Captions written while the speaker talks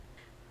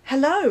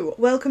Hello,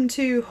 welcome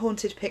to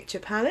Haunted Picture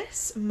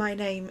Palace. My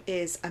name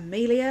is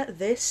Amelia.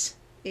 This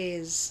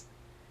is...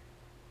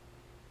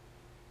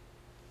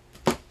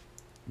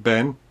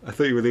 Ben. I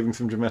thought you were leaving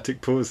some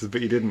dramatic pauses,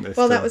 but you didn't this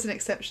Well, time. that was an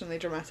exceptionally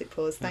dramatic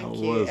pause. Thank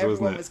you. Was,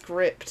 Everyone was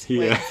gripped Yeah.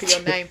 waiting for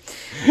your name.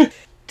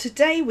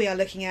 Today we are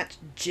looking at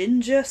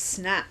Ginger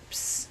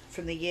Snaps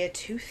from the year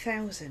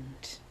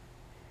 2000.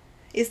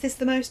 Is this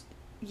the most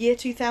year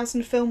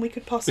 2000 film we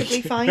could possibly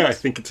find? I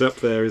think it's up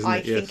there, isn't it?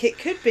 I think it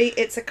could be.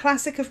 It's a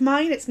classic of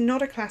mine. It's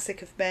not a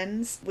classic of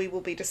Ben's. We will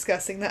be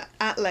discussing that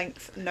at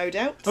length, no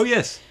doubt. Oh,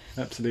 yes.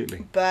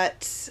 Absolutely.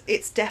 But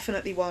it's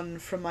definitely one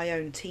from my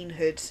own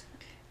teenhood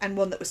and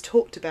one that was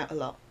talked about a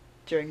lot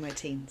during my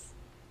teens.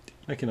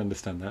 I can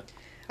understand that.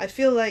 I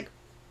feel like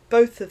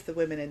both of the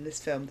women in this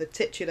film, the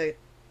titular...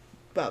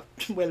 Well,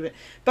 wait a minute.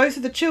 Both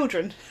of the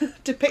children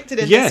depicted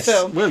in this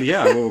film. Well,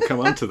 yeah, we'll come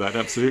on to that,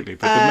 absolutely.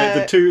 But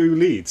the two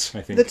leads, I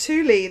think. The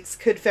two leads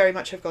could very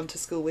much have gone to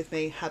school with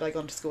me had I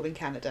gone to school in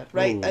Canada,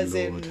 right? Oh, As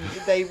Lord. in,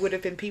 they would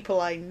have been people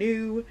I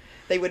knew.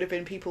 They would have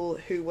been people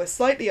who were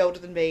slightly older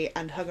than me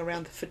and hung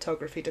around the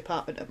photography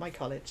department at my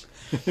college.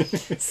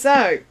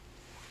 So,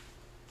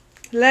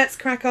 let's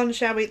crack on,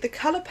 shall we? The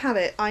colour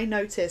palette, I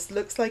noticed,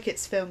 looks like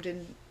it's filmed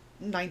in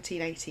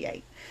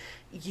 1988.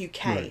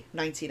 UK, Right.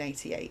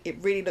 1988. It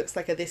really looks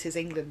like a This Is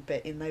England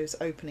bit in those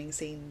opening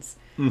scenes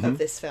Mhm. of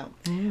this film.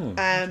 Oh,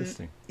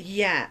 interesting.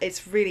 Yeah,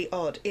 it's really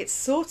odd. It's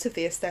sort of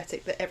the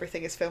aesthetic that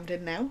everything is filmed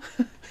in now,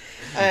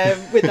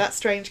 with that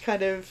strange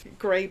kind of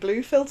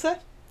grey-blue filter.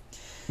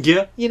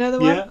 Yeah. You know the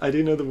one? Yeah, I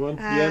do know the one.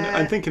 Yeah, Uh,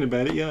 I'm thinking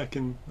about it. Yeah, I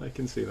can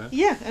see that.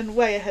 Yeah, and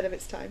way ahead of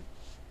its time.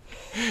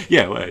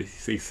 Yeah, well,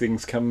 these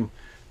things come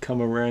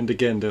around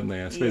again, don't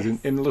they? I suppose Yes.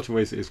 in a lot of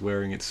ways it is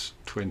wearing its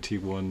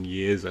 21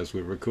 years as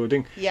we're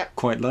recording. Yep,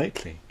 Quite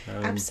likely.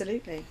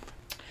 absolutely.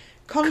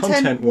 content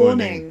Content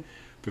warning.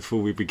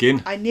 Before we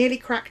begin. I nearly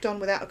cracked on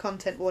without a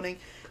content warning.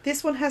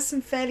 This one has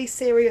some fairly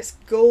serious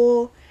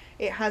gore.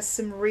 It has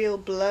some real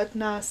blood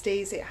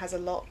nasties. It has a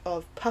lot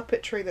of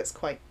puppetry that's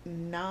quite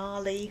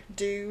gnarly,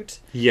 dude.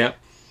 Yeah.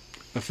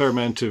 A fair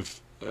amount of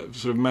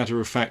sort of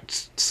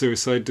matter-of-fact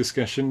suicide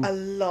discussion. A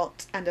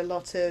lot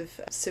of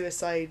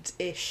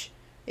suicide-ish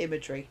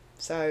imagery.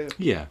 So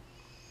Yeah.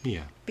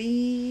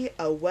 be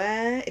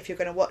aware. If you're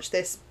going to watch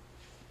this,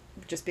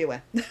 just be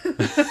aware.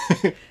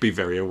 Be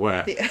very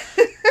aware. Yeah.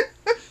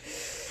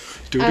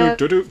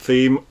 Do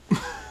theme.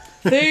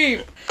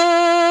 Theme.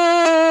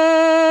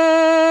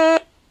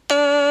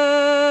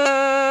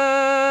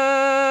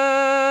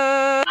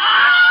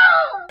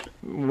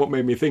 What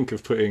made me think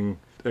of putting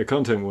a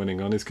content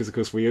warning on is because, of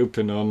course, we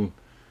open on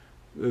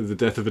the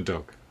death of a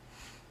dog.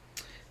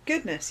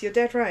 Goodness, you're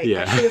dead right.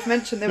 Yeah. I should have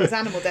mentioned there was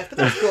animal death, but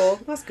that's gore.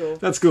 That's gore.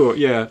 That's gore,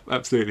 yeah,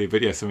 absolutely.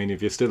 But yes, I mean,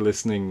 if you're still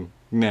listening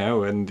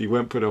now and you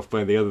weren't put off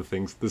by the other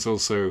things, there's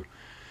also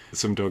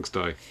some dogs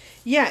die.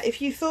 Yeah,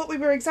 if you thought we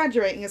were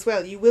exaggerating as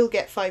well, you will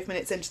get 5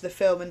 minutes into the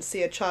film and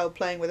see a child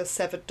playing with a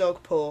severed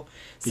dog paw.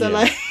 So, Yeah.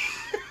 like,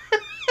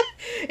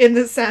 in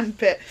the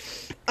sandpit.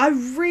 I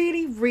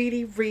really,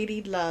 really,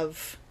 really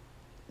love...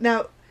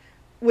 Now,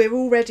 we're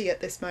already at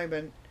this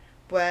moment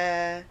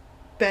where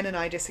Ben and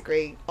I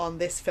disagree on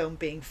this film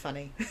being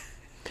funny.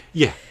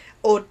 Yeah.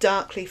 Or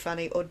darkly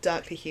funny or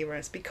darkly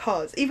humorous,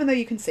 because even though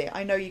you can see it,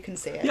 I know you can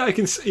see it.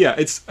 Yeah,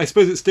 I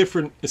suppose it's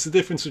different. It's the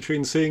difference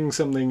between seeing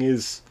something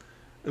is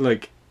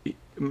like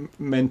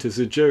meant as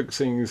a joke,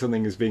 seeing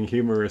something as being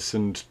humorous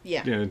and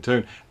Yeah. in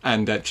tone,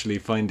 and actually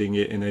finding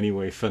it in any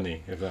way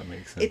funny, if that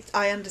makes sense.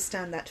 I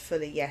understand that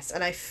fully, yes.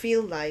 And I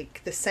feel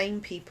like the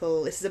same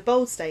people, this is a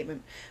bold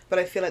statement, but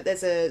I feel like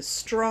there's a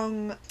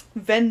strong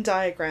Venn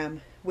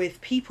diagram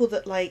with people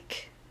that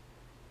like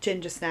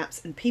Ginger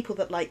Snaps and people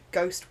that like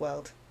Ghost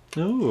World.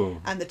 Oh.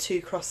 And the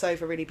two cross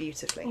over really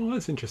beautifully. Oh,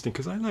 that's interesting,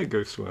 because I like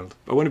Ghost World.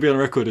 I want to be on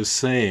record as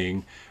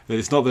saying that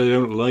it's not that I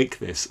don't like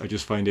this, I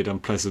just find it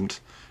unpleasant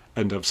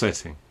and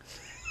upsetting.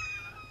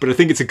 But I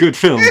think it's a good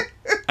film,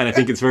 and I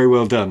think it's very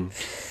well done.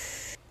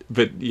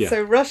 But, yeah.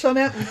 So rush on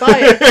out and buy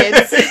it,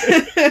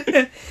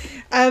 kids.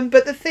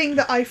 But the thing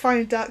that I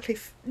find darkly...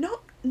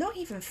 not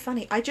even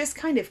funny, I just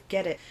kind of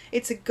get it.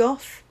 It's a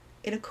goth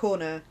in a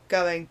corner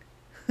going...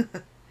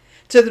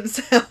 to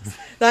themselves.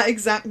 That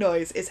exact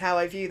noise is how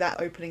I view that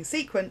opening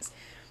sequence,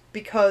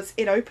 because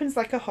it opens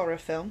like a horror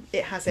film.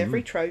 It has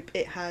every trope.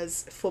 It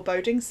has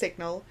foreboding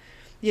signal,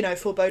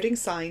 foreboding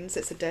signs.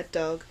 It's a dead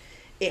dog.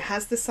 It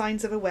has the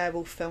signs of a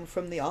werewolf film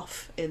from The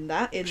Off in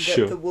that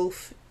Sure. the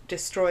wolf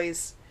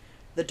destroys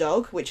the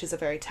dog, which is a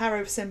very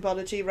tarot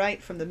symbology,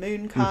 right, from the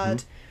moon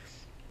card.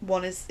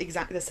 One is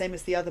exactly the same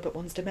as the other, but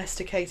one's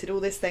domesticated,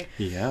 all this thing.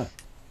 Yeah.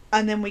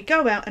 And then we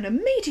go out and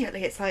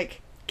immediately it's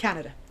like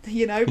Canada,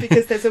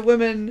 because there's a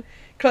woman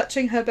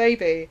clutching her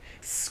baby,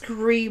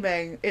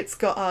 screaming, "It's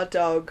got our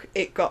dog,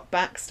 it got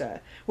Baxter,"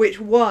 which,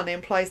 one,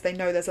 implies they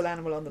know there's an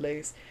animal on the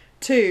loose.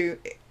 Two,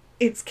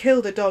 it's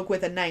killed a dog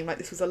with a name, like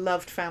this was a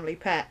loved family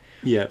pet.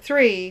 Yeah.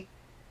 Three,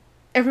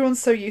 everyone's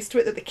so used to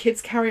it that the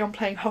kids carry on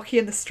playing hockey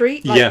in the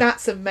street. Like, Yeah.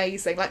 that's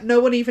amazing. Like, no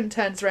one even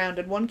turns around,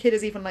 and one kid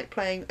is even, like,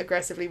 playing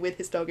aggressively with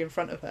his dog in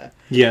front of her.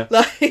 Yeah.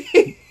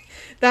 Like,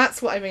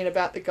 That's what I mean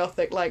about the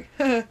Gothic. Like,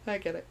 I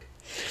get it.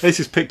 This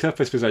is picked up,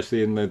 I suppose,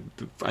 actually in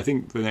I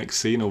think the next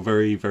scene, or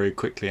very, very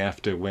quickly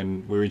after,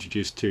 when we're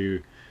introduced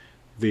to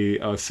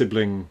our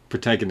sibling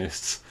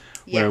protagonists,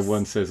 where Yes.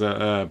 one says,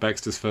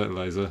 Baxter's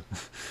fertilizer.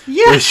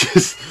 Yeah. Which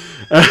is,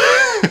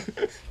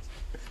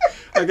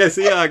 I guess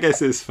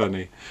it's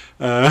funny.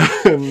 Because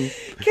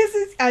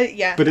it's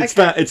yeah. But it's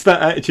okay. it's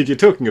that attitude you're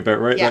talking about,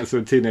 right? Yeah. That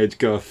sort of teenage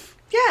goth.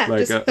 Yeah.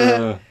 Like, just,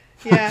 yeah.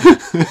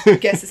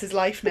 Guess this is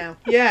life now.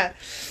 Yeah.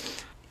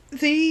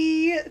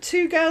 The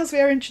two girls we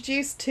are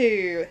introduced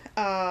to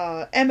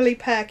are Emily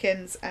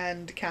Perkins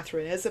and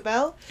Catherine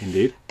Isabel,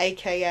 Indeed.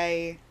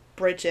 aka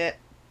Bridget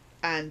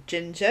and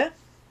Ginger,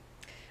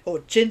 or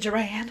Ginger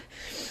Ann.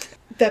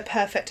 They're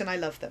perfect and I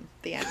love them.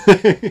 The end.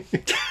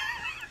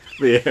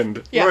 The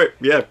end. Yeah. Right.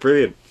 Yeah,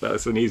 brilliant.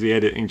 That's an easy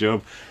editing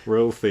job.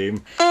 Roll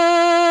theme.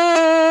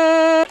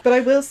 But I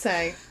will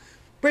say,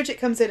 Bridget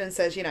comes in and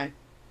says,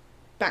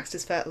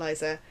 Baxter's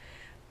fertilizer.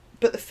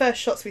 But the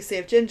first shots we see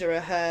of Ginger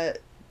are her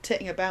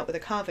titting about with a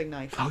carving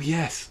knife. Oh,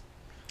 yes.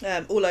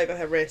 All over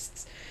her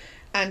wrists.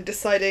 And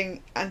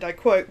deciding, and I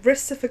quote,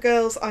 "Wrists are for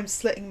girls, I'm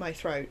slitting my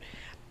throat."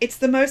 It's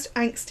the most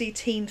angsty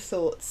teen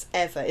thoughts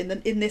ever.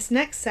 In this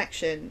next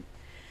section,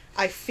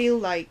 I feel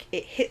like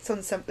it hits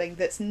on something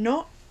that's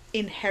not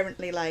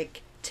inherently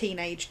like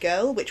teenage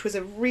girl, which was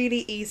a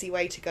really easy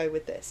way to go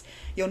with this.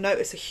 You'll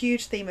notice a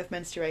huge theme of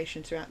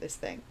menstruation throughout this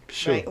thing,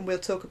 Sure. right? And we'll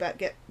talk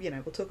about it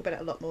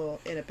a lot more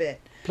in a bit.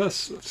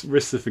 Plus,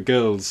 Wrists are for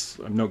girls,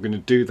 I'm not going to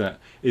do that,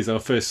 is our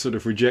first sort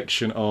of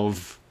rejection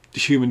of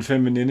human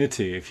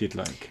femininity, if you'd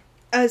like.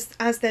 As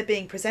they're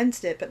being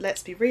presented it, but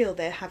let's be real,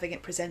 they're having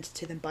it presented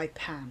to them by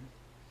Pam.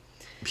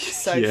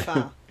 So Yeah.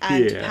 far.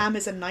 And Yeah. Pam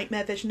is a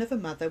nightmare vision of a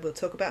mother. We'll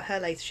talk about her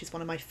later. She's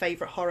one of my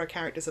favourite horror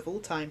characters of all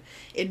time.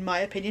 In my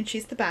opinion,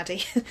 she's the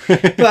baddie.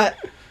 But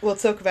we'll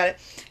talk about it.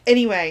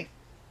 Anyway,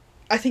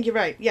 I think you're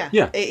right. Yeah.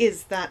 Yeah. It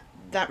is that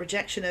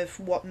rejection of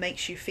what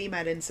makes you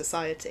female in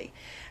society.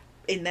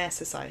 In their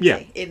society.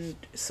 Yeah. In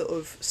sort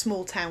of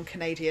small town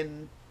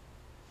Canadian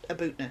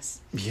abootness.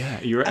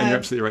 Yeah, you're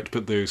absolutely right to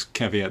put those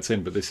caveats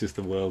in, but this is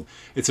the world.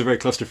 It's a very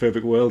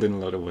claustrophobic world in a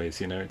lot of ways,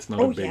 It's not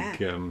a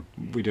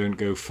big... we don't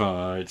go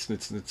far. It's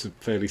a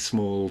fairly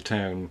small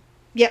town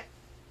Yep.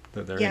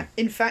 that they're Yeah,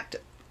 in. in fact,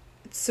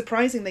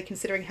 surprisingly,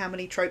 considering how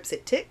many tropes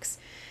it ticks,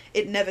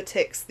 it never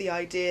ticks the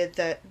idea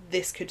that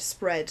this could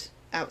spread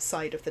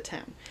outside of the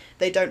town.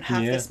 They don't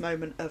have Yeah. this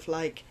moment of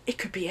like, it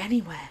could be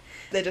anywhere.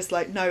 They're just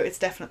like, no, it's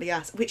definitely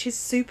us, which is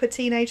super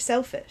teenage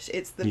selfish.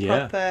 It's the Yeah.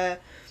 proper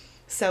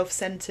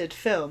self-centered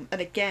film. And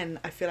again,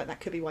 I feel like that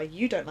could be why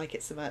you don't like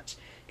it so much,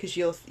 because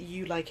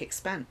you like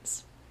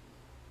Expanse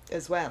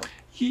as well.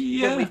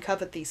 Yeah. When we've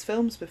covered these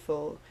films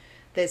before,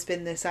 there's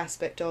been this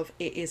aspect of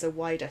it is a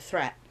wider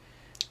threat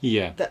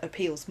Yeah. that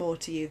appeals more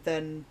to you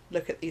than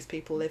look at these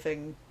people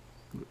living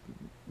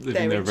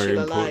Living their their very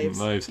insular important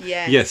lives.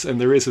 Yeah. Yes, and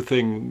there is a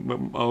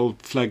thing, I'll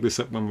flag this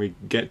up when we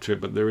get to it,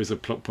 but there is a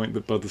plot point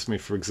that bothers me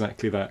for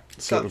exactly that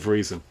sort of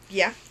reason.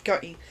 Yeah,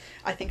 got you.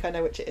 I think I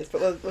know which it is,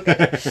 but we'll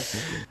get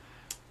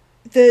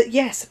it.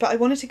 Yes, but I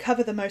wanted to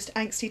cover the most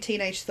angsty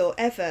teenage thought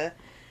ever,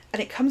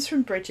 and it comes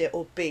from Bridget,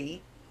 or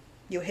B.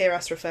 You'll hear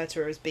us refer to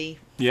her as B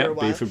for Yeah, a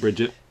while. B for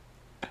Bridget.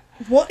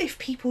 What if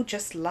people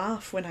just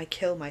laugh when I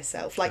kill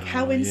myself? Like,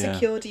 how Oh,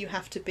 insecure do you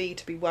have to be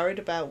worried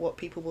about what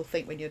people will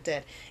think when you're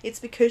dead? It's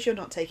because you're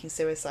not taking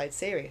suicide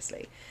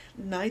seriously.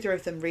 Neither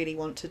of them really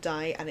want to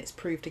die, and it's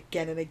proved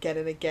again and again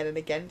and again and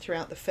again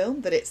throughout the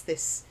film that it's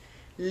this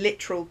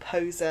literal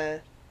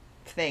poser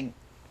thing,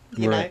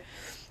 you know?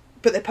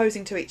 But they're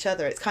posing to each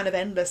other. It's kind of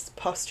endless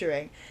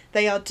posturing.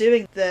 They are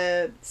doing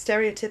the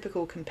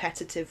stereotypical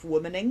competitive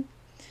womaning,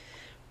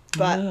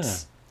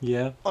 but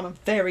Yeah. on a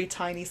very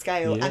tiny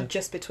scale, Yeah. and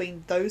just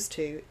between those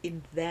two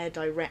in their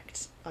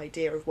direct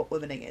idea of what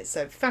womaning is.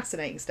 So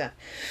fascinating stuff.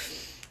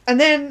 And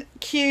then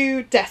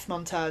cue death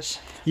montage.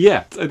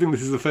 Yeah, I think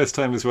this is the first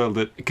time as well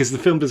that, because the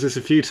film does this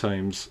a few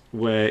times,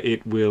 where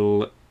it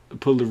will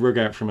pull the rug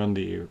out from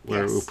under you,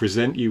 where it will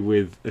present you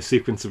with a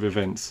sequence of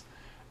events,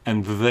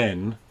 and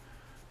then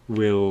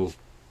will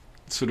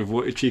sort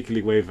of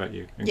cheekily wave at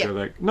you and go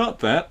like, "Not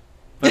that.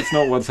 That's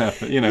not what's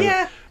happened."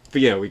 Yeah. But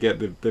yeah, we get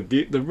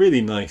the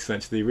really nice,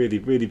 actually, really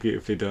really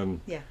beautifully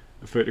done Yeah.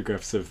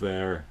 photographs of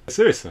their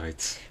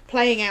suicides.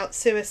 Playing out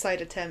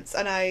suicide attempts,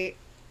 and I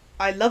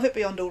love it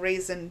beyond all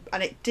reason,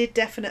 and it did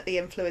definitely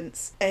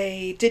influence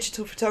a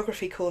digital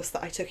photography course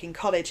that I took in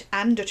college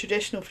and a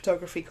traditional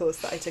photography course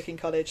that I took in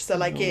college. So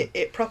like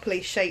it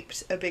properly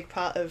shaped a big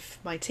part of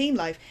my teen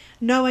life.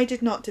 No, I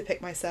did not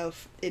depict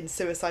myself in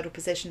suicidal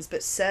positions,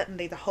 but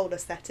certainly the whole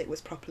aesthetic was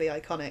properly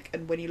iconic.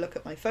 And when you look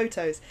at my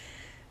photos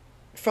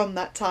from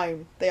that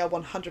time, they are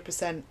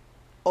 100%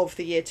 of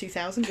the year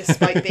 2000,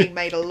 despite being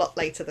made a lot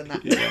later than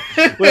that. Yeah.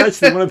 Well,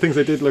 actually, one of the things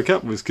I did look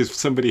up was, because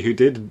somebody who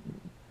did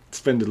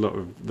spend a lot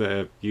of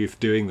their youth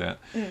doing that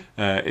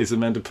is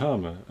Amanda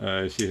Palmer.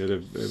 She had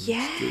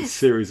a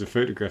series of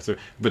photographs.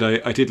 But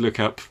I did look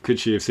up, could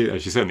she have seen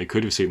it? She certainly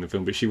could have seen the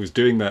film, but she was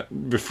doing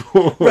that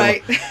before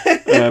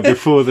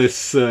before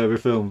this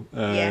film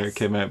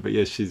came out. But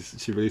yes,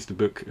 she released a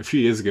book a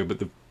few years ago, but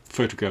the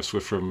photographs were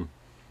from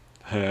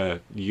her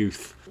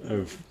youth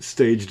of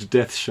staged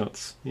death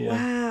shots. Yeah.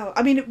 Wow.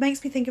 I mean, it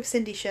makes me think of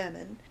Cindy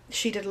Sherman.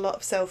 She did a lot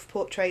of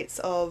self-portraits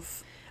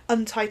of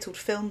untitled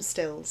film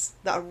stills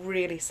that are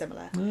really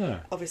similar.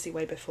 Ah. Obviously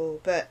way before,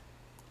 but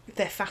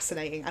they're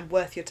fascinating and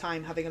worth your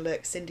time having a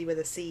look. Cindy with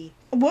a C.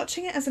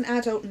 Watching it as an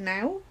adult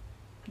now,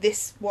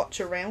 this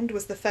watch around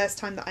was the first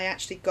time that I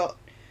actually got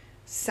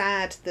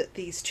sad that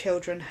these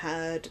children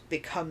had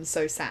become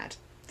so sad,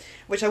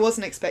 which I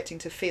wasn't expecting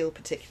to feel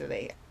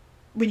particularly.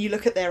 When you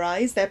look at their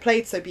eyes, they're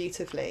played so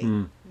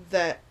beautifully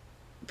that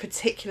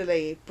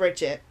particularly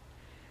Bridget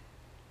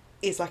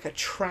is like a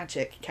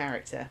tragic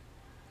character.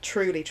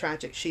 Truly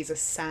tragic. She's a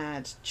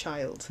sad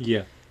child.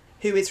 Yeah.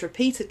 Who is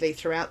repeatedly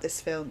throughout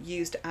this film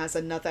used as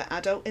another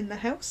adult in the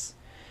house.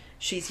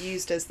 She's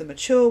used as the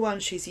mature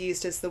one. She's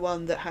used as the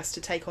one that has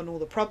to take on all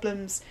the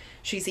problems.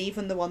 She's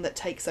even the one that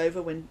takes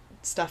over when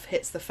stuff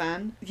hits the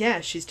fan.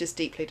 Yeah, she's just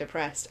deeply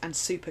depressed and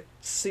super,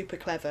 super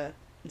clever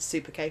and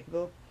super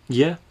capable.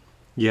 Yeah.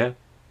 Yeah.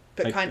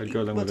 But I'd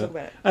go along we'll with talk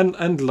that. about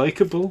it. And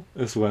likeable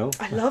as well.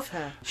 I love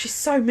her. She's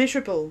so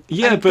miserable.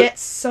 Yeah, and but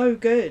gets so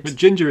good. But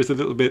Ginger is a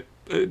little bit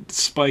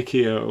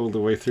spikier all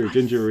the way through.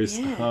 Ginger is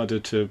yeah. harder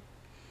to...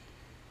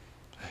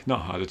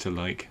 Not harder to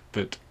like,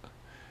 but...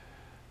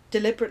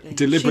 Deliberately.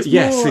 Deliberate, She's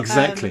yes, more,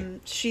 exactly.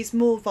 She's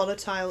more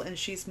volatile and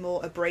she's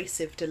more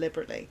abrasive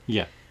deliberately.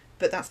 Yeah.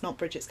 But that's not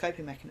Bridget's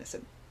coping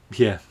mechanism.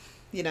 Yeah.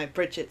 You know,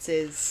 Bridget's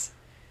is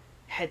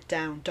head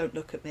down, don't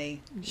look at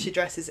me. She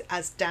dresses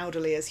as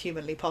dowdily as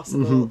humanly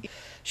possible. Mm-hmm.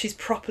 She's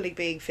properly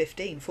being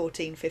 14,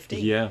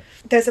 15. Yeah.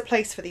 There's a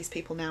place for these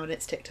people now and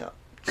it's TikTok.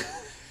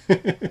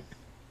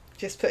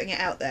 Just putting it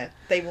out there.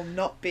 They will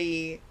not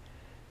be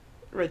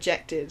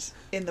rejected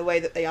in the way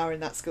that they are in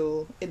that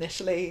school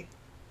initially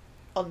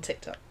on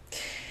TikTok.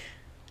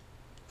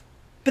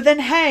 But then,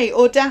 hey,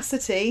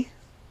 Audacity,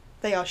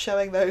 they are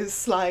showing those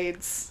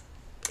slides.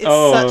 It's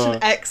such an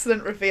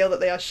excellent reveal that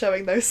they are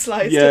showing those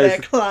slides to their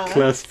class.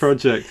 Class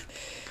project.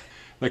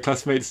 Their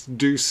classmates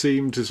do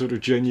seem to sort of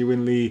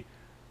genuinely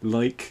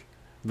like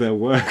their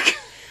work.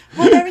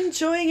 Well, they're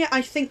enjoying it.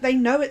 I think they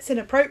know it's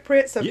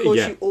inappropriate, so of course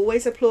yeah. you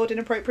always applaud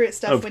inappropriate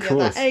stuff Of when course.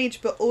 you're that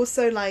age, but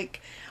also,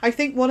 like, I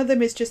think one of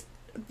them is just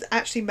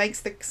actually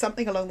makes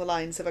something along the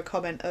lines of a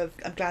comment of,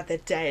 I'm glad they're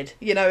dead.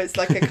 You know, it's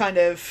like a kind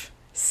of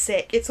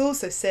sick. It's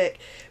also sick.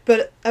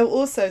 But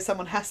also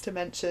someone has to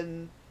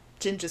mention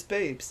Ginger's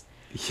boobs.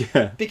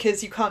 Yeah.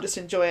 Because you can't just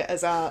enjoy it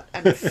as art,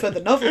 and for the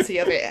novelty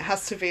of it, it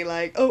has to be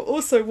like, oh,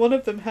 also one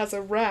of them has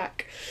a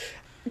rack.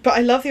 But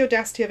I love the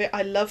audacity of it.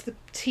 I love the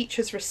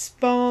teacher's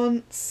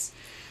response.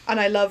 And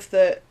I love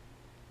that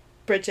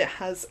Bridget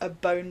has a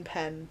bone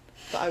pen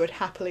that I would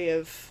happily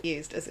have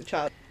used as a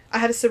child. I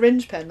had a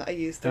syringe pen that I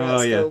used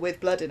throughout school with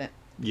blood in it.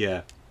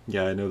 Yeah.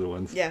 Yeah, I know the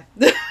ones. Yeah.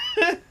 Yeah,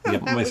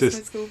 That my was my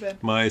school pen.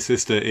 My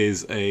sister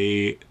is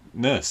a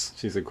nurse.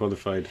 She's a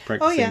qualified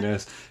practicing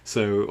nurse.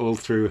 So all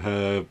through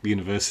her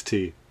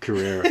university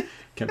career,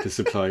 kept us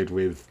supplied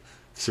with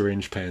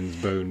syringe pens,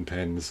 bone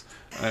pens.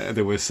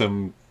 There were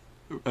some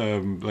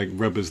like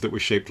rubbers that were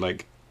shaped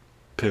like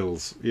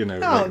pills, you know,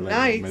 like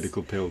nice.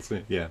 medical pills.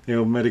 Yeah, you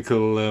know,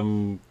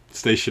 medical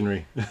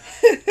stationery.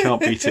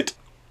 Can't beat it.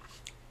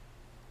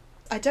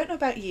 I don't know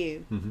about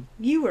you. Mm-hmm.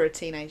 You were a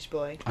teenage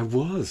boy. I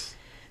was.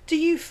 Do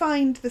you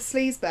find the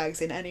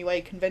sleazebags in any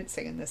way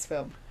convincing in this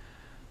film?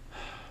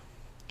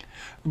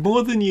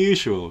 More than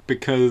usual,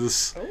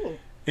 because Oh.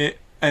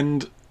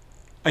 and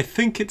I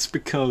think it's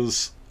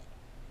because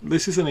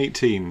this is an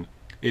 18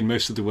 in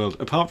most of the world,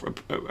 apart from,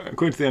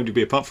 according to the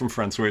IMDb, apart from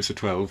France where it's a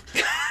 12,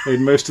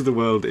 in most of the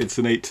world it's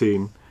an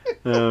 18.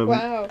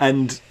 Wow.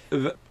 And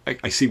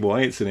I see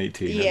why it's an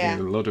 18. Yeah. I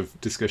mean, a lot of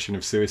discussion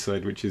of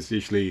suicide, which is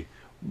usually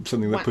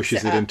something that Whacks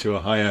pushes it it up. into a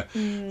higher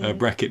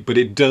bracket. But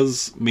it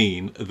does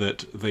mean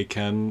that they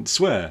can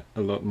swear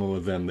a lot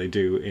more than they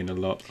do in a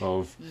lot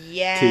of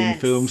Yes. teen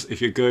films.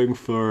 If you're going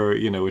for,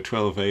 you know, a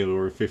 12 ale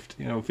or a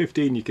 15, you know,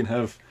 15, you can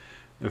have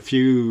a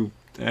few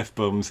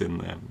F-bombs in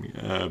there.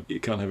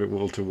 You can't have it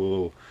wall to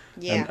wall.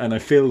 Yeah. And I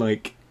feel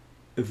like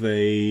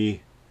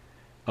they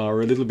are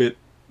a little bit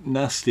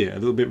nastier, a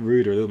little bit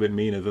ruder, a little bit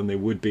meaner than they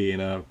would be in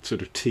a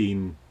sort of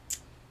teen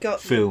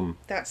film.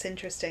 That's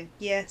interesting.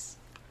 Yes.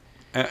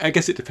 I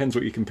guess it depends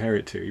what you compare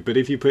it to. But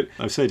if you put,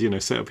 I've said, you know,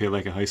 set up here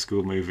like a high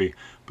school movie,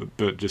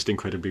 but just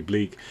incredibly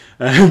bleak.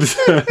 And,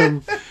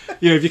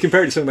 you know, if you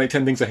compare it to something like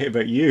 10 Things I Hate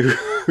About You,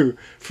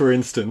 for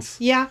instance,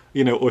 Yeah.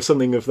 you know, or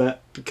something of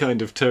that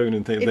kind of tone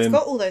and thing, It's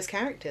got all those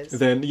characters.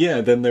 then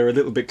they're a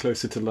little bit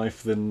closer to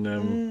life than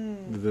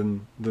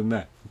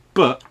that.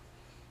 But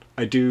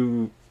I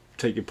do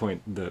take your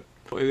point that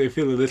they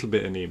feel a little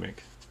bit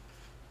anemic.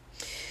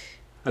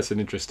 That's an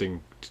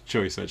interesting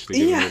choice, actually,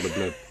 given all the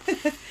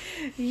blood.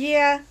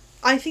 Yeah.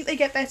 I think they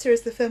get better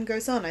as the film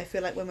goes on. I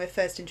feel like when we're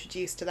first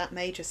introduced to that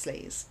major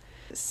sleaze.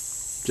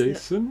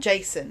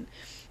 Jason.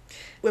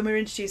 When we're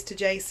introduced to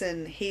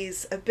Jason,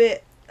 he's a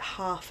bit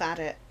half at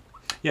it.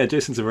 Yeah,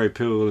 Jason's a very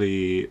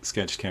poorly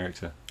sketched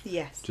character.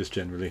 Yes. Just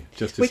generally.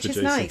 Justice Which for is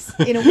Jason. nice,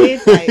 in a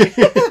weird way.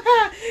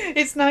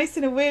 It's nice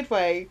in a weird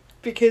way,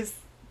 because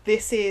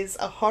this is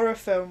a horror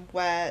film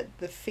where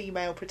the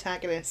female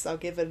protagonists are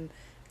given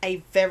a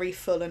very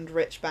full and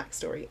rich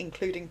backstory,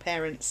 including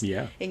parents,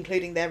 Yeah.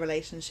 including their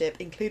relationship,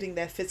 including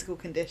their physical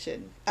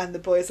condition. And the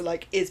boys are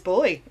like, is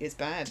boy, is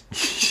bad.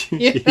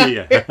 You know?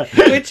 Yeah.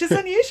 Which is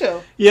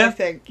unusual, Yeah. I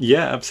think.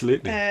 Yeah,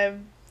 absolutely.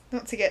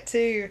 Not to get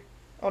too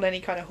on any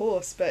kind of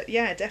horse, but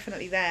yeah,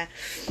 definitely there.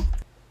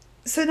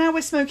 So now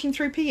we're smoking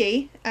through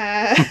PE,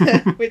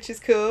 which is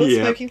cool.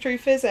 Yeah. Smoking through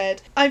phys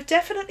ed. I've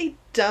definitely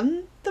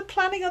done the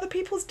planning other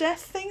people's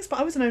death things, but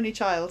I was an only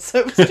child, so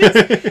it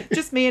was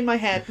just me in my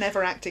head,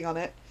 never acting on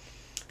it.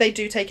 They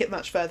do take it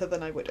much further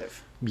than I would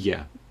have.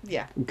 Yeah.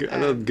 Yeah.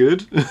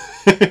 Good.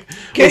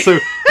 Also,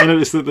 I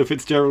noticed that the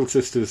Fitzgerald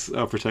sisters,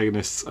 our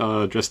protagonists,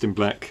 are dressed in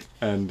black,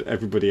 and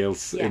everybody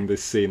else in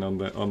this scene on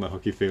the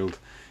hockey field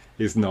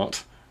is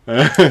not.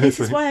 This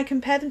is why I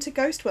compare them to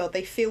Ghost World.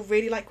 They feel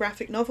really like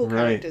graphic novel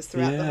characters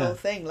throughout the yeah. whole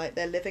thing, like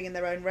they're living in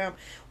their own realm,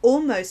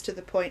 almost to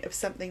the point of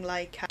something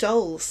like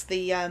Dolls,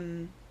 the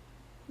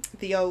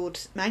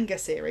old manga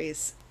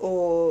series,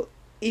 or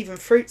even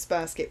Fruits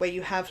Basket, where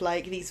you have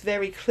like these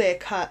very clear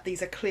cut,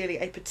 these are clearly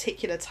a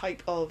particular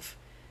type of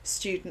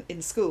student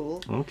in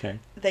school. Okay.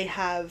 They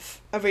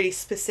have a really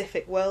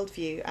specific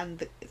worldview,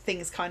 and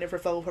things kind of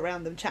revolve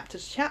around them chapter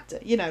to chapter.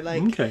 You know,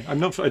 like Okay. I'm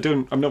not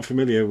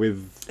familiar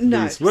with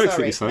no, these works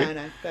that you sorry, cite.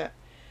 no, but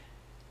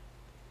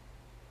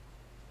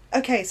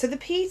okay. So the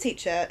PE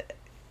teacher,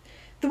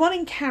 the one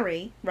in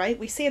Carrie, right?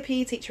 We see a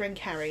PE teacher in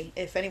Carrie.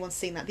 If anyone's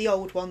seen that, the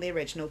old one, the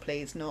original,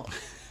 please, not.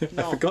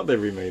 I forgot they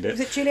remade Was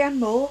it. it Julianne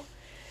Moore?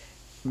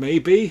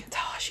 Maybe.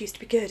 Oh, she used to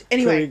be good.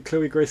 Anyway,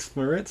 Chloe Grace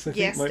Moretz, I think,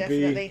 yes, might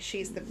definitely. be.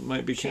 She's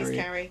Carrie.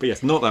 Carrie. But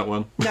yes, not that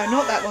one. No,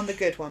 not that one, the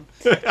good one.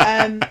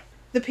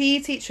 The PE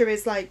teacher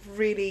is like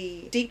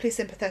really deeply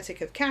sympathetic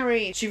of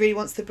Carrie. She really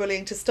wants the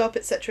bullying to stop,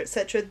 etc.,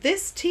 etc.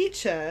 This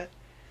teacher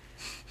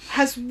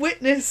has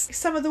witnessed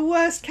some of the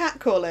worst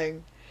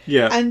catcalling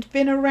Yeah. and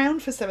been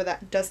around for some of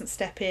that and doesn't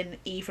step in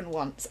even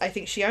once. I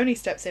think she only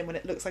steps in when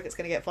it looks like it's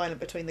going to get violent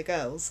between the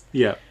girls.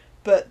 Yeah.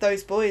 But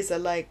those boys are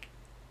like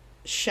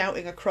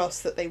shouting across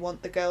that they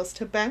want the girls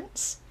to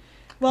bounce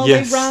while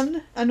Yes. they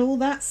run and all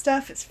that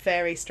stuff. It's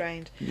very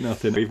strange.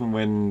 Nothing. Even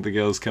when the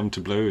girls come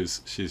to blows,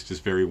 she's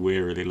just very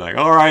wearily like,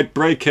 "All right,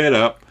 break it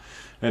up.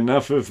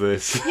 Enough of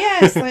this."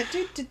 Yes, like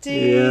do.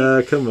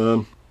 Yeah, come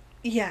on.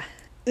 Yeah.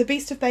 The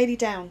Beast of Bailey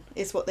Down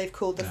is what they've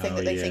called the thing Oh,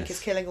 that they think yes.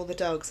 is killing all the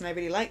dogs, and I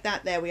really like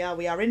that. There we are.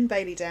 We are in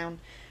Bailey Down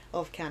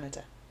of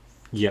Canada.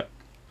 Yep.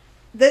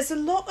 There's a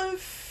lot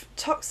of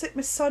toxic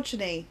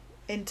misogyny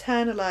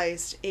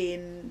internalised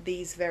in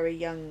these very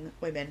young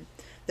women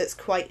that's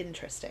quite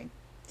interesting.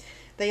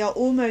 They are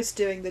almost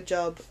doing the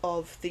job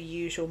of the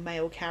usual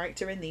male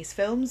character in these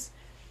films,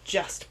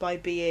 just by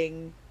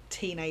being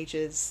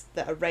teenagers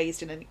that are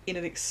raised in an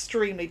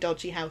extremely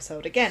dodgy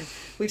household. Again,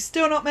 we've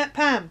still not met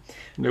Pam.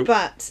 Nope.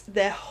 But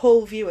their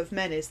whole view of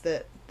men is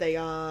that they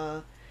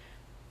are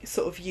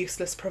sort of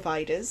useless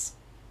providers,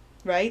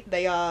 right?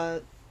 They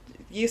are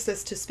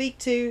useless to speak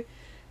to.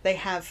 They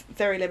have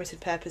very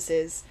limited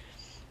purposes.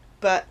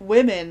 But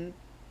women,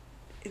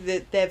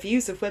 their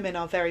views of women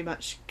are very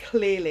much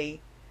clearly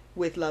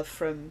with love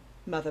from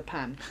Mother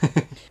Pam.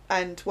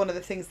 And one of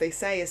the things they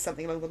say is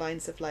something along the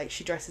lines of like,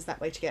 she dresses that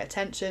way to get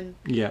attention.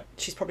 Yeah.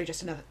 She's probably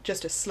just a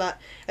slut.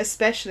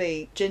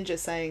 Especially Ginger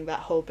saying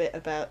that whole bit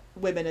about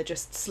women are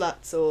just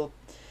sluts or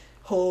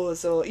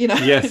whores, or, you know,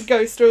 Yes.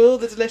 goes through all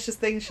the delicious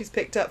things she's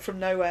picked up from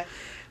nowhere.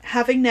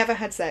 Having never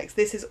had sex,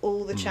 this is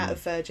all the chat of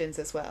virgins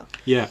as well.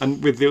 Yeah,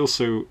 and with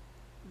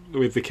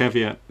the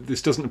caveat,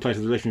 this doesn't apply to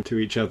the relationship to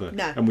each other.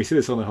 No. And we see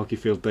this on the hockey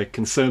field, their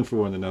concern for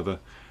one another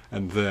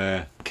and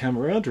their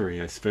camaraderie,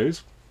 I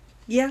suppose,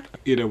 Yeah.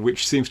 you know,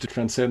 which seems to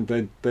transcend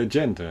their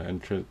gender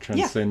and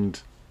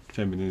transcend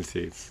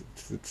femininity.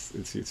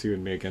 It's you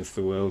and me against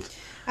the world.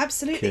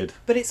 Absolutely. Kid.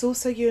 But it's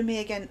also you and me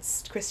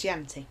against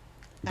Christianity.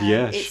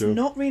 Yeah, it's sure.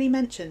 not really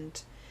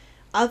mentioned,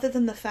 other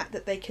than the fact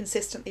that they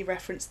consistently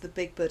reference the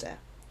Big Buddha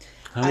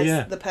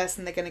as the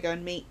person they're going to go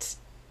and meet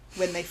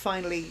when they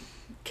finally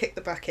kick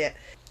the bucket.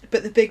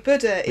 But the Big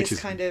Buddha Which is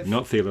kind of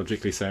not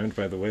theologically sound,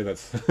 by the way.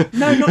 That's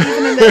no, not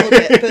even a little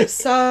bit, but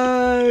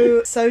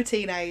so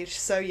teenage,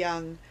 so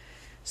young,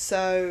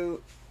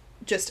 so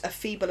just a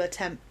feeble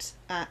attempt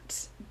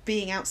at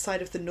being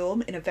outside of the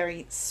norm in a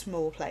very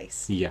small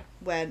place. Yeah.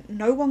 Where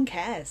no one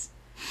cares.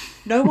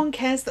 No one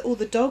cares that all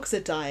the dogs are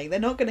dying. They're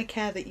not going to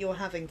care that you're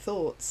having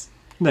thoughts.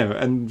 No,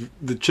 and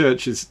the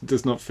church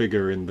does not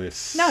figure in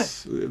this. No.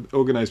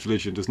 Organised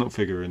religion does not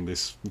figure in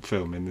this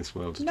film, in this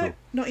world at all. No,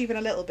 not even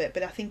a little bit,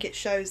 but I think it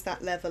shows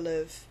that level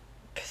of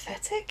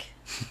pathetic.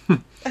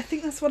 I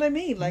think that's what I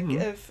mean, like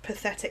of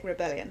pathetic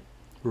rebellion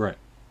Right.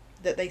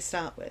 that they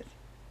start with.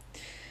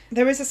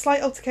 There is a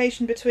slight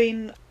altercation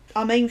between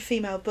our main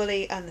female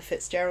bully and the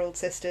Fitzgerald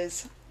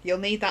sisters. You'll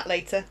need that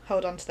later,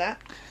 hold on to that.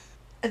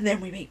 And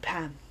then we meet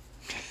Pam.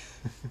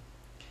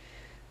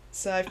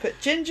 So I've put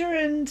Ginger,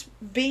 and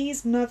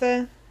Bee's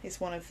mother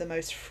is one of the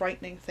most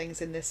frightening things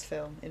in this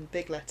film, in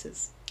big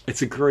letters.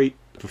 It's a great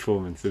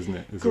performance, isn't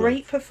it? As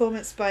Great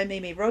performance by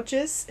Mimi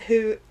Rogers,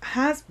 who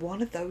has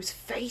one of those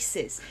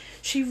faces.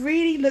 She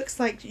really looks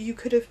like you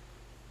could have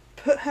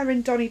put her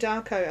in Donnie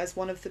Darko as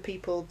one of the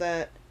people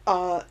that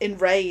are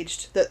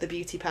enraged that the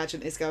beauty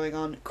pageant is going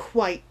on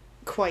quite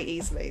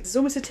easily. There's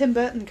almost a Tim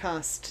Burton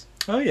cast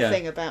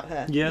thing about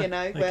her. Yeah, you know,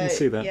 I can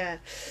see that. Yeah,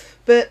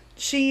 but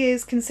she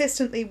is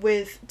consistently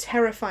with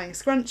terrifying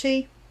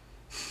scrunchie,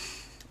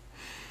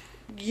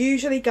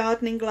 usually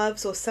gardening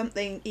gloves or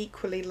something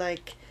equally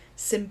like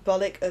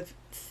symbolic of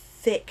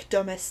thick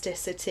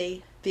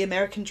domesticity. The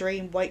American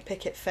Dream, white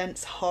picket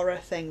fence horror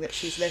thing that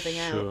she's living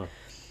out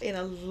in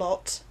a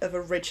lot of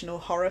original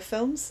horror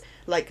films,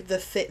 like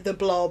the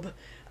Blob,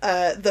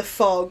 The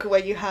Fog,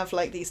 where you have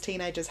like these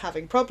teenagers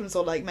having problems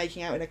or like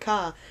making out in a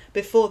car.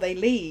 Before they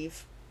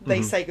leave,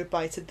 they say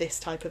goodbye to this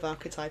type of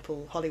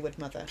archetypal Hollywood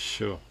mother.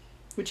 Sure.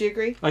 Would you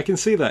agree? I can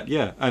see that,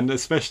 yeah. And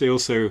especially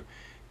also,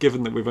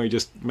 given that we've only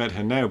just met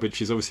her now, but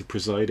she's obviously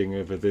presiding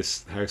over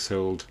this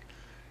household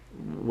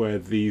where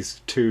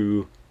these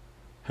two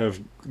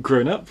have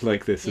grown up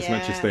like this as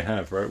much as they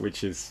have, right?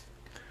 Which is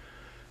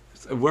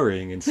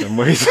worrying in some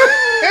ways.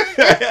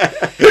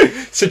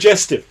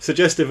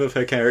 Suggestive of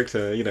her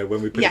character, you know,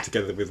 when we put it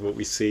together with what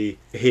we see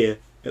here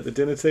at the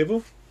dinner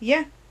table.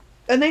 Yeah.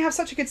 And they have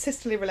such a good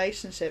sisterly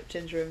relationship,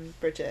 Ginger and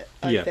Bridget,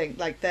 I think.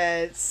 Like,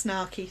 their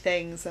snarky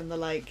things and the,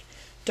 like,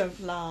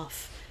 don't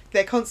laugh.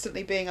 They're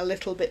constantly being a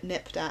little bit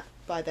nipped at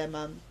by their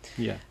mum.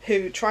 Yeah.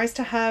 Who tries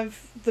to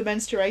have the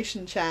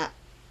menstruation chat,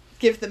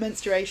 give the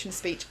menstruation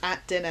speech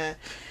at dinner,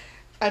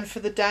 and for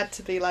the dad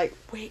to be like,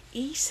 we're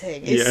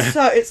eating.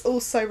 It's all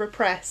so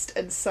repressed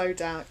and so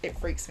dark. It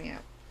freaks me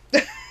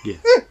out. Yeah.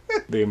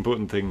 The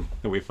important thing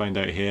that we find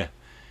out here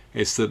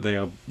is that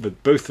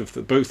both of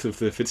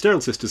the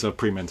Fitzgerald sisters are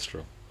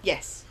premenstrual.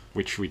 Yes.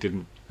 Which I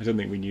don't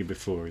think we knew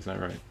before, is that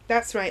right?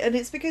 That's right. And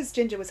it's because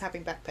Ginger was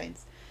having back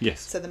pains. Yes.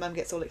 So the mum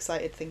gets all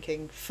excited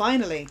thinking,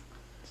 finally,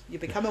 you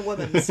become a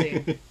woman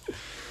soon.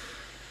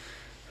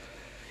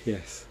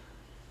 Yes.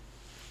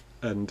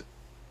 And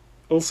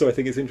also I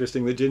think it's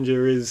interesting that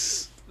Ginger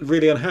is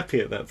really unhappy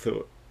at that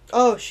thought.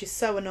 Oh, she's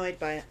so annoyed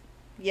by it.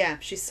 Yeah,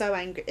 she's so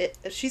angry.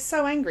 She's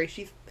so angry.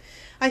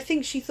 I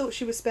think she thought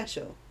she was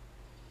special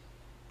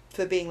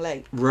for being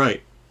late.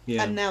 Right.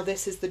 Yeah. And now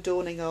this is the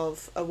dawning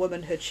of a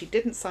womanhood she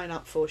didn't sign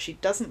up for. She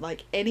doesn't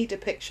like any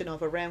depiction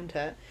of around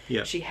her.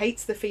 Yeah. She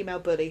hates the female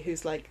bully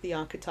who's like the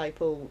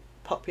archetypal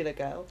popular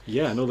girl.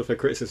 Yeah, and all of her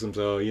criticisms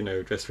are, you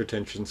know, dress for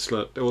attention,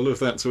 slut, all of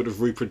that sort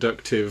of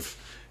reproductive,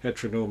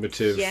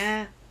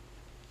 heteronormative,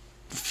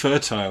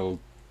 fertile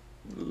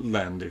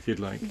land, if you'd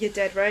like. You're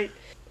dead right.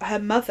 Her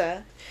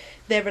mother,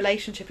 their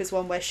relationship is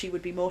one where she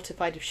would be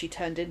mortified if she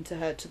turned into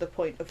her to the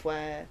point of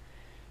where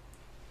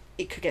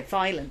it could get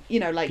violent.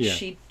 You know, like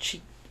she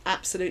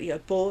absolutely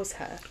abhors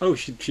her. Oh,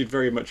 she'd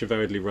very much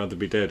avowedly rather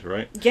be dead,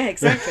 right? Yeah,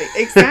 exactly.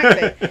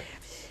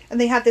 And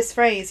they had this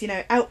phrase, you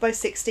know, out by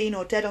 16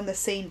 or dead on the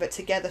scene but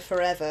together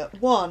forever.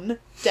 One,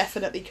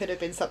 definitely could have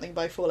been something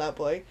by Fall Out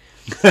Boy.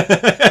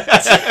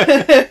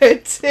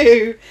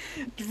 Two,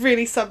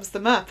 really sums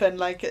them up and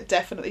like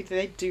definitely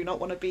they do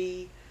not want to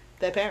be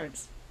their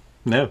parents.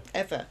 No.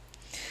 Ever.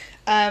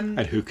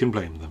 And who can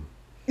blame them?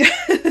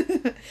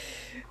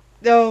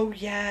 Oh,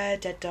 yeah,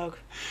 dead dog.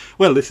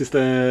 Well, this is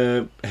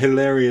their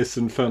hilarious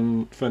and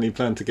funny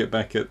plan to get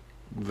back at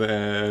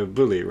their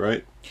bully,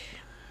 right?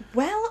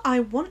 Well, I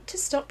want to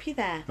stop you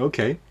there.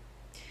 Okay.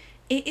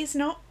 It is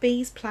not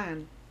B's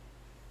plan.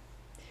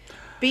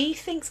 B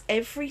thinks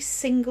every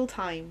single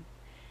time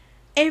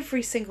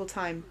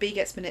B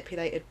gets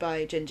manipulated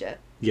by Ginger.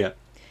 Yeah.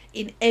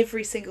 In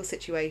every single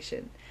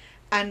situation.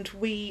 And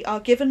we are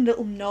given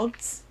little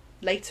nods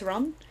later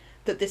on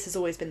that this has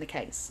always been the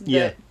case. Yeah.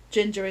 That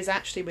Ginger is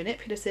actually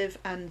manipulative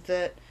and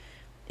that,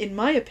 in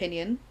my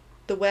opinion,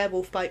 the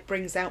werewolf bite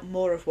brings out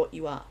more of what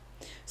you are.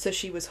 So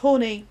she was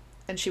horny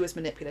and she was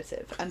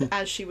manipulative. And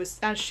as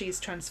she's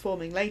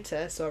transforming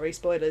later, sorry,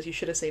 spoilers, you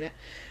should have seen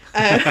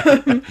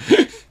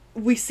it,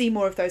 we see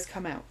more of those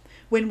come out.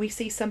 When we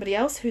see somebody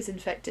else who's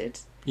infected,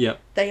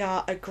 they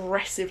are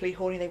aggressively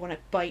horny. They want to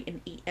bite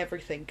and eat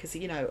everything because,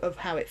 you know, of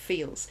how it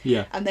feels.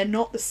 Yeah. And they're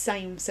not the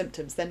same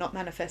symptoms. They're not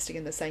manifesting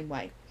in the same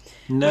way.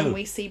 No. When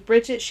we see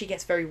Bridget, she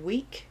gets very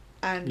weak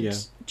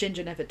and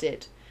Ginger never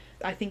did.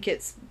 I think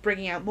it's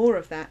bringing out more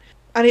of that.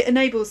 And it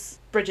enables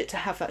Bridget to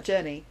have that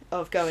journey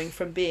of going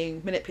from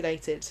being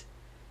manipulated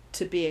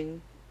to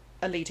being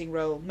a leading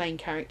role, main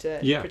character,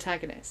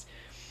 protagonist.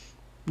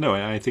 No,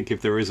 I think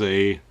if there is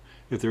a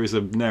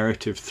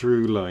narrative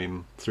through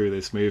line through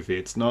this movie,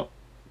 it's not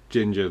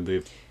Ginger,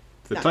 the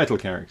title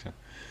character.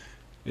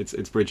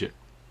 It's Bridget.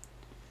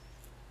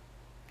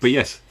 But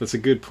yes, that's a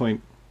good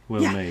point.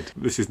 Well made.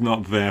 This is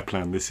not their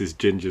plan. This is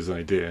Ginger's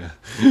idea.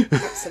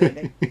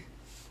 Absolutely.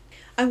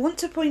 I want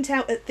to point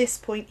out at this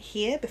point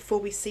here, before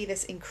we see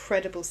this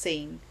incredible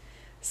scene,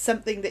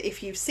 something that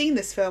if you've seen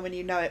this film and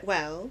you know it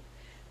well,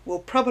 will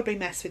probably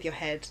mess with your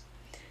head.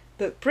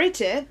 But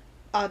Bridget,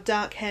 our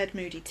dark-haired,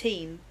 moody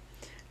teen,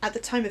 at the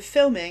time of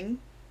filming,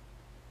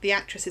 the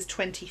actress is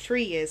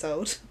 23 years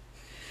old,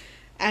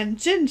 And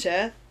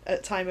Ginger,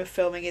 at time of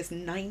filming, is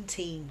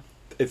 19.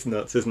 It's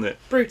nuts, isn't it?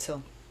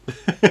 Brutal.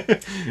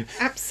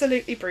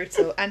 Absolutely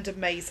brutal and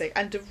amazing,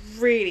 and a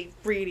really,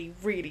 really,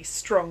 really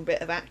strong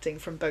bit of acting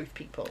from both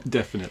people.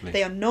 Definitely.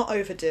 They are not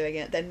overdoing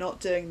it. They're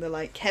not doing the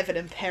like Kevin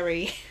and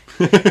Perry,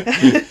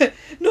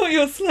 not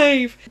your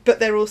slave, but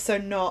they're also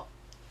not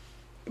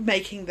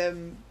making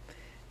them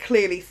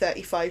clearly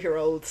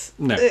 35-year-olds,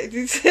 no,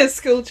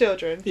 school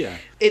children. Yeah,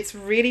 it's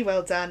really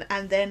well done,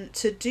 and then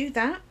to do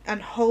that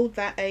and hold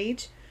that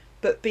age,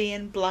 but be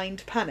in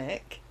blind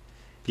panic.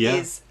 Yeah.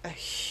 Is a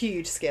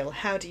huge skill.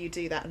 How do you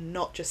do that and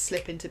not just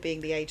slip into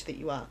being the age that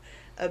you are?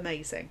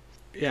 Amazing.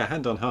 Yeah,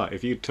 hand on heart,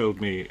 if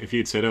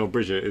you'd said, oh,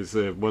 Bridget is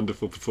a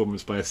wonderful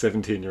performance by a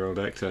 17-year-old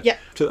actor, yep.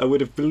 I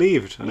would have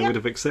believed, and yep. I would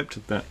have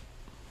accepted that.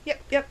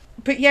 Yep.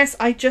 But yes,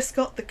 I just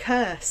got the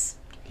curse.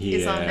 Yeah.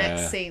 Is our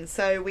next scene.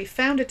 So we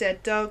found a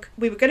dead dog.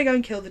 We were going to go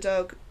and kill the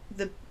dog.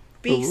 The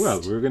beast... Oh,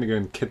 well, we were going to go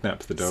and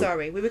kidnap the dog.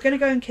 Sorry, we were going to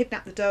go and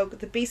kidnap the dog.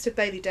 The beast of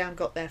Bailey Down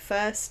got there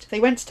first. They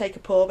went to take a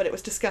paw, but it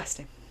was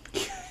disgusting.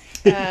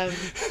 Yeah,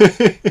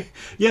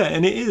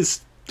 and it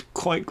is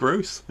quite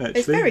gross, actually.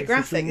 It's very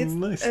graphic. It's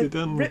nicely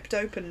done. Ripped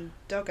open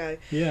doggo.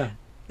 Yeah.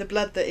 The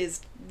blood that is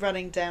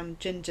running down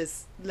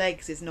Ginger's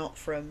legs is not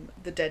from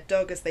the dead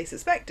dog, as they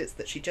suspect. It's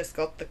that she just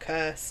got the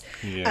curse.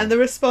 Yeah. And the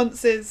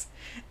response is,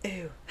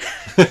 ew.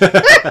 Which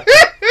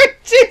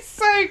is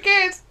so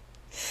good.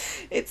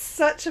 It's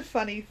such a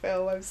funny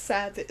film. I'm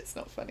sad that it's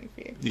not funny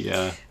for you.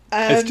 Yeah.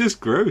 It's just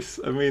gross.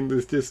 I mean,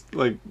 there's just,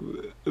 like,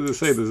 as I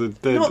say, there's a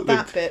dead... Not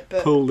that bit,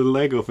 but... Pull the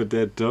leg off a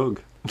dead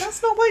dog.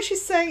 That's not why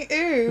she's saying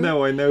ew.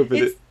 No, I know,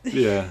 but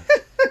yeah.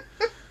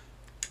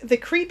 The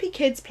creepy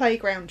kids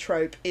playground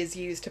trope is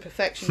used to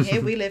perfection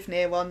here. We live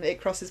near one. It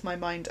crosses my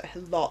mind a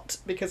lot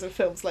because of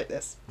films like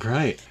this.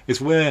 Right. It's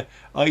where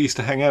I used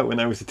to hang out when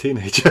I was a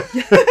teenager.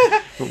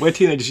 Where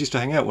teenagers used to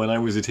hang out when I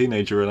was a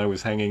teenager and I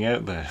was hanging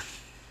out there.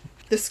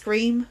 The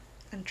Scream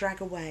and Drag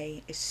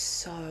Away is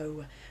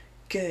so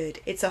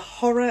good. It's a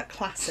horror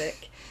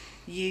classic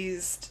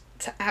used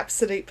to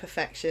absolute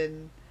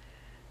perfection.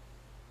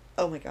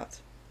 Oh my god.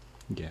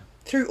 Yeah.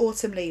 Through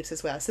Autumn Leaves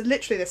as well. So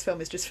literally this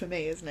film is just for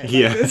me, isn't it?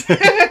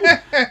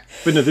 Yeah.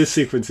 But no, this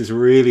sequence is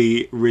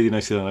really, really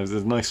nicely done. There's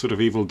a nice sort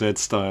of Evil Dead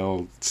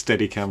style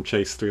Steadicam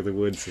chase through the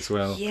woods as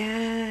well.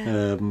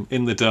 Yeah.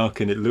 In the dark,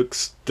 and it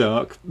looks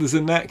dark. There's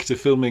a knack to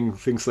filming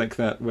things like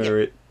that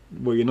where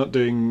where you're not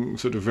doing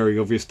sort of very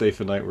obvious day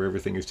for night where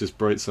everything is just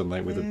bright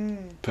sunlight with a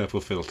purple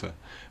filter.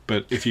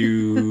 But if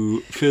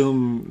you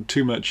film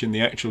too much in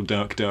the actual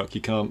dark,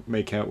 you can't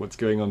make out what's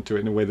going on to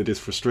it in a way that is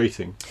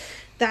frustrating.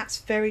 That's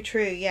very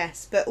true,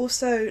 yes. But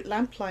also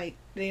lamplight,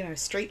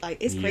 street light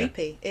is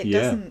creepy. It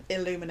doesn't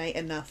illuminate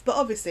enough. But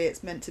obviously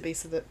it's meant to be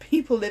so that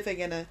people living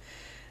in a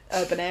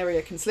urban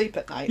area can sleep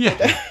at night.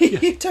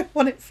 You don't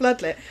want it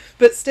floodlit.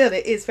 But still,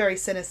 it is very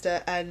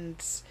sinister,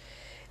 and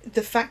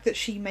the fact that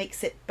she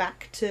makes it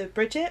back to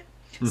Bridget,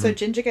 so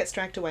Ginger gets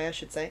dragged away, I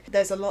should say.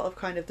 There's a lot of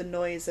kind of the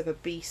noise of a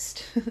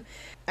beast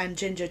and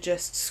Ginger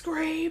just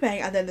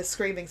screaming, and then the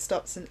screaming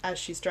stops as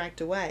she's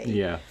dragged away.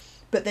 Yeah.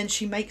 But then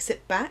she makes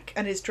it back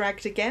and is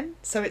dragged again.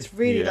 So it's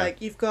really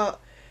like you've got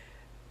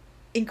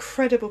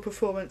incredible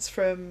performance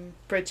from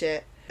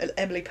Bridget,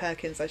 Emily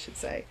Perkins, I should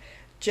say,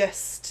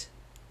 just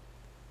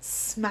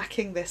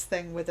smacking this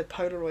thing with a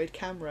Polaroid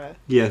camera.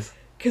 Yes.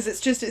 Because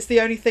it's the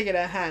only thing in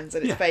her hands,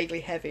 and it's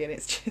vaguely heavy, and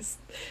it's just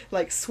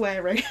like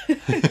swearing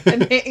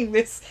and hitting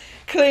this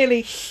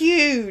clearly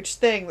huge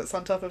thing that's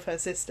on top of her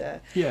sister.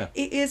 Yeah.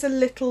 It is a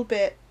little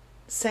bit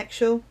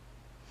sexual.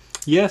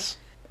 Yes.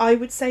 I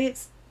would say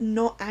it's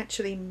not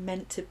actually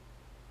meant to...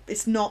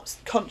 It's not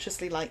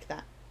consciously like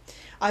that.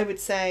 I would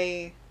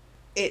say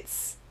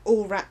it's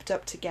all wrapped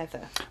up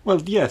together.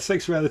 Well, yeah,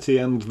 sexuality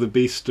and the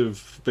beast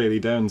of Bailey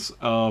Downs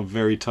are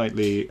very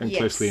tightly and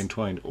closely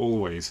entwined,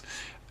 always.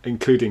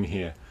 Including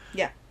here.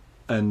 Yeah.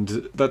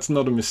 And that's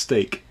not a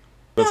mistake.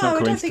 That's not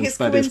coincidence. I don't think it's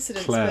that coincidence,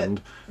 is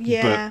planned. But,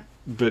 yeah.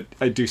 But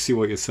I do see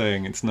what you're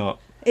saying. It's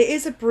not... It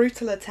is a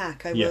brutal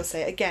attack, I will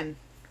say. Again,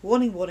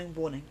 warning.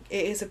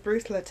 It is a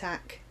brutal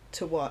attack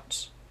to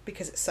watch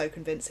because it's so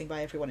convincing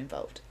by everyone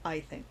involved, I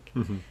think.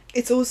 Mm-hmm.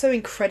 It's also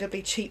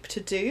incredibly cheap to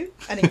do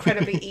and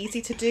incredibly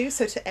easy to do.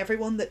 So to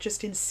everyone that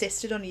just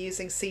insisted on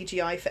using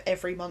CGI for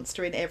every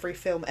monster in every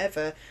film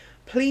ever...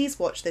 Please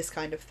watch this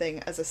kind of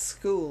thing as a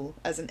school,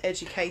 as an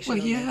education.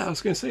 Well, yeah, I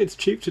was going to say it's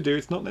cheap to do.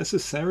 It's not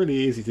necessarily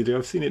easy to do.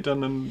 I've seen it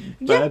done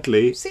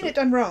badly. I've seen it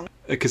done wrong.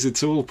 Because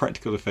it's all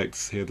practical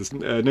effects here. There's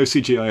no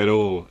CGI at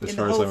all, as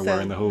far as I'm aware,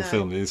 in the whole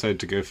film. They decided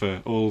to go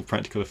for all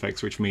practical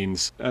effects, which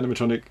means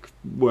animatronic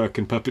work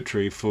and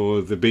puppetry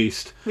for the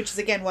beast. Which is,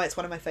 again, why it's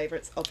one of my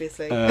favourites,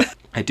 obviously.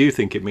 I do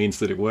think it means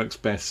that it works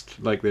best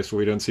like this, where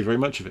we don't see very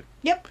much of it.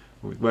 Yep.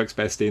 It works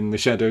best in the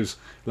shadows,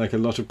 like a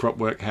lot of prop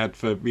work had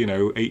for,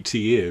 80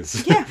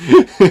 years. Yeah.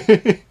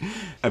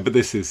 But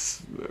this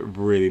is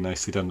really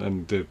nicely done,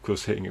 and of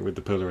course hitting it with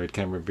the Polaroid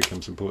camera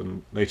becomes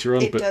important later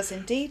on. It does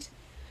indeed.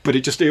 But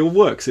it all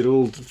works. It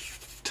all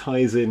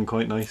ties in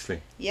quite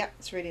nicely. Yeah,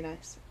 it's really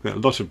nice. A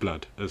lot of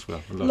blood as well.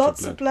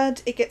 Lots of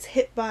blood. It gets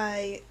hit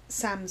by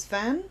Sam's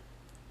van.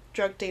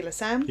 drug dealer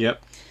Sam.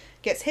 Yep.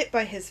 Gets hit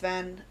by his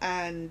van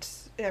and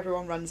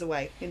everyone runs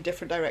away in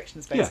different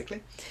directions, basically.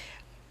 Yeah.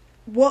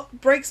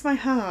 What breaks my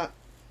heart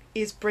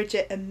is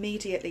Bridget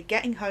immediately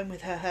getting home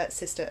with her hurt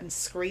sister and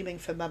screaming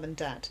for mum and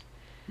dad.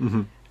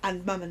 Mm-hmm.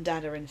 And mum and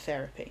dad are in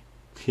therapy.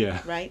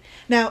 Yeah. Right?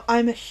 Now,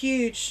 I'm a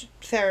huge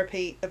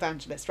therapy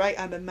evangelist, right?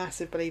 I'm a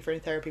massive believer in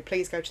therapy.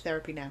 Please go to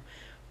therapy now.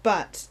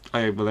 But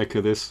I will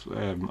echo this.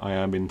 I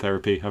am in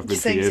therapy. Have been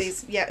for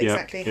years. Yeah,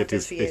 exactly. It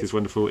is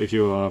wonderful. If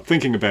you are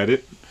thinking about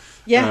it,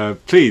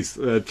 please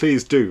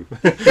do.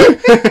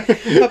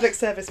 Public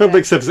service.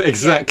 Public service.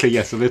 Exactly.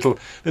 Yeah. Yes, a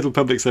little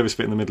public service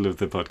bit in the middle of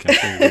the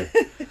podcast.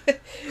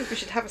 We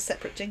should have a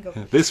separate jingle.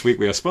 This week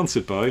we are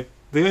sponsored by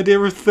the idea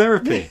of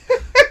therapy.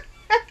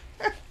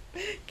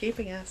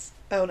 Keeping us.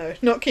 Oh no,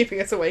 not keeping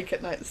us awake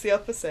at night. It's the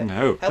opposite.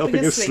 No,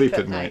 helping us sleep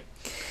at night.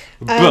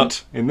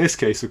 But in this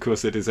case, of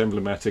course, it is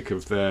emblematic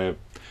of their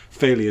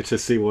failure to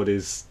see what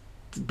is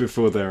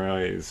before their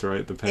eyes,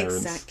 right? The parents.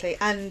 Exactly.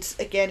 And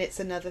again, it's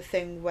another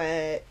thing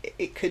where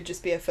it could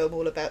just be a film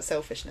all about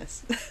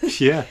selfishness.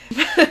 Yeah.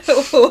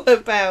 All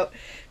about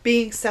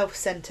being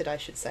self-centered, I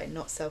should say,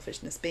 not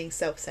selfishness, being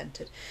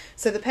self-centered.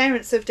 So the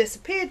parents have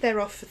disappeared,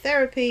 they're off for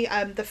therapy.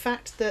 The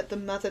fact that the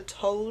mother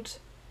told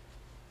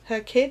her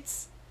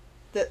kids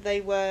that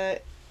they were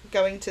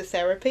going to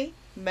therapy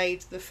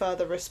made the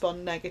father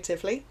respond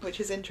negatively, which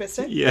is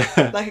interesting.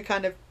 Yeah. Like a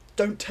kind of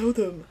don't tell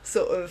them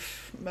sort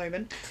of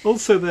moment.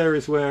 Also there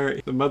is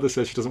where the mother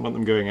says she doesn't want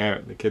them going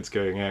out, the kids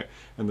going out,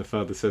 and the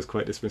father says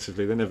quite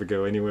dismissively they never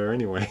go anywhere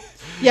anyway.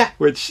 Yeah.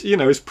 Which,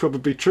 is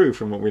probably true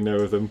from what we know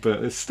of them,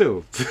 but it's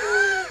still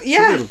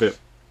yeah.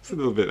 It's a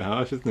little bit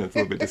harsh, isn't it? It's a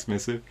little bit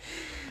dismissive.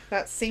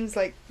 That seems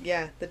like,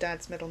 the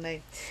dad's middle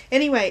name.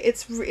 Anyway,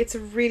 it's a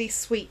really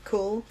sweet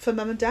call for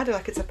mum and dad.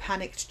 Like, it's a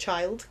panicked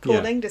child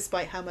calling,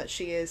 despite how much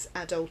she is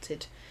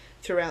adulted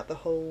throughout the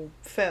whole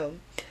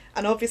film.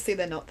 And obviously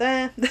they're not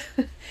there.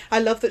 I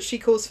love that she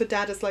calls for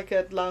dad as like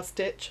a last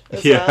ditch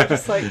as well.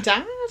 Just like,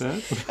 Dad?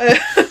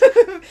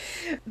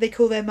 They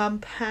call their mum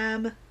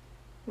Pam,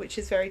 which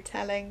is very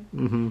telling.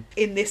 Mm-hmm.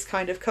 In this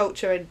kind of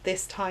culture and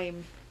this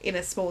time in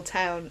a small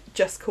town,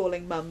 just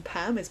calling mum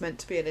Pam is meant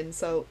to be an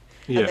insult.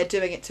 And they're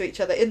doing it to each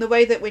other in the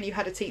way that when you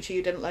had a teacher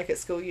you didn't like at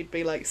school, you'd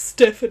be like,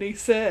 Stephanie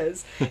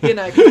says,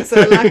 because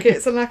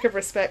it's a lack of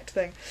respect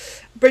thing.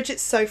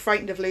 Bridget's so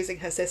frightened of losing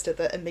her sister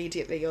that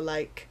immediately you're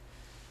like,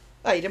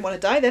 oh, you didn't want to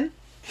die then?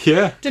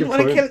 Yeah. Didn't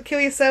want to kill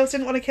yourselves,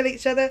 didn't want to kill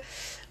each other.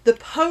 The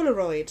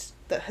Polaroid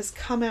that has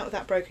come out of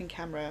that broken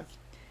camera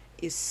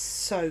is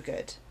so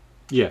good.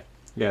 Yeah.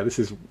 Yeah, this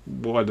is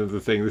one of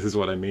the things, this is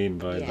what I mean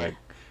by like,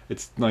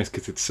 it's nice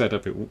because it's set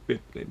up.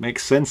 It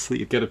makes sense that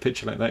you get a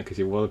picture like that because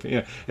you're walloping.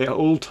 Yeah, it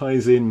all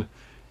ties in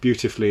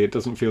beautifully. It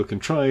doesn't feel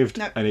contrived,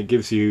 and it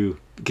gives you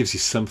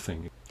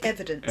something.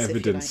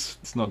 Evidence.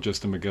 It's not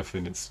just a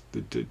MacGuffin.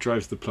 It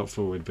drives the plot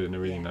forward, but in a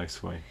really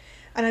nice way.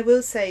 And I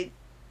will say,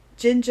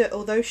 Ginger,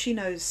 although she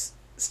knows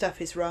stuff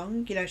is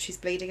wrong, she's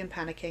bleeding and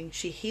panicking,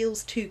 she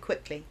heals too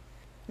quickly,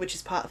 which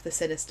is part of the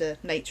sinister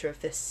nature of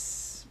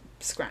this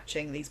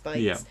scratching, these bites.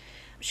 Yeah.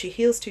 She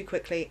heals too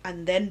quickly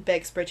and then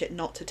begs Bridget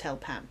not to tell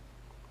Pam.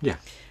 Yeah.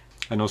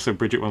 And also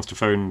Bridget wants to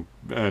phone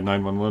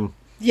 911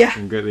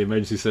 and get the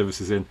emergency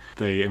services in.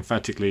 They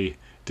emphatically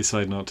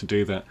decide not to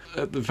do that.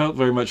 It felt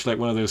very much like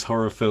one of those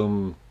horror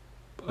film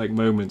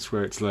moments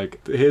where it's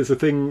like, here's a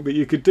thing that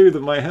you could do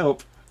that might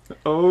help.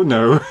 Oh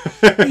no.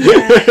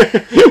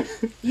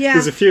 Yeah.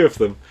 There's a few of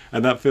them.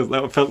 And that felt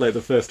like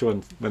the first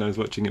one when I was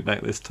watching it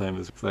back this time. It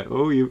was like,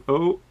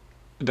 no,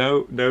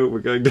 we're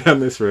going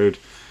down this road.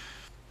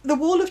 The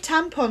wall of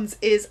tampons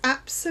is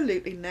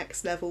absolutely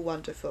next level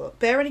wonderful.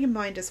 Bearing in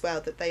mind as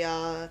well that they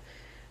are,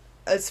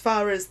 as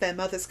far as their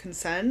mother's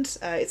concerned,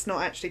 it's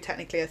not actually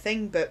technically a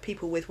thing, but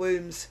people with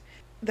wombs,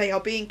 they are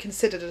being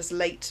considered as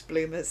late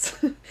bloomers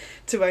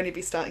to only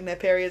be starting their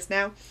periods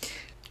now.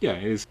 Yeah,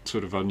 it is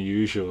sort of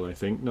unusual, I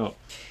think.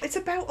 It's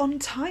about on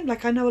time.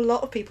 Like, I know a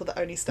lot of people that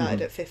only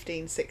started at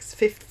 14,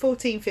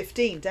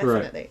 15,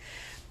 definitely. Right.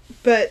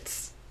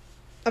 But,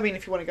 I mean,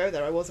 if you want to go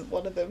there, I wasn't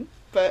one of them,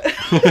 but...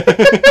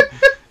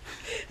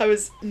 I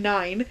was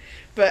 9,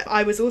 but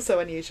I was also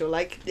unusual.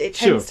 Like, it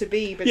tends to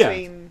be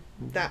between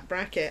that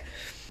bracket.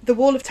 The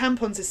wall of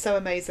tampons is so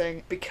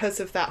amazing because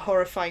of that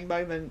horrifying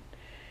moment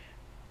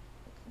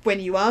when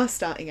you are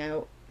starting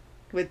out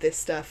with this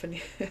stuff and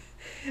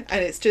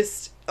it's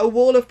just a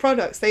wall of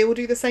products. They all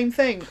do the same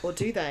thing, or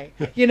do they?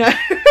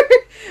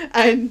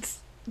 And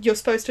you're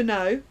supposed to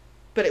know,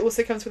 but it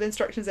also comes with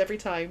instructions every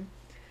time.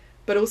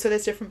 But also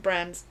there's different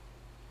brands.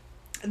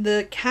 And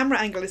the camera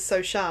angle is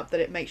so sharp that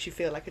it makes you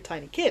feel like a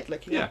tiny kid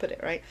looking up at it,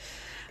 right?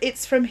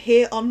 It's from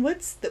here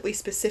onwards that we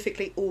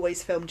specifically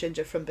always film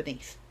Ginger from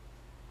beneath.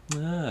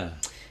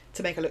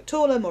 To make her look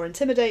taller, more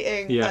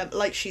intimidating,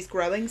 like she's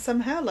growing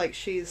somehow, like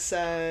she's...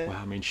 Well,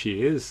 I mean,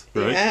 she is,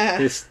 right?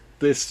 Yeah.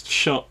 This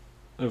shot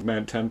of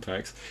Mount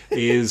Tampax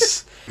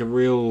is a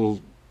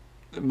real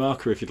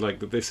marker, if you'd like,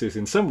 that this is,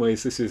 in some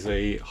ways, this is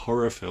a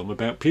horror film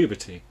about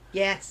puberty.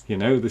 Yes.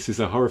 This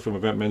is a horror film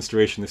about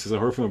menstruation. This is a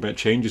horror film about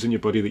changes in your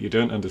body that you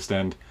don't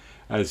understand.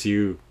 as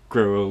you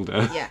grow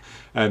older. Yeah.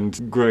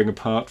 And growing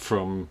apart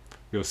from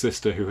your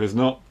sister, who has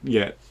not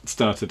yet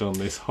started on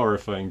this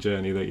horrifying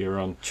journey that you're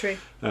on. True.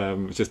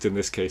 Just in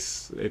this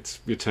case,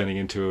 you're turning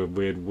into a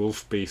weird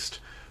wolf beast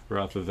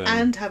rather than...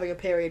 And having a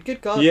period.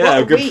 Good God, Yeah,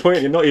 what a good week.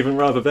 point. You're not even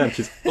rather than.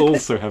 She's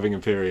also having a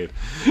period.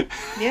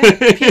 Yeah,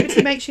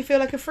 puberty makes you feel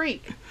like a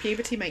freak.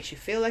 Puberty makes you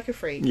feel like a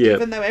freak. Yeah.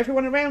 Even though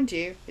everyone around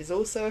you is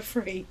also a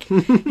freak.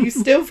 You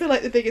still feel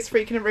like the biggest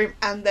freak in a room,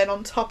 and then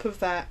on top of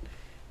that,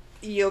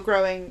 you're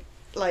growing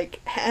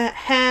like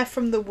hair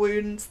from the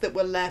wounds that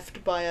were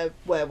left by a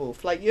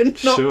werewolf. Like, you're not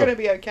Sure. going to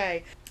be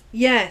okay.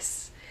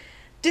 Yes.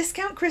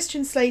 Discount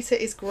Christian Slater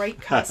is great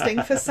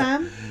casting for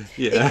Sam.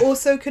 Yeah. It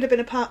also could have been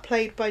a part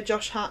played by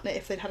Josh Hartnett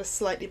if they'd had a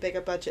slightly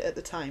bigger budget at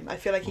the time. I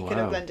feel like he could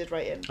have Wow. blended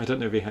right in. I don't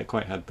know if he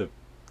quite had the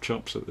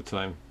chops at the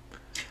time.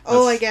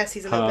 Oh, That's I guess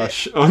he's a little bit...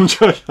 harsh on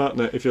Josh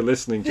Hartnett, if you're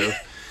listening, Josh.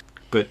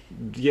 But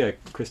yeah,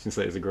 Christian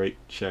Slater's a great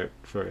shout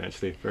for it,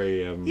 actually.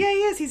 Very Yeah,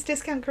 he is. He's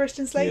Discount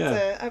Christian Slater.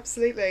 Yeah.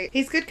 Absolutely.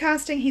 He's good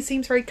casting. He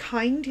seems very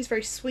kind. He's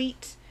very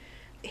sweet.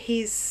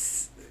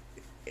 He's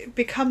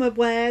become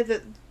aware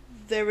that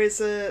there is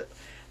a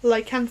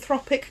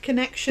lycanthropic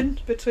connection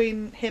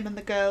between him and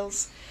the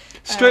girls.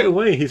 straight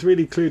away. He's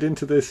really clued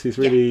into this. He's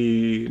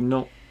really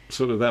not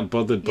sort of that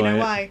bothered You by know it.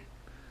 why?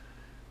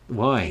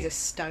 Why? He's a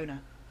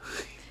stoner.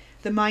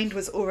 The mind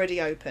was already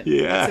open.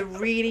 Yeah. It's a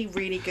really,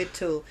 really good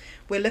tool.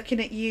 We're looking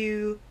at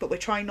you, but we're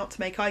trying not to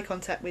make eye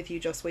contact with you,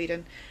 Joss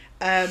Whedon.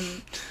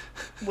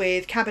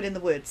 With Cabin in the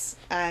Woods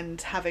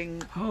and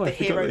having Oh, the I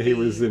forgot hero that he be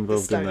was the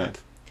involved in stoner. that.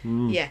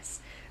 Mm. Yes,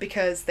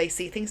 because they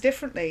see things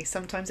differently.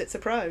 Sometimes it's a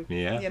pro.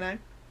 Yeah. You know,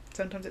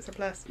 sometimes it's a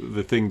plus.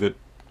 The thing that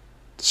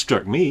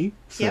struck me,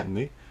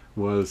 certainly,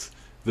 was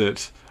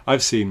that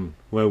I've seen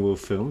werewolf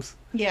films,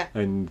 Yeah.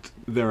 and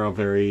there are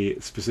very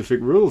specific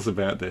rules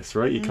about this,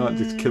 right? You can't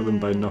just kill them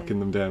by knocking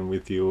them down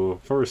with your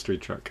forestry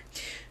truck.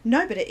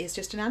 No, but it is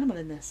just an animal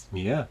in this.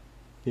 Yeah,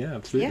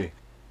 absolutely. Yeah.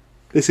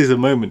 This is a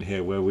moment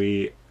here where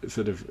we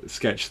sort of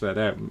sketch that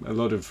out. A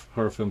lot of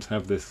horror films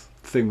have this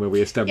thing where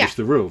we establish Yeah.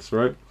 the rules,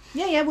 right?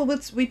 Yeah. Well,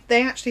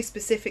 they actually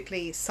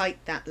specifically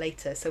cite that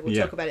later, so we'll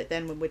Yeah. talk about it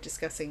then when we're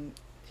discussing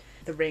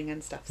The Ring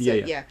and stuff. So,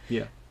 Yeah.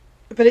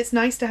 But it's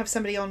nice to have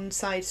somebody on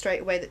side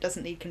straight away that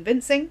doesn't need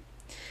convincing.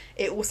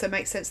 It also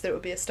makes sense that it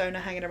would be a stoner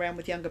hanging around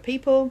with younger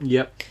people.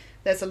 Yep.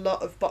 There's a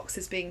lot of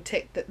boxes being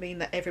ticked that mean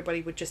that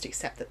everybody would just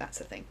accept that that's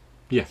a thing.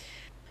 Yeah.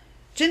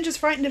 Ginger's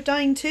frightened of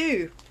dying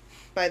too,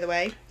 by the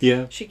way.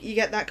 Yeah. You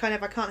get that kind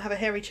of, I can't have a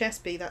hairy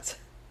chest bee, that's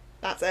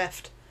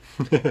effed.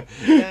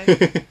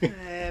 You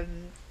know?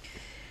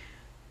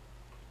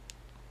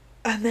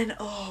 And then,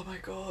 oh my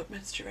god,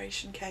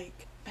 menstruation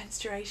cake.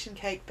 Menstruation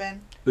cake,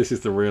 Ben. This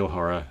is the real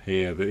horror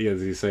here.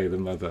 As you say, the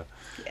mother.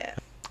 Yeah.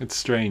 It's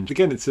strange.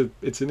 Again, it's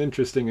an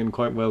interesting and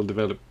quite well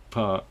developed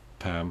part,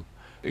 Pam.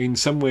 In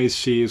some ways,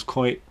 she is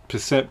quite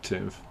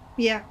perceptive,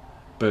 Yeah.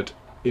 but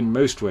in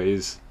most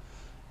ways,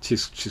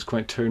 she's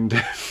quite tone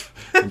deaf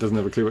and doesn't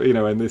have a clue.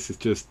 And this is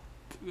just,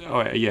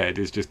 it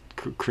is just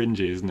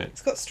cringy, isn't it?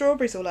 It's got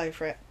strawberries all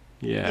over it.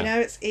 Yeah. You know,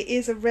 it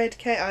is a red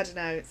cake. I don't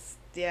know. It's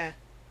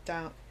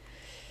dark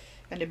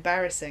and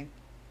embarrassing.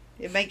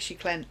 It makes you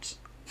clench.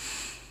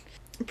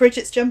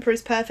 Bridget's jumper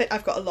is perfect.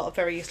 I've got a lot of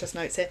very useless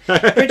notes here.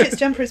 Bridget's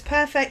jumper is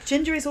perfect.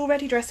 Ginger is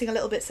already dressing a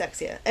little bit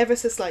sexier, ever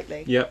so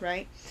slightly. Yep.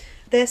 Right.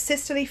 Their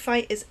sisterly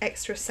fight is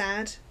extra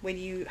sad when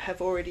you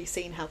have already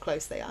seen how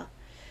close they are.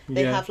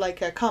 They have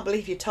like a can't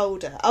believe you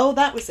told her. Oh,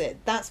 that was it.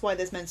 That's why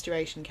there's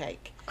menstruation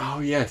cake. Oh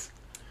yes.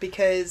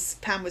 Because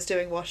Pam was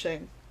doing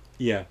washing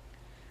Yeah.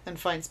 and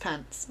finds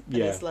pants. And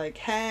Yeah. it's like,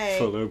 hey.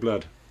 Full o'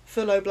 blood.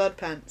 Full o' blood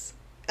pants.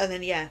 And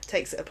then,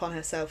 takes it upon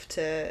herself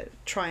to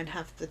try and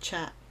have the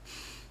chat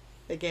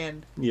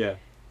again. Yeah.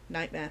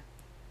 Nightmare.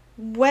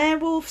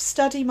 Werewolf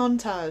study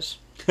montage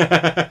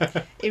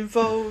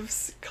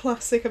involves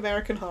classic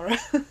American horror.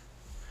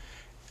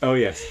 Oh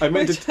yes. I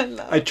meant Which to. I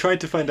love. I tried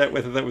to find out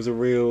whether that was a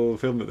real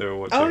film that they were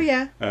watching. Oh,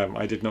 yeah.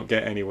 I did not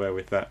get anywhere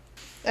with that.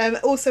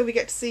 Also, we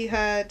get to see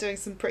her doing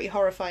some pretty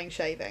horrifying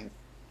shaving.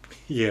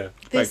 Yeah.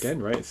 This-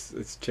 Again, right?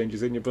 It's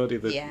changes in your body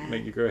that Yeah.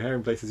 make you grow hair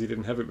in places you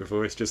didn't have it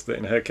before. It's just that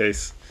in her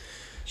case,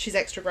 She's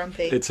extra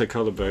grumpy. it's her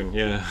collarbone.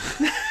 Yeah.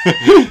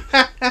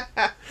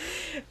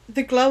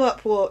 The glow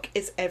up walk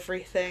is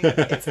everything.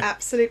 It's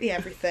absolutely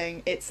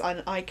everything. It's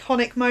an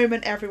iconic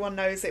moment. Everyone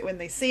knows it when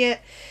they see it.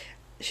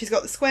 She's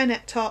got the square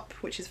neck top,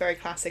 which is very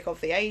classic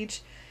of the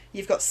age.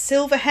 You've got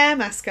silver hair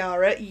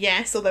mascara,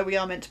 yes, although we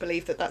are meant to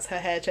believe that that's her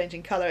hair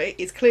changing colour. It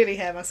is clearly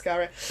hair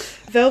mascara.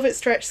 Velvet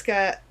stretch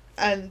skirt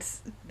and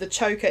the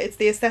choker. It's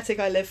the aesthetic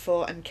I live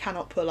for and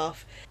cannot pull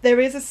off. There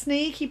is a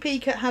sneaky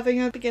peek at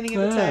having a beginning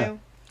of a tail.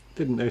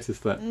 Didn't notice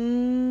that.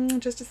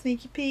 Just a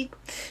sneaky peek.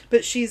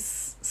 But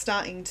she's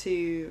starting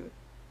to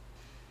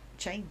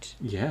change.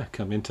 Yeah,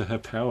 come into her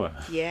power.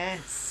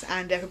 Yes,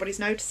 and everybody's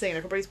noticing.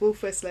 Everybody's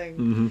wolf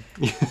whistling.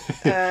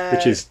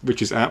 Mm-hmm.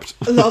 which is apt.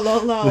 Lol,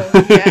 lol, lol.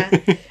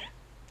 Yeah.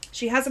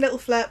 She has a little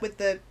flirt with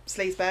the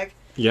sleazebag.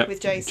 Yep. With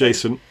Jason.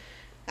 Jason.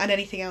 And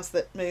anything else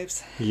that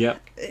moves.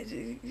 Yep.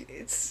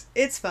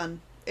 It's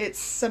fun. It's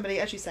somebody,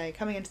 as you say,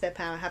 coming into their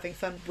power, having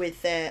fun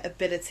with their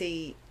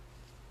ability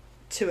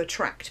to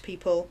attract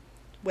people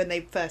when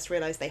they first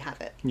realise they have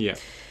it. Yeah.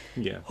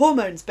 Yeah.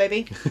 Hormones,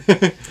 baby.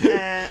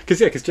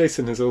 Because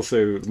Jason has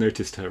also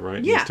noticed her,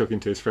 right? Yeah. He's talking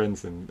to his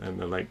friends, and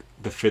they're like,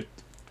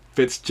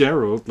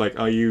 Fitzgerald, like,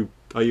 are you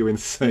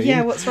insane?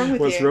 Yeah, what's wrong with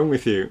you? What's wrong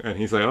with you? And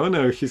he's like, oh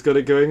no, she's got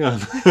it going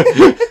on.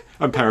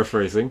 I'm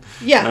paraphrasing.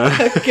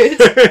 Yeah,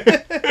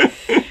 good.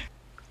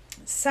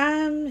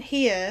 Sam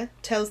here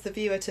tells the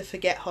viewer to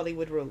forget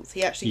Hollywood rules.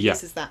 He actually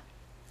uses that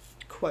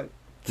quote.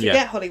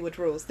 Forget Hollywood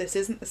rules. This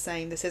isn't the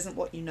same. This isn't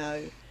what you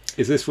know.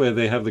 Is this where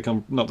they have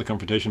not the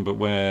confrontation, but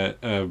where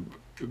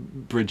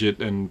Bridget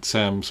and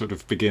Sam sort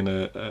of begin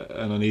an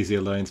uneasy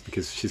alliance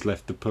because she's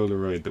left the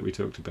Polaroid that we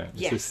talked about?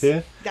 Yes, Is this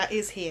here? That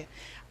is here.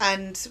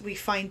 And we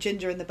find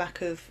Ginger in the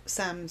back of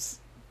Sam's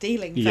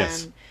dealing van,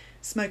 Yes.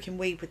 smoking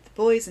weed with the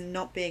boys and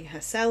not being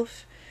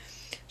herself.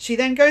 She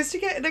then goes to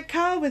get in a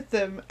car with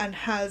them and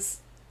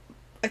has,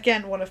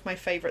 again, one of my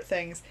favourite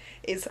things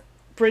is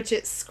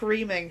Bridget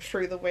screaming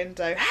through the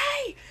window,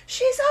 "Hey,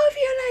 she's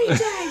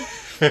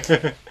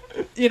ovulating!"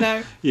 You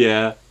know?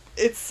 Yeah.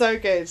 It's so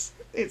good.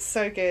 It's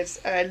so good.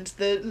 And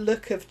the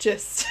look of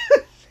just,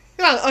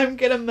 I'm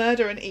going to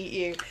murder and eat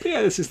you.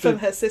 Yeah, this is from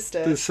her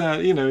sister. The sad,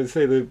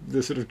 say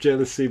the sort of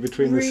jealousy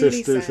between Really the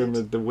sisters sad.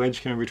 and the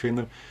wedge coming between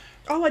them.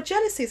 Oh,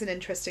 jealousy is an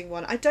interesting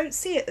one. I don't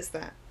see it as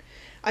that.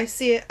 I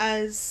see it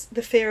as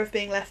the fear of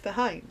being left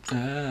behind.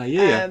 Ah,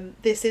 yeah.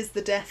 This is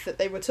the death that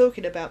they were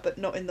talking about, but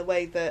not in the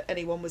way that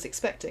anyone was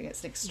expecting.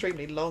 It's an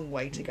extremely long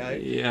way to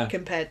go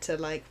compared to,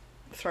 like,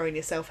 throwing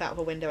yourself out of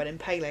a window and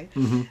impaling.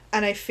 Mm-hmm.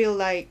 And I feel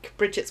like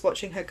Bridget's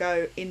watching her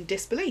go in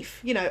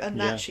disbelief,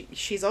 and that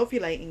she's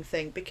ovulating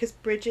thing, because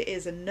Bridget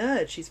is a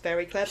nerd. She's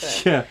very clever.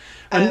 Yeah,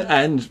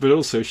 but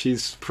also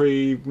she's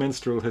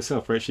pre-menstrual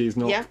herself, right? She's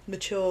not... Yeah,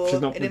 mature, she's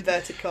not, in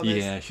inverted commas.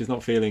 Yeah, she's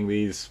not feeling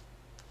these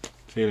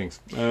feelings.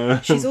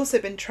 She's also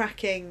been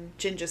tracking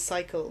Ginger's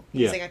cycle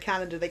using a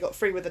calendar they got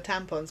free with the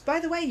tampons. By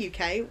the way,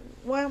 UK,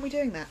 why aren't we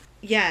doing that?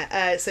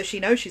 Yeah, so she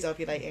knows she's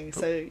ovulating,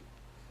 so...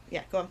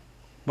 Yeah, go on.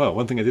 Well,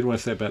 one thing I did want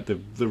to say about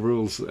the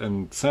rules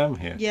and Sam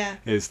here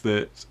is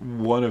that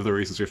one of the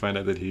reasons we find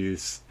out that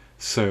he's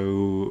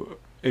so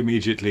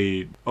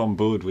immediately on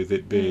board with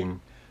it being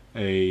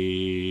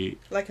a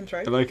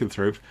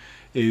lycanthrope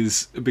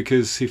is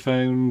because he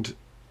found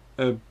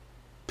a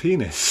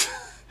penis.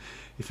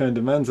 He found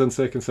a man's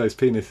uncircumcised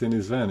penis in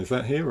his van. Is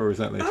that here or is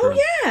that later on? Oh,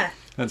 yeah!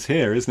 That's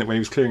here, isn't it? When he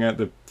was clearing out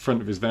the front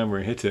of his van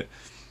where he hit it,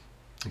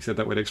 he said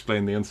that would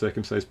explain the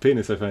uncircumcised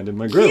penis I found in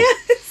my grill.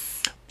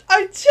 Yes!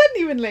 I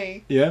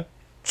genuinely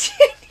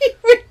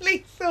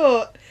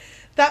thought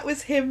that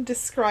was him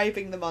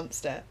describing the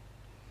monster.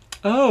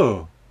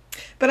 Oh.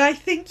 But I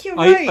think you're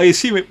right. I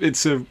assume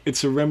it's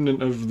a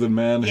remnant of the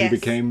man who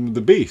became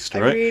the beast,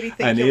 right? I really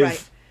think you're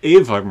right.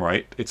 If I'm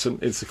right, it's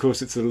of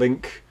course it's a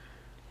link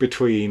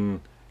between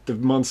the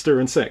monster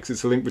and sex.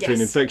 It's a link between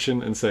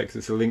infection and sex.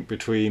 It's a link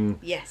between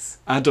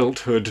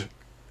adulthood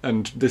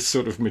and this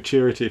sort of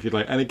maturity, if you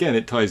like. And again,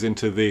 it ties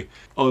into the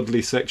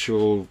oddly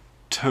sexual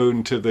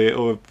tone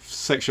or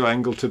sexual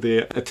angle to the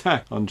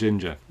attack on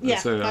Ginger.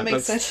 Yeah, that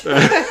makes sense.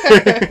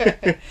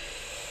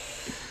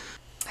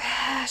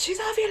 She's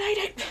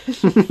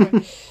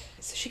ovulating.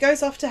 So she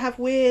goes off to have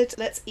weird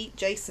let's eat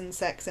Jason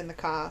sex in the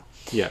car.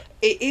 Yeah.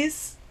 It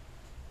is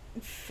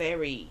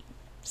very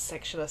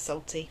sexual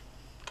assaulty.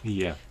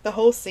 Yeah. The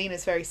whole scene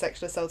is very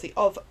sexual assaulty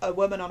of a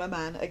woman on a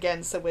man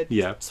again, so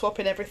we're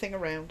swapping everything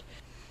around.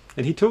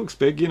 And he talks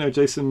big,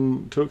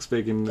 Jason talks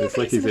big, and it's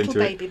like he's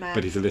into it. Man.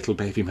 But he's a little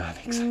baby man,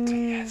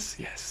 exactly.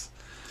 Yes.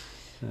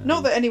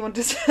 Not that anyone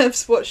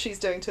deserves what she's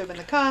doing to him in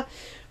the car,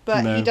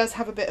 but he does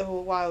have a bit of a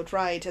wild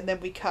ride, and then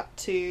we cut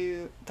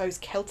to those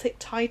Celtic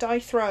tie-dye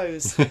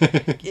throws.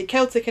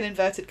 Celtic in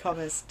inverted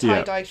commas.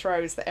 Tie-dye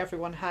throws that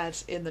everyone had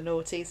in the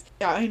noughties.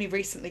 Yeah, I only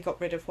recently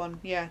got rid of one.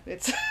 Yeah,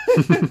 it's...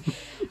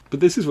 But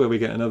this is where we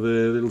get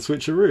another little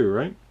switcheroo,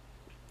 right?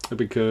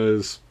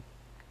 Because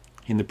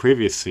in the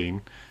previous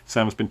scene...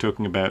 Sam's been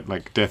talking about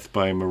like death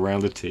by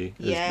morality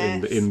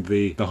in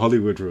the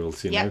Hollywood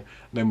rules, you know.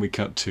 Then we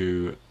cut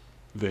to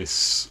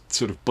this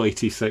sort of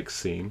bitey sex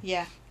scene.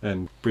 Yeah.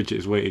 And Bridget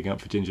is waiting up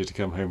for Ginger to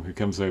come home, who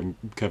comes home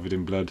covered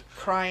in blood.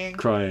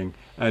 Crying.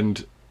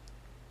 And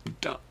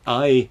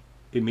I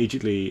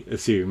immediately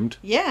assumed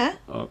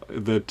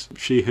that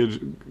she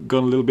had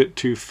gone a little bit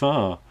too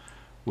far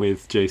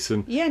with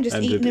Jason. Yeah, and just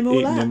eaten him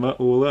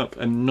all up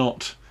and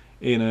not...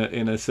 in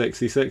a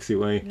sexy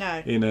way.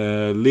 No. In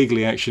a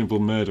legally actionable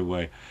murder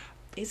way.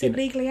 Is it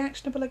legally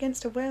actionable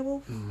against a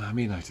werewolf? I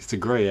mean, it's a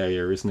grey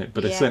area, isn't it?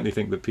 But I certainly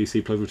think that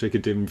PC Plus will take a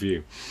dim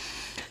view.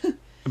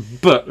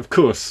 But, of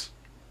course,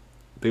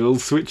 the old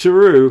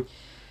switcheroo,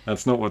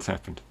 that's not what's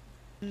happened.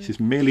 She's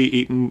merely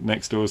eaten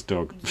next door's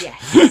dog.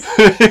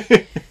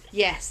 Yes.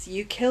 Yes,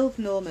 you killed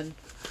Norman.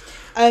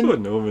 Poor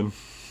Norman.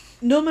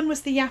 Norman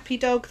was the yappy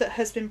dog that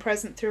has been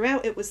present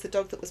throughout. It was the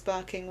dog that was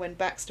barking when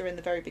Baxter in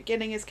the very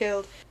beginning is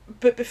killed.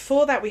 But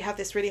before that, we have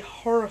this really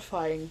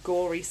horrifying,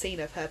 gory scene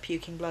of her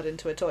puking blood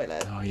into a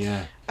toilet. Oh,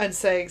 yeah. And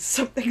saying,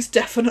 something's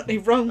definitely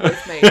wrong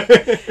with me.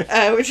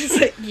 Which is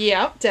like,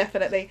 yeah,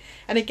 definitely.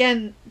 And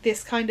again,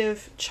 this kind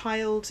of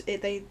child,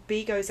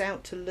 Bee goes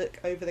out to look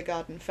over the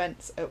garden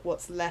fence at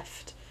what's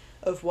left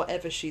of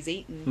whatever she's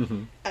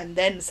eaten, and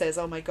then says,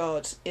 oh my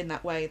god, in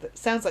that way that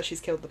sounds like she's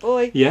killed the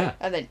boy. Yeah.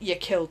 And then, you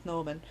killed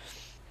Norman.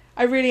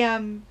 I really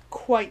am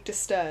quite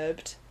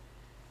disturbed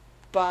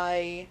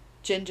by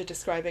Ginger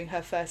describing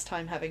her first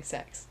time having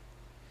sex.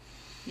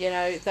 You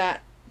know,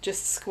 that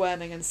just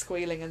squirming and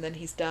squealing and then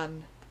he's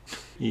done.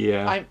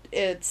 Yeah.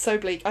 It's so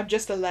bleak. I'm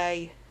just a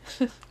lay.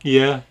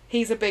 Yeah.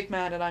 He's a big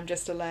man and I'm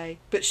just a lay.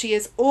 But she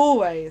is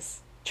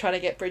always trying to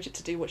get Bridget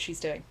to do what she's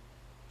doing.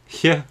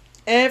 Yeah.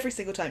 Every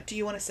single time. Do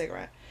you want a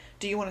cigarette?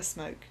 Do you want to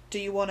smoke? Do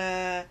you want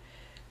to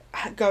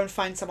go and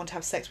find someone to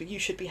have sex with? You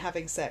should be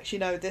having sex. You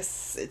know,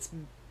 it's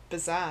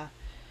bizarre.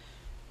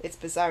 It's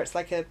bizarre. It's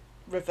like a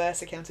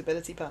reverse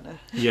accountability partner.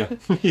 Yeah.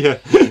 Yeah.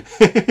 Yeah.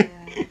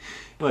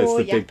 Well,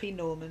 Poor it's yappy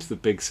Norman. It's the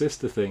big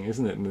sister thing,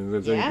 isn't it? And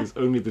there's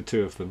only the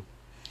two of them.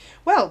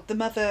 Well, the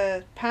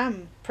mother,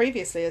 Pam,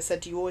 previously has said,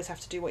 do you always have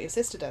to do what your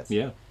sister does?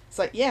 Yeah. It's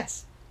like,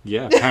 yes.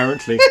 Yeah,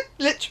 apparently.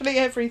 Literally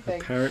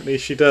everything. Apparently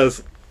she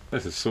does.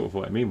 This is sort of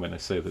what I mean when I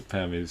say that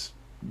Pam is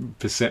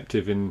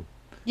perceptive in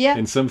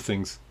some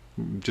things,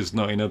 just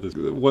not in others.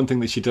 One thing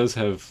that she does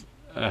have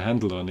a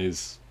handle on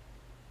is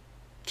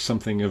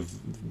something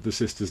of the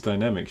sisters'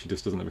 dynamic. She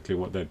just doesn't have a clue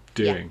what they're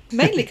doing. Yeah.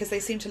 Mainly because they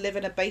seem to live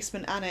in a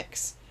basement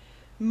annex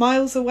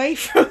miles away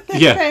from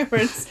their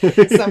parents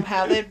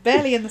somehow. They're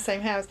barely in the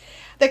same house.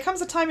 There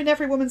comes a time in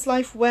every woman's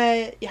life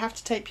where you have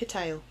to tape your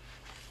tail.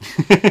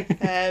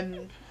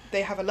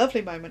 They have a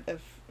lovely moment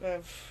of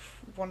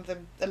one of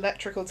them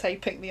electrical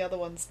taping the other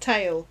one's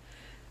tail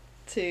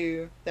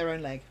to their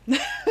own leg.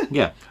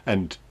 Yeah,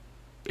 and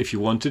if you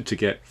wanted to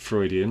get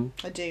Freudian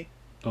I do.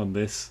 on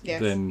this,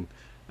 Yes. then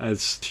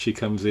as she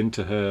comes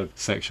into her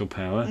sexual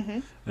power,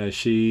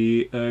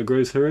 she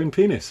grows her own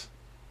penis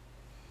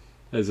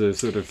as a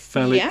sort of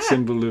phallic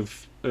symbol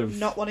of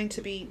not wanting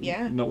to be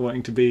not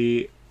wanting to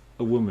be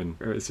a woman.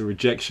 It's a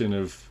rejection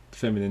of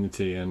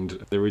femininity and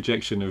the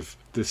rejection of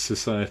this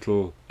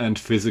societal and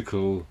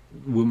physical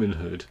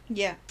womanhood.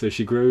 Yeah. So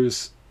she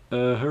grows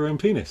her own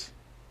penis.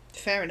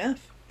 Fair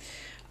enough.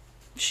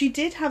 She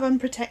did have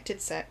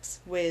unprotected sex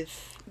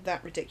with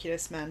that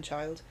ridiculous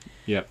man-child.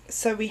 Yeah.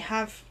 So we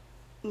have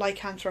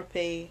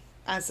lycanthropy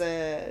as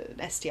an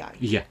STI.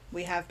 Yeah.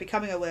 We have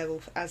becoming a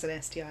werewolf as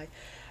an STI.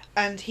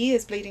 And he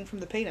is bleeding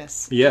from the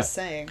penis. Yeah. Just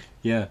saying.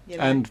 Yeah. You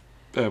know? And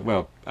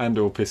and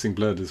or pissing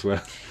blood as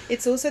well.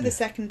 It's also the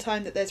second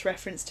time that there's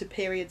reference to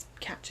periods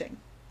catching.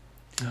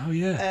 Oh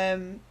yeah.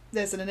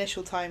 There's an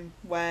initial time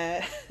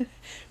where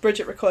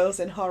Bridget recoils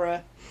in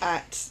horror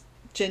at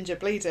Ginger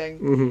bleeding.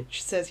 Mm-hmm.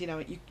 She says, you know,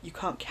 you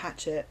can't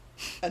catch it,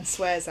 and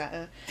swears at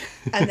her.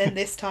 And then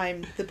this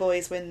time the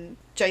boys, when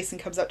Jason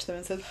comes up to them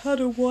and says, had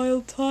a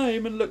wild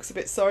time, and looks a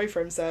bit sorry for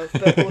himself,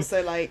 but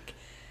also like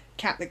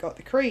cat that got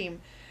the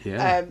cream.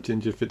 Yeah.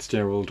 Ginger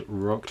Fitzgerald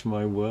rocked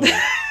my world.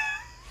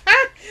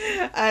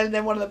 And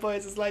then one of the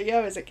boys is like,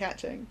 yo, is it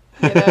catching?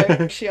 You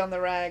know, she on the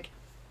rag.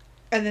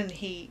 And then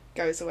he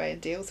goes away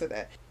and deals with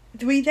it.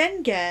 We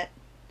then get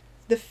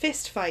the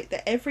fist fight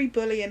that every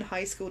bully in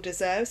high school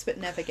deserves but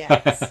never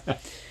gets.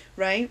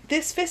 Right?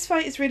 This fist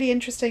fight is really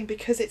interesting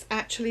because it's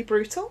actually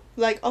brutal.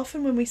 Like,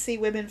 often when we see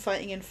women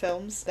fighting in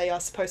films, they are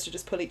supposed to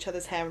just pull each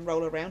other's hair and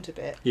roll around a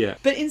bit. Yeah.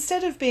 But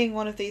instead of being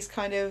one of these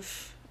kind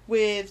of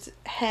weird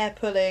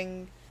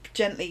hair-pulling,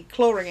 gently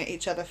clawing at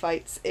each other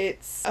fights,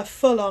 it's a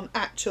full-on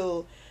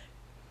actual...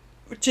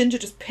 Ginger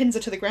just pins her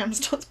to the ground and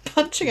starts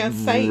punching her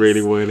face.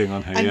 Really wailing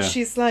on her, and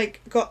she's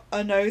like got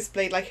a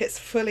nosebleed, like it's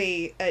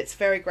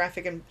very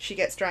graphic, and she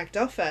gets dragged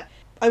off her.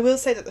 I will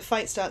say that the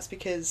fight starts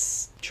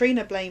because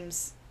Trina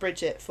blames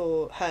Bridget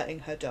for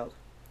hurting her dog.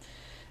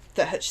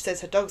 She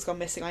says her dog's gone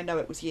missing, I know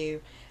it was you,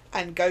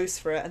 and goes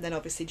for it, and then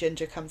obviously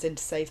Ginger comes in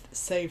to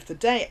save the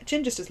day.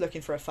 Ginger's just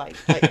looking for a fight.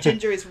 Like,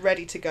 Ginger is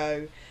ready to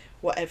go,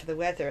 whatever the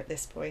weather at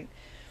this point.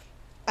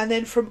 And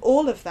then from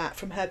all of that,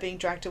 from her being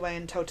dragged away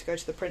and told to go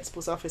to the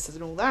principal's office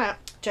and all that,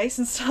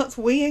 Jason starts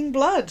weeing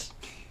blood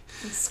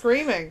and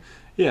screaming.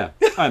 Yeah,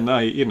 and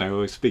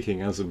I,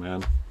 speaking as a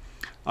man,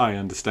 I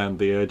understand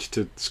the urge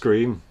to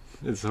scream.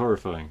 It's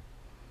horrifying.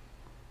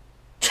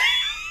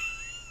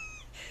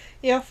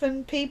 You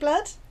often pee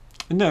blood?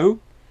 No.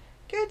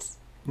 Good.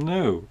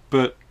 No,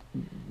 but,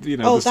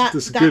 there's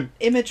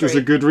imagery.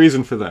 a good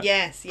reason for that.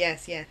 Yes.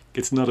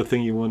 It's not a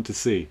thing you want to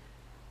see.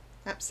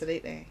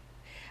 Absolutely.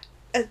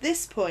 At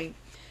this point,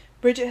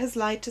 Bridget has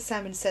lied to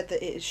Sam and said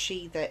that it is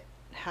she that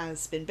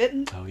has been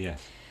bitten. Oh, yeah.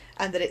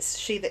 And that it's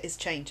she that is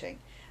changing.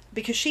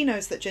 Because she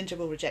knows that Ginger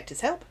will reject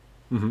his help.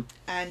 Mm-hmm.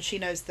 And she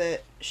knows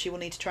that she will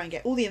need to try and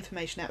get all the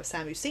information out of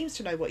Sam, who seems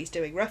to know what he's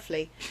doing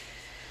roughly,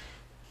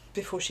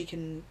 before she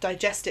can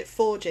digest it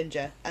for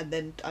Ginger and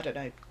then, I don't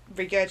know,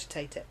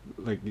 regurgitate it.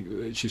 Like,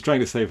 she's trying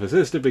to save her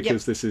sister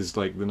because Yep. this is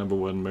like the number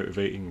one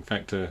motivating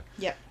factor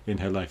Yep. in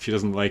her life. She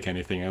doesn't like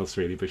anything else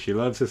really, but she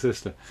loves her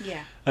sister.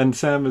 Yeah. And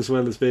Sam, as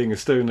well as being a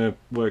stoner,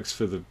 works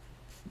for the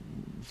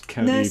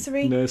county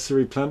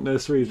plant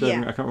nursery. Yeah.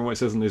 I can't remember what it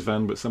says in his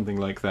van, but something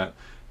like that.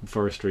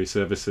 Forestry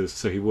services.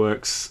 So he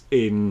works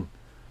in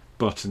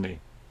botany.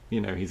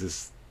 You know,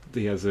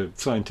 he has a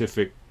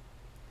scientific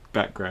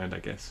background, I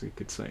guess you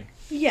could say.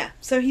 Yeah,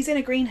 so he's in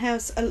a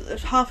greenhouse.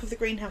 Half of the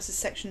greenhouse is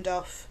sectioned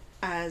off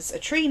as a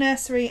tree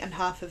nursery, and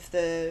half of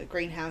the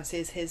greenhouse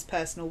is his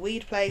personal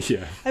weed place.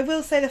 Yeah. I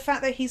will say the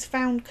fact that he's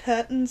found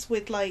curtains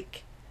with,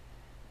 like,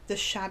 the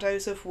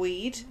shadows of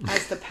weed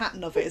as the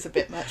pattern of it is a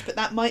bit much, but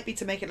that might be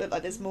to make it look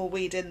like there's more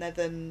weed in there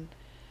than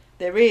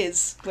there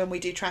is when we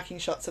do tracking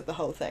shots of the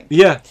whole thing.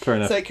 Yeah, fair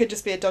enough. So it could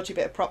just be a dodgy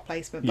bit of prop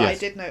placement, but Yes. I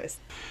did notice.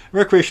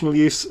 Recreational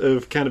use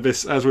of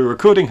cannabis, as we're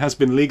recording, has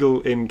been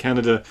legal in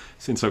Canada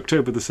since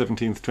October the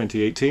 17th,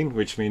 2018,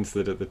 which means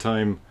that at the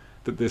time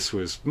that this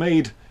was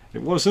made,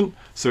 it wasn't.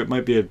 So it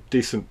might be a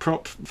decent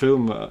prop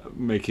film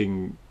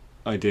making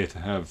idea to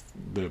have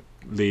the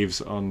leaves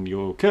on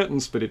your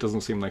curtains, but it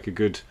doesn't seem like a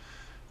good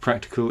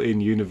practical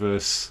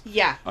in-universe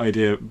Yeah.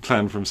 idea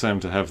plan from Sam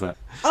to have that.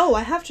 Oh,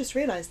 I have just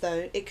realised,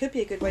 though, it could be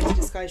a good way to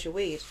disguise your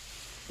weed.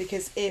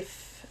 Because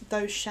if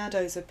those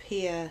shadows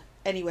appear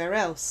anywhere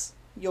else,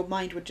 your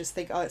mind would just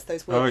think, oh, it's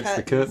those weird curtains. Oh, it's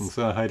the curtains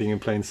hiding in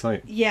plain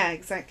sight. Yeah,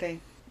 exactly.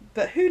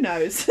 But who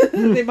knows?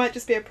 It might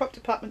just be a prop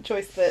department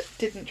choice that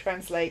didn't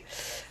translate.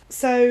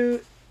 So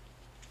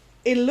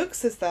it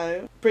looks as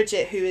though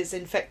Bridget, who is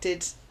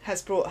infected,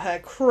 has brought her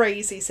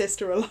crazy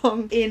sister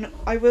along in,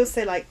 I will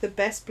say, like, the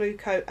best blue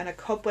coat and a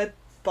cobweb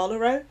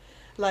bolero.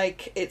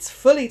 Like, it's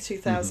fully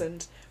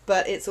 2000,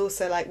 but it's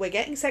also like, we're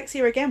getting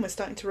sexier again, we're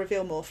starting to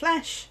reveal more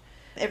flesh,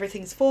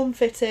 everything's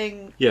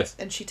form-fitting. Yes.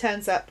 And she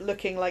turns up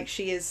looking like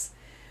she is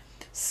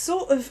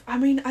sort of, I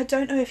mean, I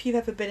don't know if you've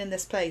ever been in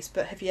this place,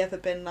 but have you ever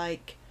been,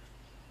 like,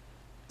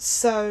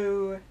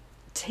 so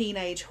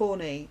teenage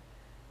horny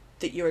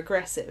that you're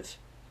aggressive?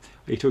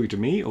 Are you talking to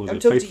me or I'm the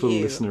talking to faithful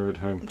you. listener at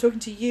home? I'm talking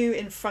to you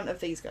in front of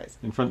these guys.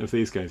 In front of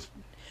these guys.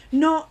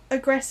 Not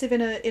aggressive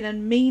in a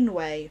mean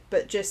way,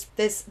 but just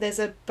there's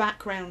a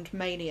background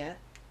mania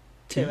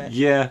to it.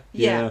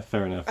 Yeah,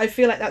 fair enough. I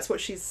feel like that's what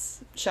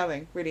she's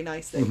showing really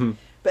nicely. Mhm.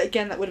 But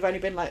again, that would have only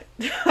been like,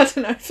 I don't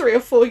know, 3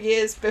 or 4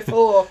 years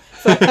before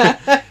for her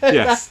at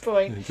Yes. that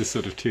point. Just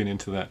sort of tune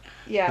into that.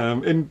 Yeah.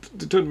 And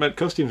talking about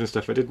costumes and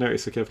stuff, I did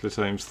notice a couple of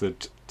times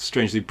that,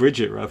 strangely,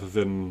 Bridget, rather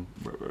than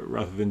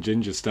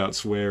Ginger,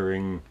 starts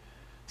wearing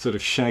sort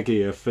of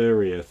shaggier,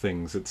 furrier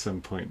things at some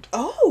point.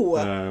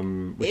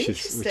 Oh, which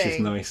is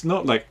interesting. nice.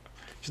 Not like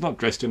she's not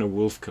dressed in a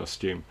wolf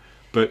costume,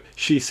 but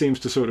she seems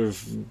to sort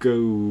of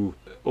go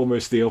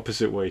almost the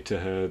opposite way to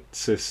her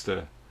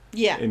sister.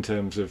 yeah. In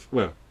terms of,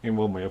 well, in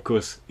one way, of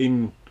course,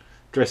 in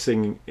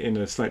dressing in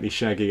a slightly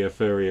shaggier,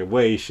 furrier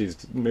way,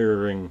 she's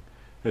mirroring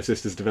her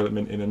sister's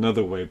development in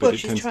another way. But Well, it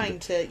she's tends trying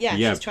to, to,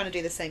 she's trying to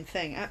do the same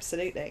thing,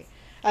 absolutely.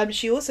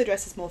 She also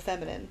dresses more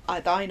feminine.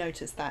 I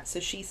noticed that.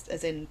 So she's,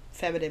 as in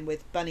feminine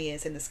with bunny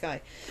ears in the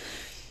sky.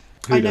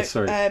 Who does?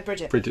 Sorry.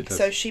 Bridget. Bridget does.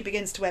 So she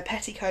begins to wear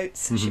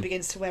petticoats. Mhm. She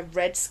begins to wear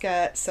red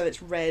skirts, so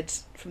it's red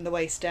from the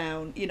waist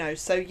down. You know,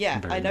 so yeah,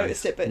 Very I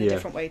noticed nice. it, but in a Yeah.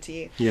 different way to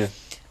you. Yeah.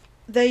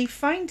 They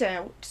find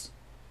out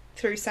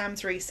through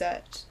Sam's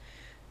research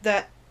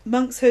that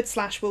monkshood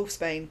 /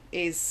 wolfsbane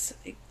is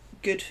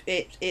good.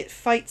 It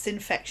fights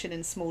infection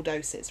in small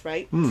doses,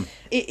 right? Mm.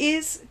 It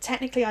is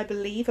technically, I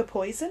believe, a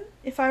poison,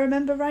 if I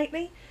remember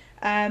rightly.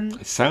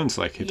 It sounds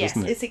like it, Yes,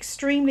 doesn't it? it's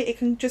extremely. It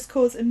can just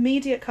cause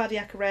immediate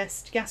cardiac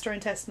arrest,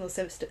 gastrointestinal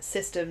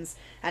systems,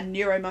 and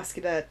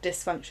neuromuscular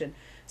dysfunction.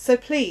 So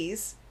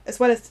please, as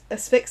well as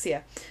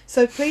asphyxia.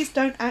 So please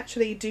don't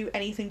actually do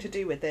anything to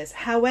do with this.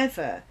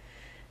 However,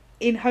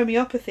 in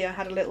homeopathy, I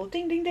had a little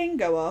ding ding ding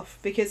go off,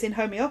 because in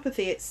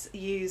homeopathy it's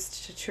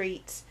used to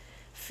treat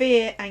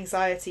fear,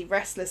 anxiety,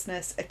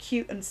 restlessness,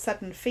 acute and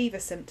sudden fever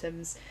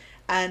symptoms,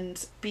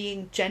 and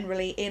being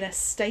generally in a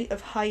state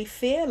of high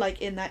fear, like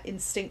in that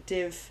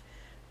instinctive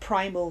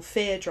primal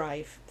fear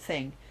drive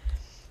thing,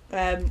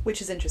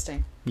 which is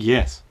interesting.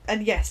 Yes.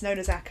 And yes, known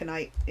as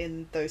aconite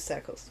in those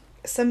circles.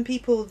 Some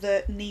people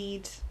that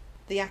need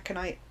the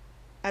aconite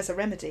as a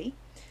remedy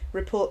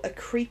report a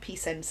creepy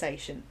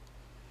sensation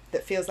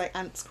that feels like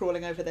ants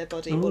crawling over their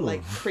body, or Ooh.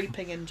 like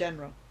creeping in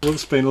general.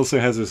 Wolfsbane also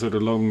has a sort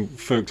of long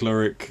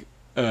folkloric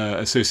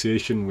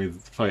association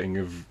with fighting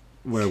of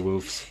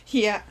werewolves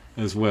Yeah.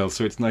 as well,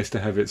 so it's nice to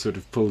have it sort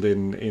of pulled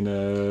in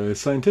a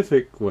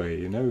scientific way,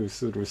 you know.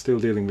 Sort of, we're still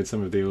dealing with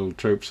some of the old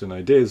tropes and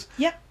ideas.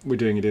 Yep. We're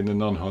doing it in a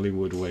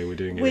non-Hollywood way. We're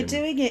doing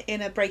it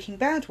in a Breaking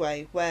Bad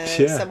way, where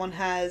Yeah. someone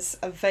has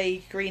a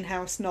vague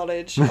greenhouse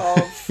knowledge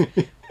of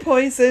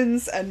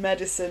poisons and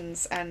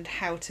medicines and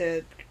how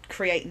to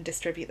create and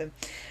distribute them.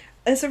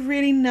 There's a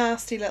really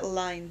nasty little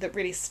line that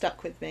really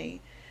stuck with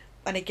me.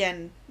 And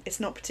again, it's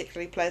not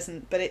particularly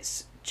pleasant, but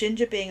it's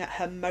Ginger being at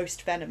her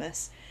most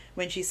venomous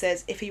when she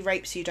says, "If he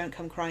rapes you, don't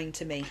come crying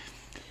to me."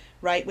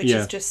 right? Which Yeah.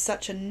 is just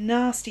such a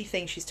nasty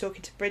thing. She's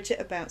talking to Bridget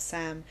about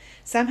Sam.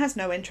 Sam has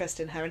no interest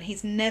in her, and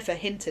he's never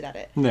hinted at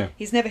it. No.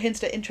 He's never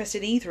hinted at interest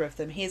in either of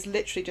them. He is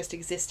literally just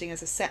existing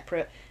as a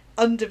separate,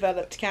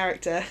 undeveloped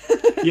character.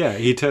 Yeah,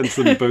 he turns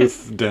them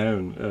both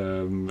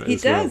down. He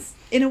as well. does,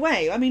 in a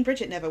way. I mean,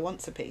 Bridget never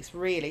wants a piece,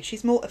 really.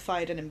 She's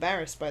mortified and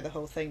embarrassed by the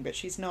whole thing, but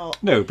she's not...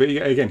 No, but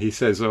again, he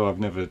says, "Oh, I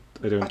don't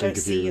don't think of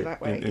see you you that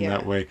way," in yeah.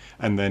 that way."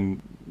 And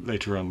then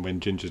later on, when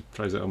Ginger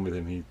tries it on with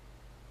him, he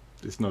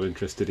is not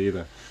interested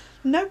either.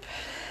 Nope.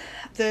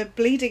 The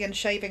bleeding and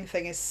shaving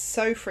thing is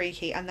so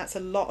freaky, and that's a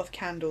lot of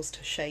candles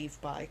to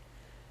shave by.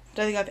 I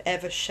don't think I've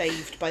ever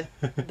shaved by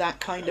that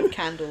kind of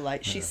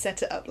candlelight. She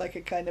set it up like a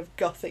kind of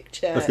gothic I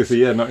church. was going to say,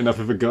 yeah, not enough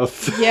of a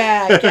goth.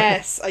 Yeah,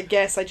 I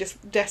guess. I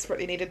just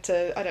desperately needed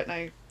to, I don't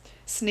know,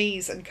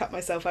 sneeze and cut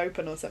myself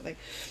open or something.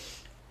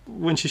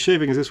 When she's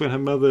shaving, is this when her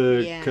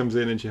mother Yeah. comes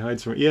in and she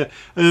hides from her? Yeah.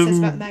 It says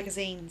about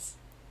magazines.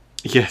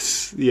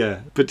 Yes,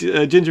 yeah. But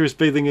Ginger is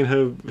bathing in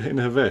her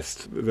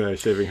vest there,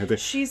 shaving her thing.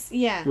 She's,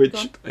 yeah. Which go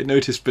on. I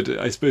noticed, but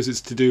I suppose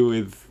it's to do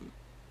with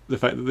the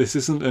fact that this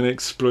isn't an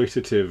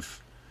exploitative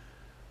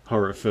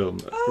horror film,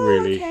 Oh,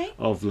 really, okay.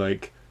 of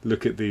like,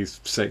 look at these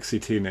sexy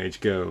teenage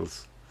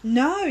girls.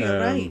 No, you're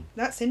Um, right.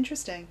 That's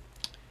interesting.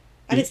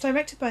 And it's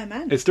directed by a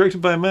man. It's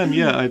directed by a man,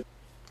 yeah,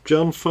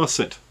 John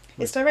Fawcett.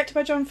 It's directed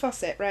by John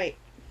Fawcett, right.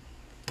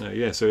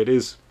 Yeah, so it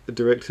is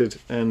directed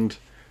and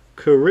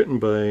co-written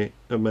by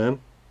a man,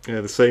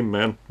 the same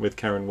man with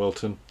Karen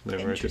Walton. They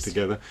wrote it Interesting.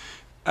 together.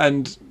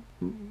 And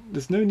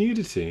there's no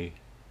nudity.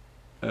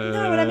 No,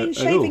 and I mean, at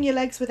all. shaving your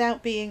legs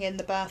without being in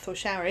the bath or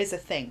shower is a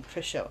thing,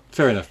 for sure.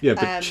 Fair enough, yeah,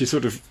 but she Um,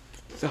 sort of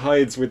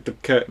hides with the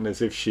curtain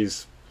as if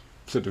she's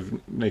sort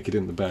of naked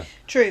in the bath.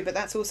 True, but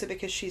that's also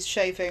because she's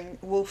shaving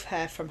wolf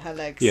hair from her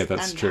legs Yeah,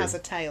 that's and true. has a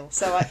tail.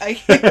 So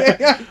I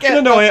get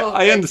No, the whole I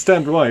thing.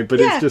 understand why, but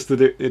Yeah. it's just that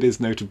it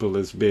is notable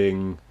as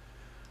being,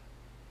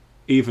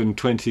 even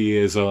 20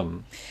 years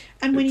on.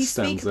 And when it you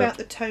speak stands about up.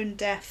 the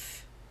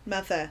tone-deaf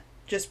mother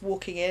just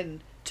walking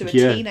in to a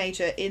Yeah.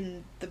 teenager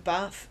in the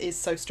bath is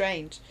so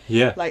strange.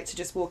 Yeah, Like, to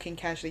just walk in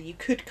casually. You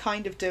could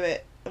kind of do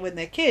it when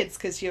they're kids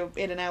because you're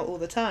in and out all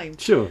the time.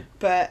 sure.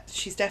 But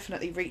she's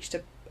definitely reached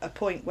a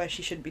point where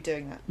she shouldn't be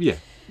doing that.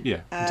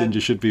 Yeah.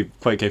 Ginger should be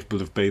quite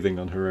capable of bathing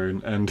on her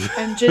own. And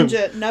And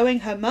Ginger,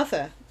 knowing her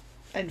mother,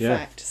 in Yeah.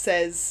 fact,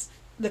 says,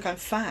 "Look, I'm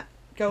fat.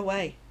 Go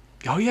away."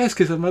 oh, yes,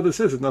 because her mother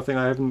says there's nothing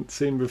I haven't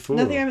seen before.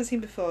 Nothing I haven't seen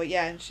before.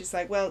 Yeah, and she's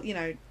like, "Well,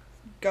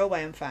 go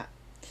away. I'm fat."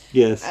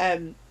 Yes.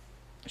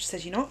 She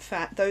says, "You're not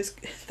fat.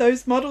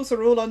 Those models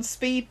are all on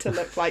speed to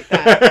look like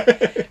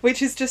that,"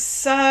 which is just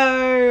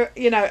so.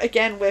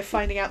 Again, we're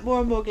finding out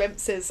more and more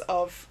glimpses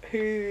of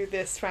who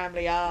this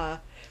family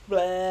are.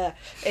 Blah.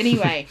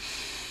 Anyway.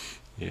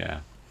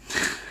 Yeah.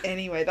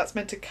 Anyway, that's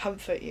meant to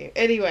comfort you.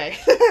 Anyway.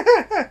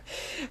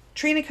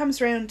 Trina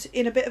comes round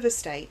in a bit of a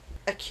state,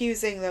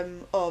 accusing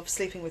them of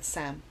sleeping with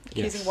Sam.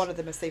 Accusing Yes. one of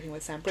them of sleeping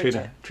with Sam.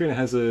 Bridget. Trina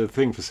has a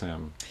thing for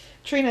Sam.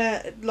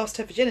 Trina lost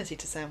her virginity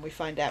to Sam, we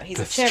find out. He's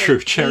That's a cherry. true.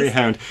 Cherry he's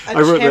hound. a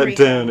I wrote cherry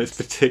that down. hound. It's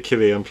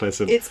particularly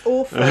unpleasant. It's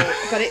awful,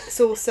 but it's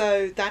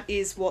also, that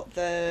is what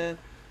the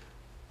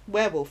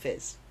werewolf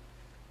is,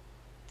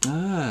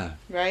 Ah.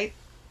 right?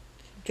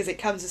 Because it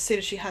comes as soon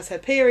as she has her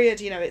period.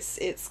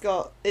 It's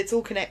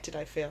all connected,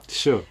 I feel.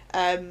 Sure.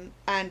 And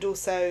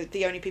also,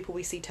 the only people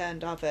we see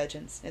turned are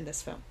virgins in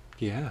this film.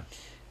 Yeah.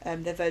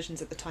 They're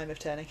virgins at the time of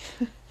turning.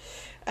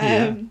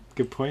 Yeah.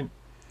 Good point.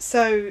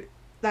 So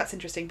that's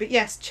interesting. But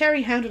yes,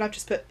 cherry hound, and I've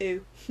just put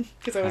ooh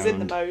because I was in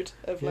the Hound. mode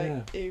of like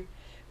Yeah. ooh.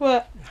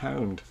 What?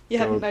 Hound. You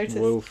hadn't Dog, noticed?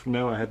 Wolf.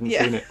 No, I hadn't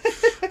Yeah. seen it.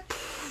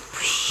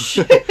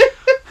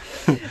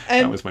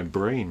 That was my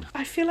brain.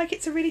 I feel like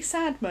it's a really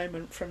sad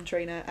moment from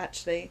Trina,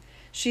 actually.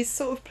 She's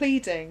sort of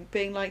pleading,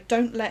 being like,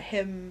 don't let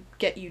him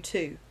get you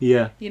too.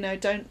 Yeah.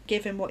 Don't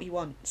give him what he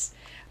wants.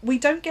 We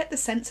don't get the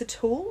sense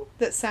at all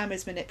that Sam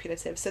is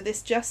manipulative, so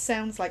this just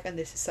sounds like, and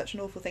this is such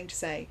an awful thing to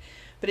say,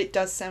 but it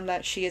does sound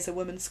like she is a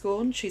woman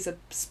scorned, she's a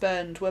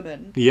spurned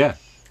woman, Yeah.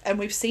 and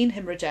we've seen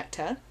him reject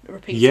her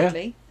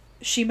repeatedly.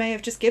 She may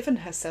have just given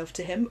herself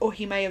to him, or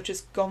he may have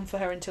just gone for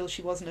her until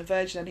she wasn't a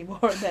virgin anymore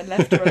and then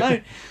left her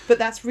alone. But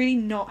that's really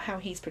not how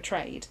he's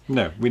portrayed.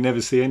 No, we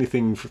never see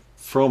anything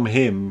from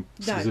him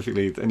No.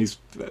 specifically, and he's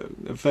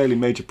a fairly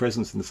major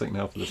presence in the second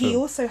half of the He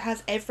film. also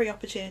has every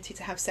opportunity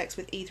to have sex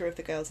with either of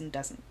the girls and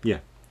doesn't. Yeah.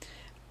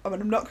 I mean,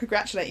 I'm not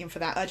congratulating him for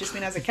that. I just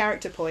mean as a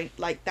character point,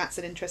 like, that's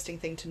an interesting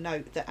thing to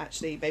note, that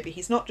actually maybe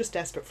he's not just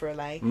desperate for a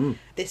lay. Mm.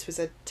 This was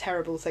a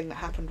terrible thing that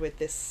happened with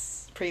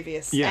this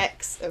previous Yeah.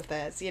 ex of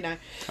theirs,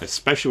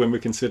 Especially when we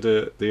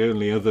consider the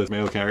only other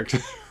male character,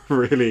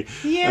 really.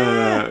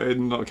 Yeah.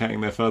 Not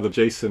counting their father,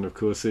 Jason, of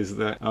course, is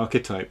that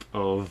archetype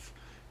of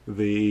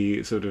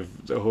the sort of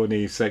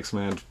horny,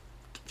 sex-mad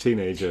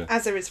teenager.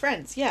 As are his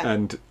friends, yeah.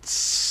 And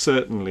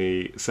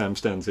certainly Sam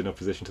stands in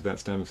opposition to that.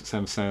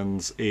 Sam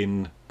stands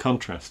in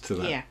contrast to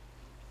that. Yeah.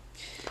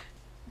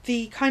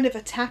 The kind of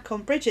attack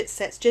on Bridget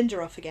sets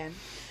Ginger off again,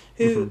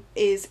 who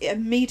is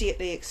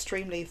immediately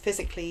extremely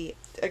physically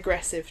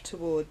aggressive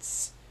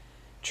towards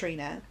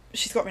Trina.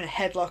 she's got her in a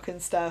headlock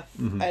and stuff,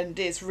 and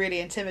is really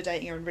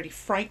intimidating her and really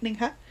frightening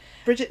her.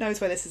 Bridget knows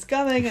where this is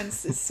going and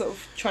is sort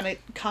of trying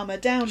to calm her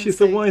down. She's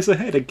the wiser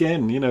head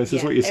again. This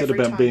is what you said every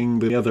about time. being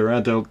the other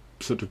adult,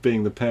 sort of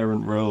being the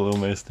parent role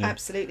almost. Yeah.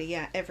 Absolutely,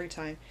 yeah, every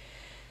time.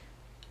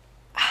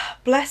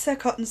 Bless her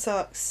cotton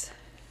socks.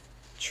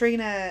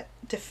 Trina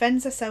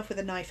defends herself with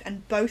a knife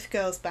and both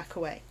girls back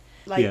away.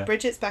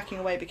 Bridget's backing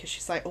away because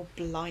she's like, oh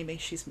blimey,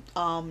 she's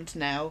armed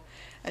now,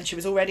 and she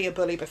was already a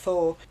bully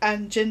before.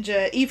 And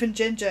Ginger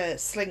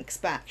slinks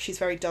back. She's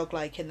very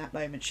dog-like in that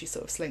moment. She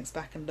sort of slinks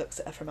back and looks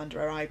at her from under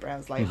her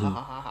eyebrows like, ha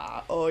ha ha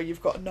ha, or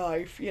you've got a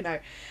knife,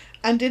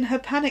 And in her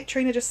panic,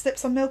 Trina just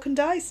slips on milk and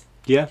dies.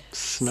 Yeah,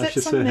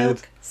 smashes her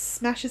head.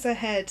 Smashes her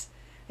head.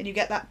 And you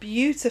get that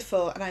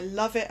beautiful, and I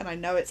love it, and I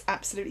know it's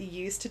absolutely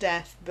used to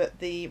death, but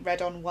the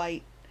red on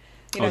white,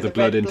 the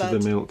blood into the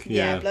milk.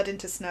 Yeah, blood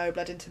into snow,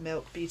 blood into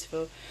milk,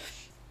 beautiful.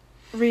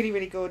 Really,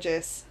 really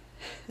gorgeous.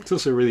 It's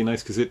also really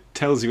nice because it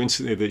tells you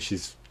instantly that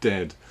she's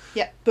dead.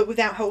 Yeah, but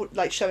without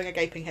showing a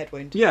gaping head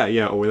wound.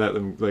 Yeah, or without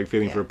them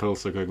feeling for a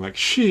pulse or going like,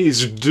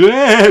 she's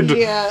dead!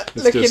 Yeah,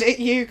 looking at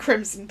you,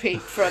 Crimson Peak,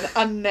 for an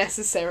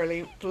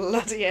unnecessarily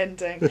bloody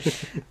ending.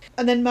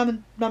 And then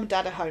Mum and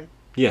Dad are home.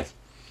 Yes.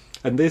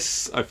 And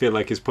this, I feel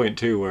like, is point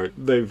 2, where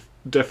they've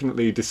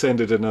definitely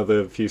descended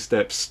another few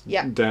steps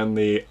down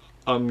the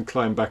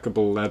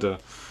unclimbbackable ladder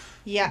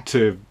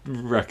to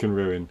wreck and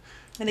ruin.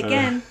 And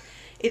again,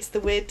 it's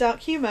the weird dark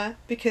humour,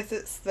 because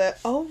it's the,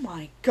 oh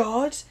my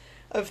god,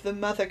 of the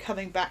mother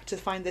coming back to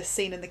find this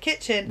scene in the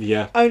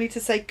kitchen, only to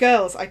say,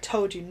 girls, I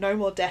told you, no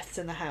more deaths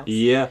in the house.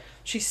 Yeah.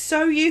 She's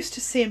so used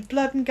to seeing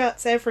blood and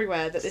guts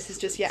everywhere that this is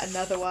just yet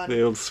another one.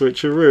 The old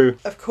switcheroo.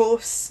 Of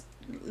course,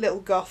 little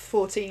goth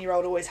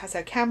 14-year-old always has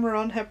her camera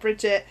on her,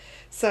 Bridget,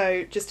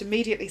 so just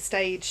immediately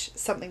stage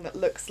something that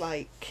looks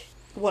like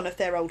one of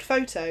their old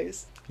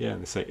photos. Yeah,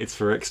 and they say, it's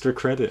for extra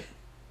credit.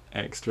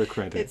 Extra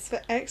credit. It's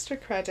for extra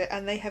credit,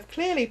 and they have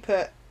clearly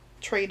put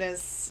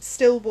Trina's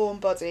still warm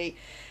body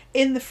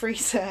in the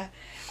freezer,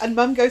 and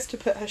Mum goes to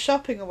put her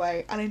shopping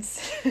away, and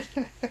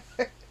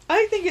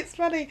I think it's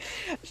funny,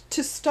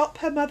 to stop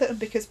her mother, and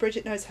because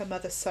Bridget knows her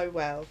mother so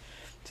well,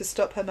 to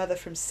stop her mother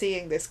from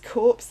seeing this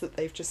corpse that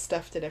they've just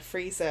stuffed in a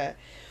freezer,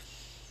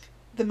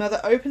 the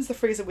mother opens the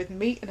freezer with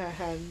meat in her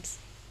hand,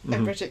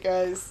 and Bridget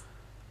goes,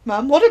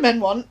 Mum, what do men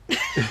want?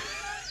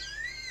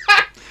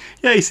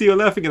 Yeah, you see, you're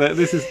laughing at that.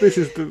 This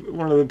is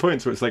one of the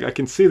points where it's like, I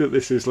can see that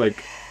this is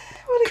like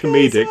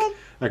comedic.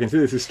 I can see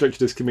this is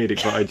structured as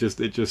comedic, but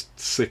it just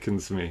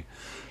sickens me.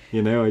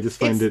 I just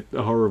find it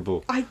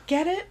horrible. I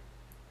get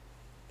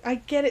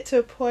it to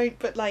a point,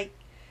 but like,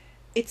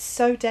 it's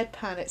so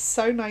deadpan. It's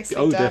so nicely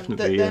done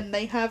definitely, that then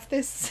they have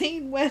this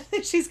scene where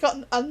she's got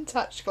an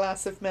untouched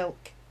glass of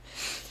milk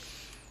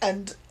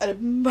and a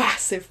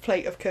massive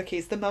plate of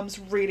cookies. The mum's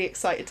really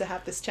excited to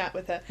have this chat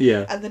with her.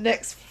 Yeah. And the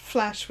next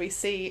flash we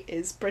see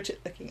is Bridget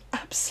looking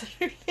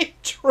absolutely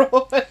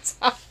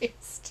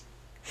traumatised.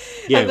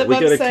 Yeah, we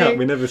get a cut.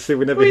 We never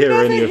hear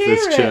any of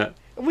this chat.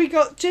 We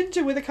got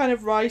Ginger with a kind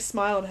of wry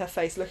smile on her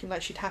face, looking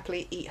like she'd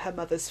happily eat her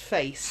mother's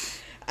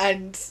face.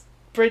 And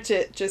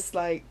Bridget just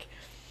like,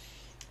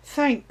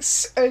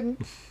 thanks. And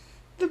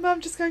the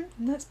mum just going,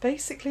 that's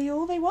basically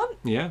all they want.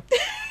 Yeah.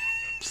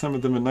 Some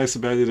of them are nice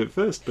about it at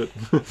first, but...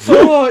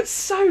 Oh, it's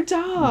so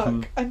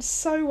dark and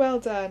so well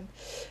done.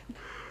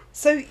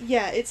 So,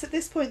 yeah, it's at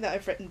this point that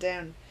I've written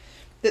down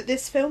that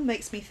this film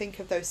makes me think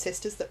of those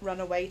sisters that run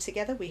away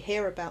together. We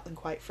hear about them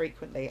quite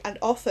frequently, and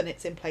often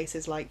it's in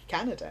places like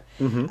Canada.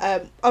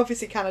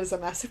 Obviously, Canada's a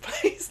massive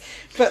place,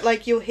 but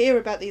like you'll hear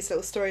about these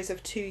little stories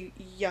of 2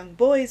 young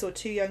boys or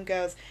 2 young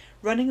girls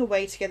running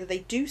away together. They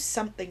do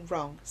something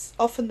wrong.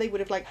 Often they would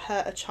have like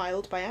hurt a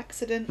child by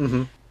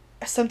accident.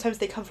 Sometimes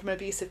they come from an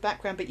abusive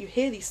background, but you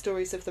hear these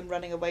stories of them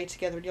running away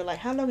together and you're like,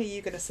 how long are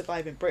you going to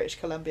survive in British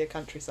Columbia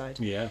countryside?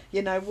 Yeah.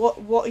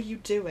 What are you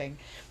doing?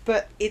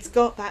 But it's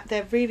got that,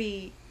 they're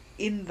really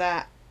in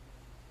that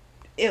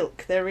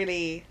ilk. They've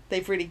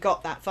really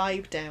got that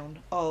vibe down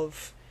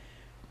of,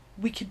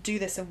 we can do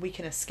this and we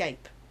can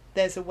escape.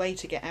 There's a way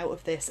to get out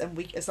of this,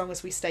 and as long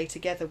as we stay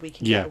together, we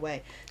can get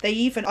away. They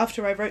even,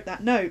 after I wrote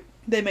that note,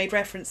 they made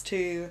reference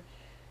to,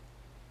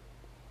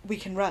 we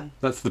can run.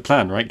 That's the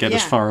plan, right? Get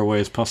as far away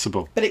as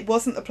possible. But it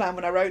wasn't the plan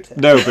when I wrote it.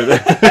 No, but...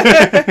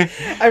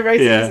 I wrote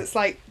it because it's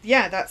like,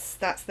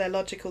 that's their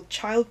logical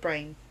child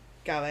brain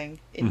going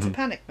into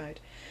panic mode.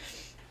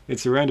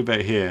 It's around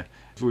about here.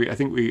 I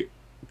think we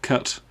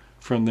cut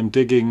from them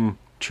digging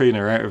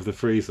Trina out of the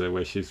freezer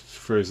where she's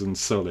frozen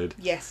solid.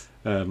 Yes.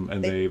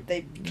 And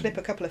they clip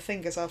a couple of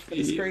fingers off with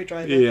a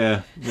screwdriver.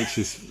 Yeah, which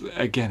is,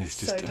 again, it's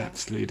just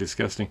absolutely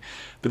disgusting.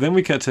 But then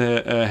we cut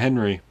to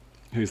Henry,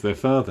 who's their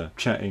father,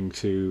 chatting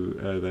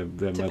to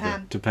their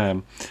mother, to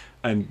Pam.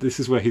 And this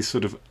is where he's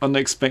sort of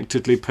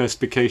unexpectedly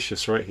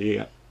perspicacious, right?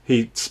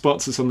 He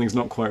spots that something's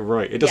not quite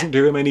right. It doesn't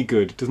do him any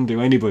good. It doesn't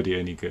do anybody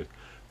any good.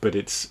 But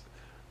it's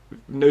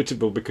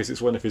notable because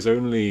it's one of his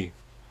only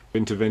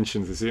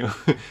interventions.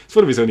 It's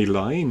one of his only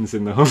lines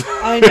in the whole.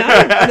 I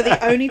know, one of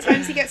the only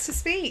times he gets to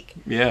speak.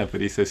 Yeah,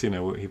 but he says, he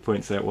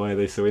points out why are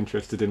they so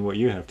interested in what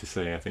you have to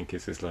say. I think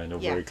is his line, or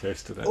very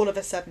close to that. All of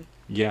a sudden.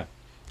 Yeah,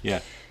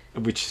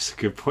 which is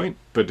a good point.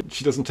 But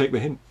she doesn't take the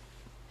hint.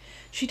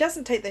 She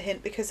doesn't take the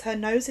hint because her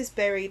nose is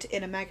buried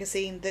in a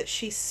magazine that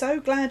she's so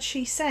glad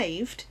she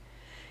saved,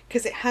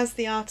 because it has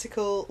the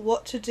article,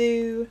 "What to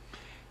do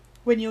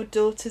when your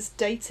daughter's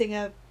dating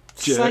a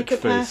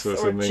psychopath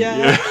or a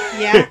jerk."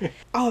 Yeah.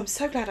 Oh, I'm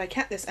so glad I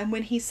kept this. And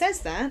when he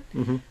says that,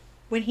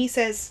 when he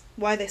says,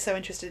 "Why are they so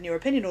interested in your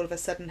opinion?" all of a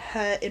sudden,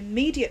 her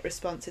immediate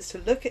response is to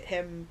look at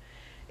him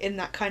in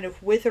that kind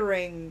of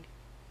withering,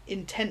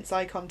 intense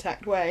eye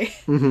contact way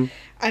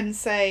and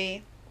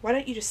say, "Why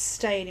don't you just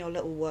stay in your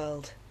little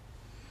world?"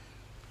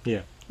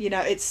 Yeah.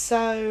 It's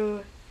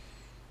so...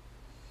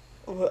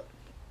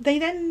 They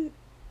then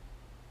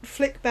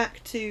flick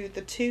back to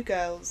the two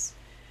girls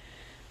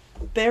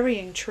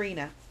burying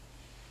Trina.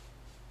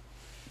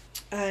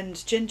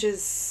 And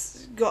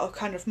Ginger's got a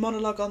kind of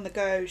monologue on the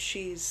go.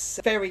 She's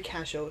very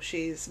casual.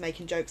 She's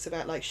making jokes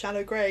about, like,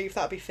 shallow grave,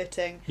 that'd be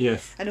fitting.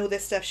 Yes. And all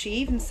this stuff. She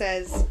even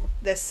says,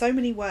 "There's so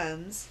many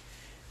worms.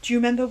 Do you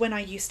remember when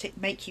I used to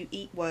make you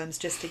eat worms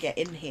just to get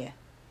in here?"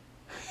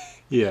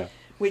 Yeah.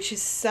 Which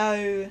is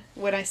so,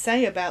 when I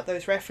say about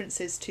those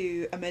references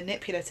to a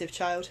manipulative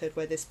childhood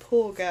where this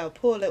poor girl,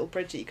 poor little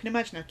Bridget, you can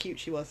imagine how cute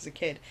she was as a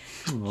kid,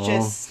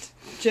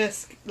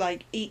 just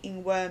like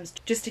eating worms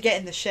just to get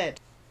in the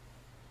shed.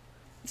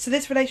 So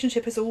this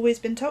relationship has always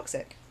been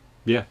toxic.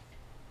 Yeah.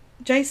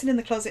 Jason in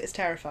the closet is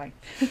terrifying.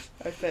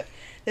 But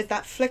there's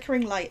that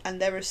flickering light,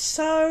 and there are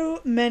so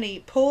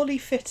many poorly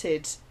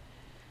fitted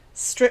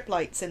strip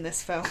lights in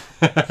this film.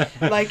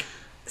 Like,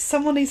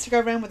 someone needs to go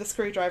around with a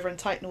screwdriver and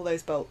tighten all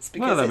those bolts,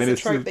 because it's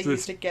a trope they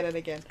used again and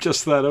again.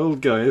 Just that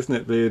old guy, isn't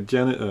it? The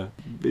janitor.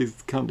 He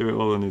can't do it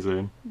all on his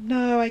own.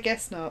 No, I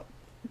guess not.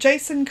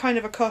 Jason kind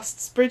of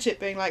accosts Bridget,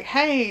 being like,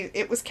 "Hey,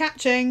 it was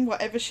catching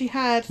whatever she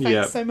had.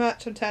 Thanks so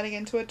much. I'm turning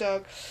into a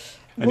dog."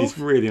 And he's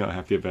really not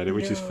happy about it,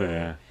 which is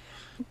fair.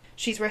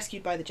 She's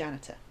rescued by the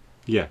janitor.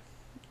 Yeah.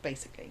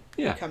 Basically.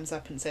 Yeah. He comes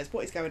up and says,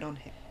 "What is going on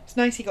here?" It's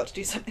nice he got to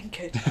do something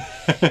good.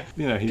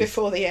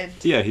 Before the end.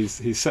 Yeah,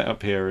 he's set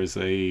up here as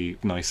a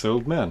nice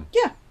old man.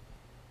 Yeah.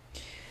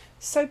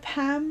 So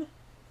Pam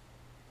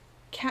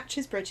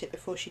catches Bridget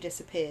before she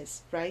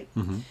disappears, right?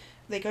 Mm-hmm.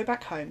 They go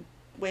back home.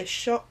 We're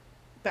shot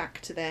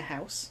back to their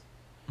house.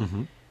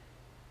 Mm-hmm.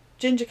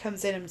 Ginger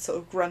comes in and sort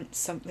of grunts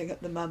something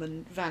at the mum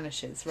and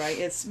vanishes, right?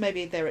 It's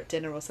maybe they're at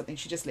dinner or something.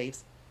 She just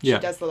leaves. She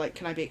does the, like,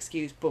 "Can I be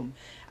excused?" Boom.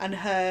 And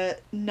her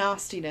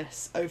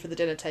nastiness over the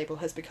dinner table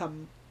has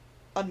become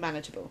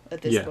unmanageable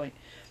at this point.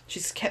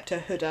 She's kept her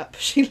hood up.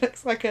 She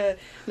looks like a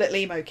little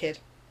emo kid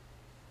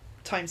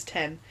times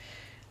 10,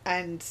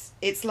 and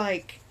it's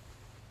like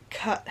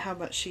cut how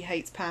much she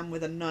hates Pam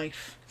with a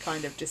knife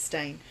kind of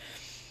disdain.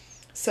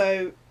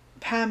 So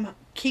Pam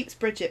keeps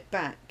Bridget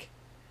back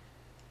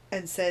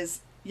and says,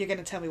 "You're going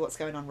to tell me what's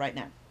going on right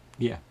now.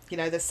 Yeah.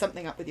 There's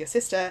something up with your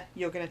sister.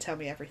 You're going to tell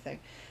me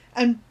everything."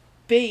 And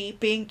B,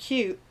 being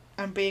cute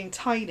and being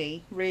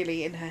tiny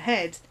really in her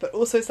head, but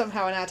also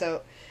somehow an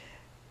adult,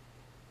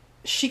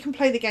 she can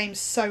play the game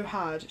so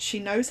hard. She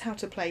knows how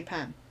to play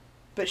Pam,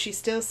 but she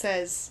still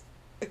says,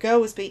 "A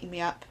girl was beating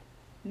me up,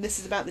 and this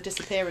is about the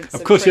disappearance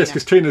of course, Trina." yes,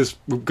 because Trina's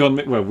gone...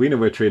 Well, we know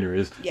where Trina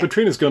is, but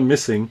Trina's gone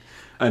missing,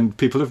 and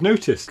people have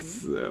noticed,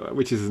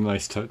 which is a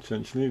nice touch,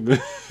 actually.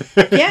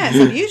 Yeah, it's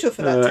unusual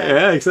for that time.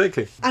 Yeah,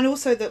 exactly. And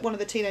also that one of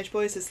the teenage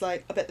boys is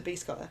like, "I bet the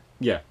beast got her."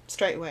 Yeah.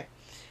 Straight away.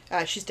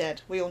 She's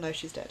dead. We all know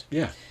she's dead.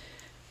 Yeah.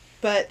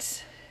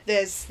 But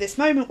there's this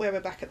moment where we're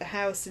back at the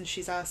house and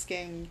she's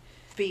asking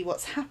B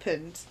what's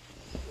happened.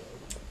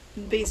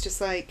 And B's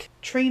just like,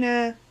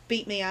 "Trina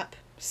beat me up,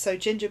 so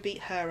Ginger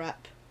beat her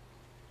up.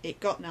 It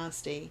got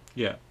nasty.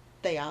 Yeah.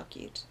 They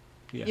argued."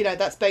 Yeah.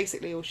 That's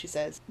basically all she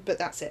says. But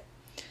that's it.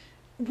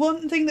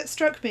 One thing that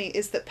struck me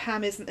is that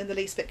Pam isn't in the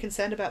least bit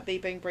concerned about B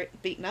being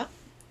beaten up.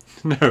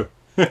 No.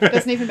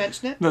 Doesn't even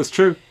mention it. That's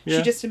true. Yeah.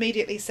 She just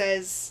immediately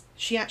says...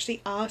 She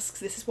actually asks...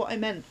 This is what I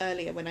meant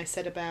earlier when I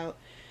said about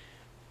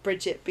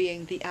Bridget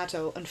being the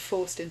adult and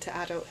forced into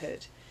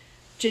adulthood.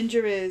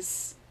 Ginger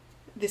is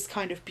this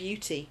kind of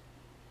beauty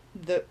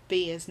that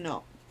B is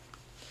not.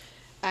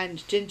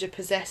 And Ginger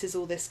possesses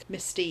all this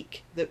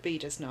mystique that B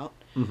does not.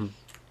 Mm-hmm.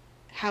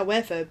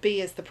 However,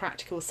 B is the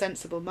practical,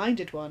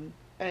 sensible-minded one,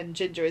 and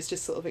Ginger is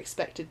just sort of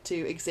expected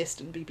to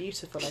exist and be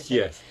beautiful, I think.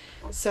 Yes.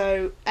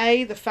 So,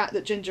 A, the fact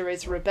that Ginger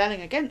is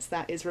rebelling against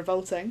that is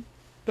revolting,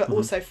 but Mm-hmm.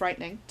 also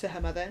frightening to her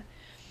mother.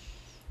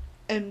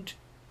 And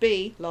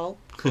B, lol.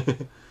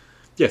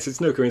 Yes, it's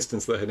no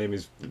coincidence that her name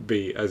is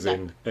B, as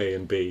in A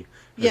and B,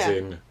 as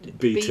in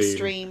B team,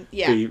 stream,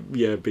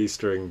 yeah. B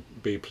string,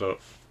 B plot.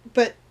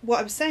 But what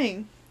I was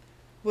saying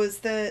was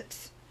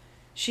that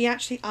she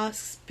actually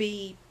asks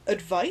B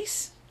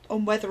advice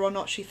on whether or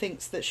not she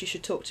thinks that she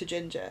should talk to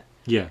Ginger.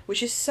 Yeah.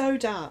 Which is so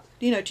dark.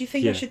 Do you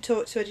think I should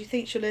talk to her? Do you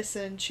think she'll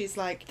listen? She's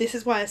like, this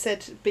is why I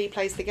said B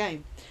plays the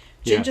game.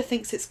 Ginger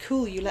thinks it's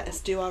cool you let us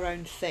do our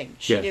own thing.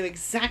 She knew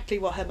exactly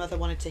what her mother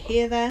wanted to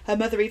hear there. Her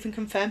mother even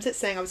confirms it,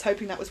 saying, I was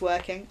hoping that was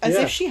working. As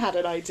if she had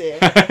an idea.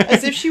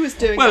 As if she was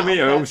doing well, that on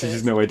purpose. obviously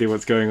she's no idea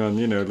what's going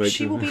on, like...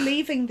 She will be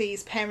leaving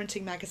these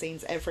parenting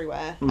magazines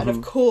everywhere. And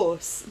of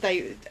course,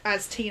 they,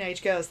 as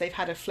teenage girls, they've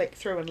had a flick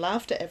through and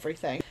laughed at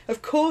everything.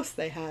 Of course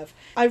they have.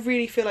 I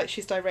really feel like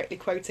she's directly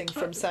quoting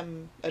from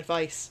some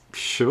advice.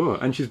 Sure,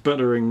 and she's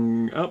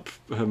buttering up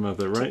her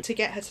mother, right? To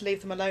get her to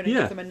leave them alone and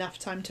give them enough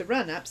time to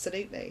run,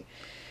 absolutely.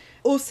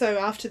 Also,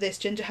 after this,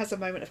 Ginger has a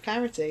moment of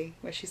clarity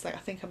where she's like, I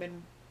think I'm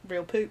in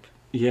real poop.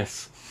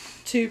 Yes.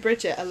 To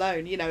Bridget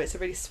alone, it's a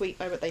really sweet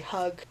moment. They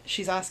hug.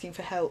 She's asking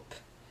for help.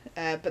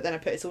 But then I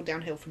put it's all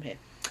downhill from here.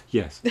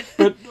 Yes.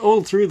 But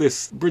all through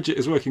this, Bridget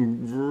is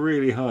working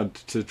really hard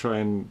to try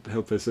and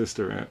help her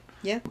sister out.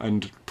 Yeah.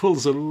 And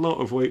pulls a lot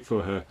of weight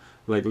for her,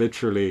 like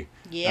literally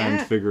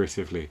and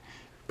figuratively.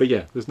 But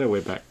yeah, there's no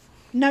way back.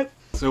 No.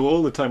 So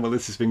all the time while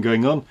this has been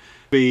going on,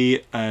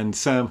 Bea and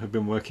Sam have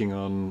been working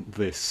on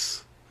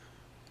this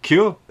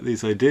cure,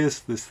 these ideas,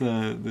 this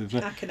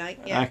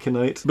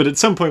aconite. But at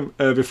some point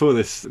before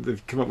this,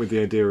 they've come up with the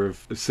idea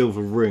of a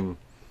silver ring.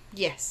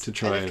 Yes. To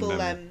try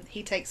and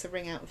he takes a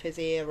ring out of his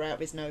ear or out of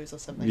his nose or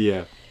something.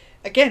 Yeah.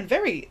 Again,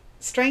 very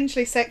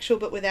strangely sexual,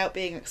 but without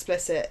being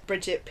explicit.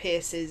 Bridget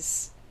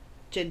pierces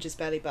Ginger's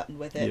belly button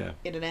with it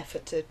in an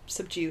effort to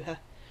subdue her.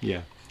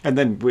 Yeah. And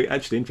then,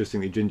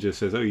 interestingly, Ginger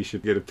says, you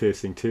should get a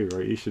piercing too,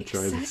 right? You should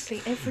try this.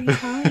 Exactly, every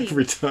time.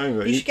 Every time.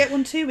 Right? You should get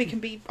one too. We can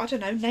be, I don't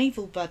know,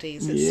 naval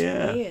buddies. It's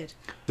weird.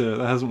 So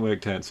that hasn't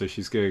worked out, so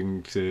she's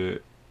going to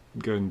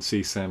go and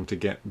see Sam to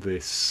get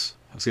this,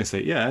 I was going to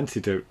say,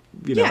 antidote,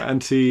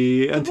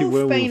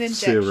 anti-werewolf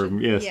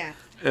serum. Yes. Yeah.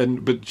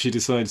 But she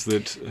decides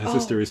that her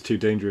sister is too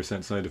dangerous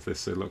outside of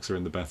this, so locks her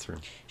in the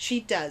bathroom. She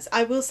does.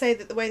 I will say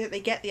that the way that they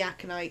get the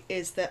aconite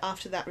is that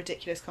after that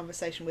ridiculous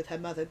conversation with her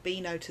mother,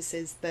 Bea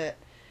notices that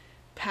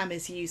Pam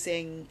is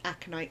using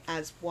aconite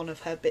as one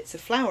of her bits of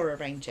flour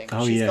arranging.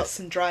 She's got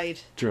some dried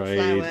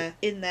flour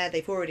in there.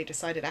 They've already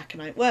decided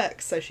aconite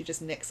works, so she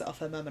just nicks it off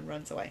her mum and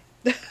runs away.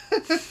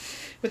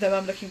 With her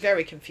mum looking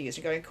very confused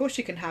and going, of course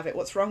you can have it.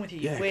 What's wrong with you,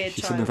 you weird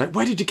child? She's like,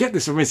 why did you get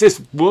this from me? Is this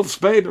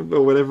wolfsbane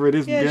or whatever it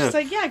is? Yeah, she's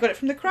like, I got it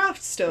from the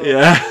craft store.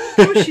 Yeah.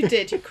 Of course you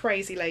did, you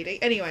crazy lady.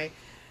 Anyway,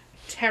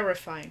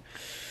 terrifying.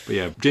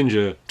 But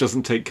Ginger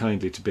doesn't take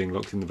kindly to being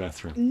locked in the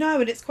bathroom. No,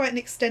 and it's quite an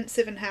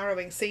extensive and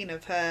harrowing scene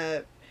of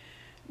her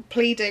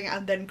pleading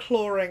and then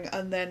clawing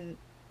and then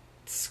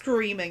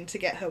screaming to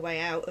get her way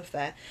out of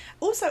there.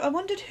 Also, I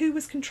wondered who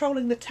was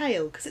controlling the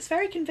tail, because it's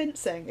very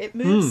convincing. It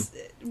moves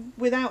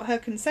without her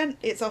consent.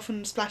 It's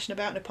often splashing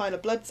about in a pile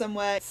of blood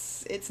somewhere.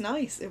 It's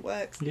nice. It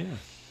works. Yeah.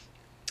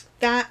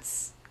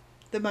 That's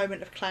the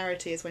moment of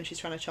clarity, is when she's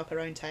trying to chop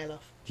her own tail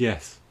off.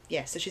 Yes.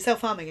 Yeah, so she's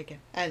self-harming again.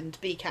 And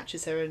Bea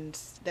catches her and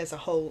there's a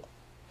whole,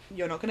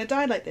 you're not going to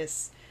die like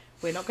this.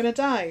 We're not going to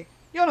die.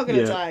 You're not going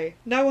to die.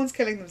 No one's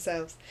killing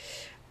themselves.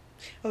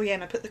 Oh yeah,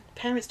 and I put the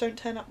parents don't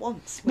turn up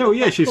once. No,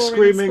 she's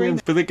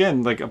screaming. But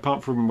again,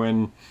 apart from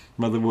when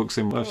Mother walks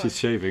in while she's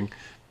shaving,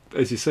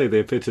 as you say, they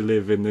appear to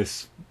live in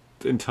this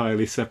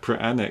entirely separate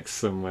annex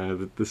somewhere,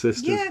 the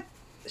sisters. Yeah,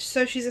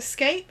 so she's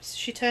escaped.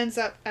 She turns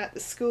up at the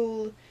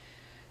school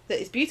that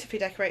is beautifully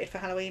decorated for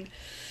Halloween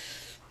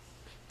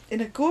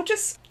in a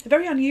gorgeous,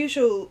 very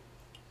unusual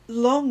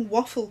long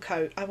waffle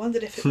coat. I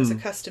wondered if it was a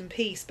custom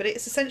piece, but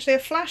it's essentially a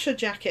flasher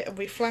jacket, and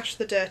we flash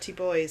the dirty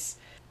boys.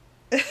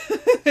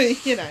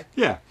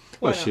 Yeah.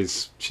 Well,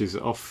 she's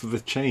off the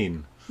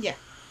chain. Yeah.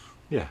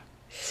 Yeah.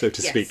 So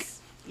to speak.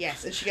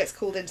 Yes, and she gets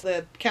called into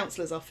the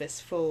counsellor's office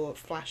for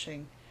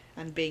flashing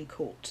and being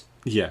caught.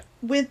 Yeah.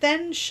 We're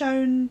then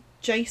shown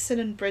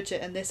Jason and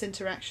Bridget, and this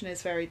interaction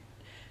is very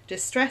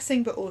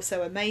distressing but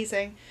also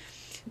amazing.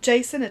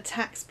 Jason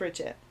attacks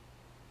Bridget,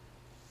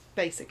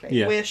 basically.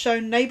 Yeah. We're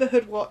shown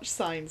neighbourhood watch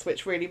signs,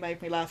 which really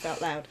made me laugh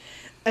out loud.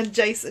 And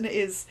Jason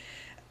is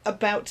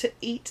about to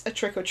eat a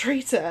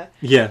trick-or-treater.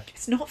 Yeah.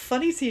 It's not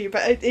funny to you,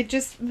 but it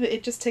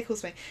just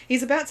tickles me.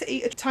 He's about to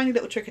eat a tiny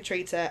little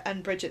trick-or-treater,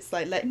 and Bridget's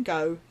like, let him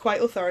go.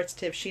 Quite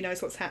authoritative. She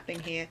knows what's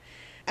happening here.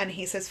 And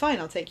he says, fine,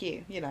 I'll take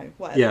you.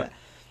 Whatever. Yeah.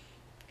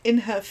 In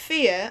her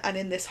fear, and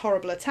in this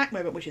horrible attack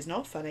moment, which is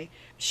not funny,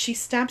 she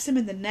stabs him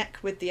in the neck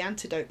with the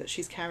antidote that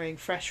she's carrying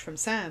fresh from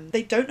Sam.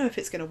 They don't know if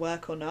it's going to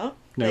work or not.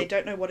 Nope. They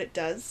don't know what it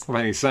does.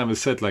 Well, Sam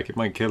has said, it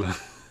might kill her.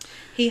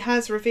 He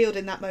has revealed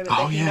in that moment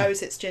that he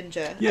knows it's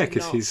Ginger. Yeah,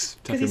 because he's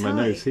tapping my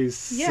nose. He's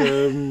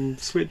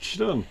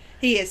switched on.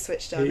 He is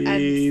switched on.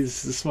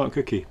 He's a smart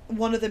cookie.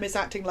 One of them is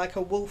acting like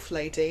a wolf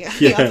lady, and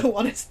the other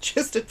one is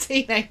just a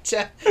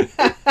teenager.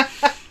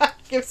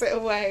 Gives it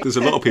away. There's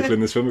a lot of people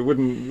in this film it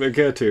wouldn't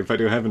occur to, in fact,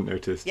 who haven't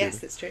noticed. Yes,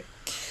 that's true.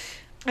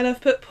 And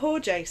I've put poor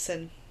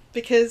Jason,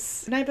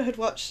 because Neighbourhood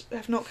Watch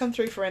have not come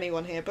through for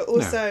anyone here, but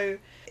also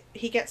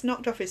he gets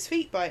knocked off his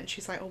feet by it, and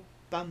she's like, oh,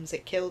 bums,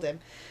 it killed him.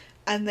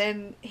 And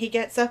then he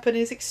gets up and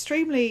is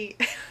extremely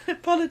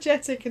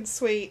apologetic and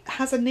sweet,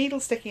 has a needle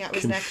sticking out of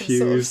his neck and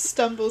sort of Confused.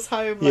 stumbles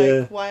home Yeah.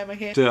 like, why am I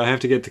here? I have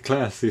to get to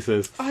class, he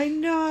says. I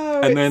know.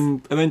 And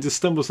it's- then just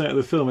stumbles out of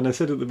the film. And I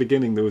said at the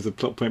beginning there was a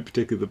plot point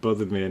particularly that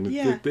bothered me, and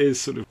Yeah. it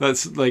is sort of,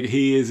 that's like,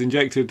 he is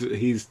injected,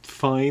 he's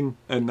fine,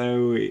 and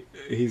now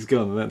he's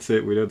gone, and that's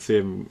it. We don't see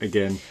him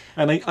again.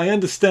 And I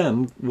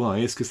understand why.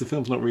 It's because the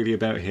film's not really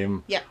about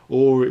him, Yeah.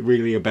 or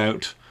really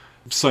about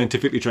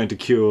scientifically trying to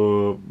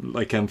cure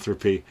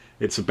lycanthropy.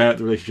 It's about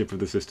the relationship of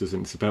the sisters,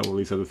 and it's about all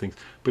these other things.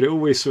 But it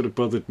always sort of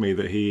bothered me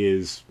that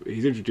he's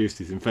introduced,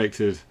 he's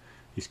infected,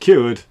 he's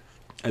cured,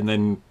 and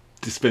then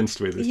dispensed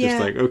with. It's Yeah.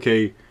 just like,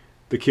 okay,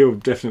 the cure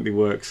definitely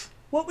works.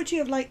 What would you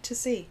have liked to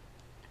see?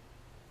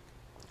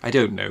 I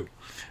don't know.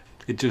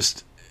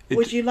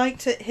 Would you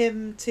like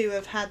him to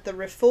have had the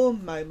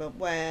reform moment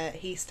where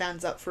he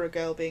stands up for a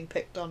girl being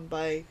picked on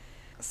by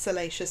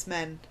salacious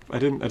men? I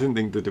didn't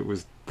think that it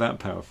was that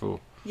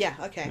powerful. Yeah,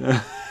 okay.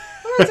 Well,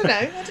 I don't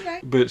know.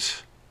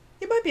 But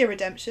It might be a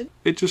redemption.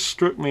 it just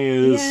struck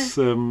me as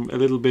a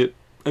little bit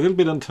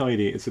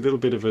untidy. It's a little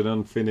bit of an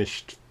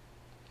unfinished,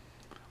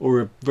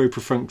 or a very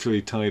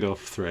perfunctorily tied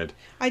off thread.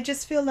 I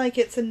just feel like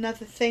it's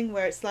another thing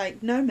where it's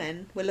like, no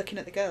men, we're looking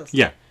at the girls.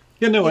 Yeah.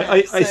 Yeah, no, You know,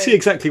 I so- see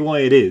exactly why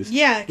it is.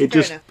 Yeah, It fair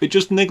just enough. it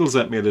just niggles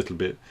at me a little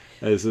bit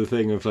as a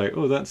thing of like,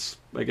 oh,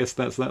 I guess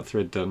that's that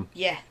thread done.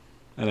 Yeah,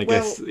 And I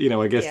Well,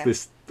 guess yeah.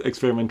 this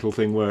experimental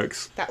thing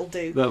works. that'll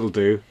do. That'll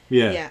do.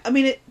 Yeah. Yeah, I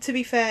mean, to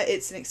be fair,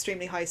 it's an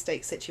extremely high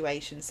stakes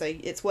situation, so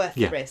it's worth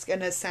Yeah. the risk.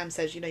 And as Sam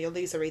says, you'll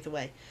lose her either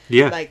way.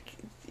 Yeah. Like,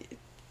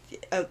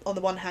 on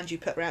the one hand, you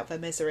put her out of her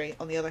misery.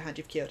 On the other hand,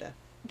 you've cured her.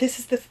 This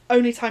is the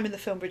only time in the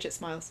film Bridget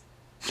smiles.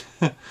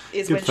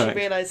 Is Good when fact. she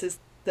realises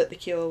that the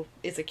cure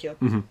is a cure.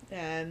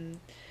 Mhm.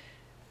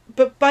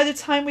 But by the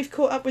time we've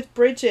caught up with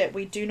Bridget,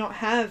 we do not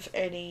have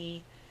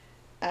any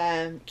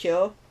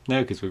cure.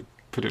 No, because we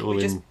put it all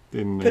We just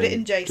in put it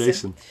in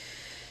Jason.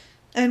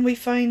 And we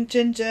find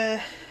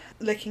Ginger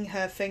licking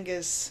her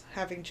fingers,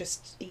 having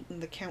just eaten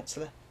the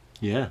counsellor.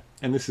 Yeah.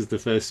 And this is the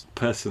first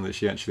person that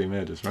she actually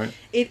murders, right?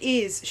 It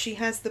is. She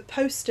has the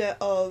poster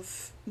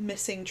of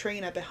missing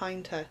Trina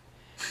behind her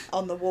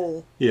on the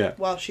wall Yeah.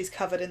 while she's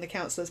covered in the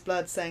counsellor's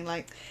blood, saying,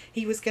 like,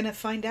 he was going to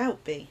find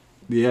out, B.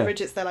 Yeah.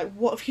 Bridget's there like,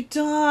 what have you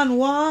done?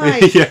 Why?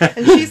 Yeah.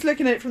 And she's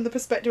looking at it from the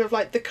perspective of,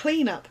 like, the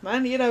clean-up,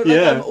 man. Like,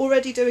 Yeah. I'm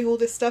already doing all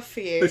this stuff for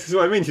you. This is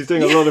what I mean. She's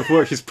doing a lot of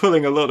work. She's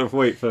pulling a lot of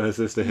weight for her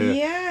sister here.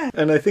 Yeah.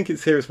 And I think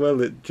it's here as well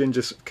that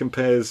Ginger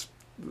compares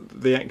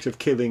the act of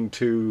killing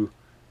to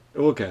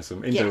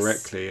orgasm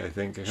indirectly. I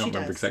think I can't She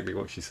remember does. exactly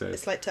what she says.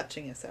 It's like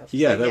touching yourself.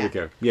 Yeah, So, there we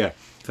go. Yeah,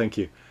 thank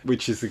you.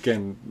 Which is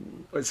again,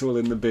 it's all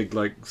in the big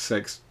like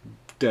sex,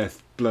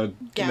 death, blood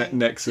Gang.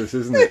 nexus,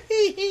 isn't it?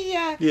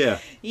 Yeah. Yeah.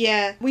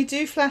 Yeah. We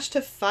do flash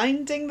to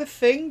finding the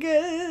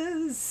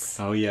fingers.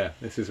 Oh yeah,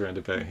 this is round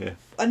about here.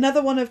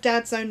 Another one of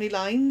Dad's only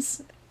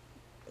lines.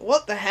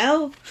 What the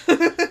hell?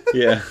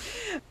 Yeah.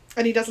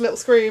 And he does a little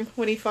scream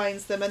when he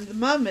finds them, and the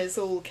mum is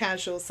all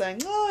casual,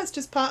 saying, "Oh, it's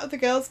just part of the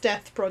girl's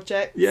death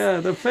project." Yeah,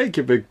 they're fake,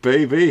 you big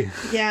baby.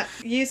 Yeah,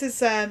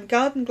 uses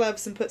garden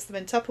gloves and puts them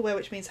in Tupperware,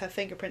 which means her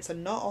fingerprints are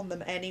not on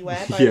them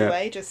anywhere, by Yeah. the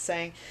way, just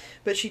saying.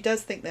 But she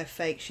does think they're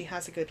fake. She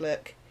has a good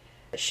look.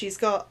 She's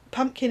got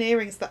pumpkin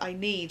earrings that I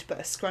need, but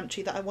a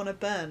scrunchie that I want to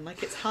burn.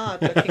 Like, it's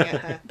hard looking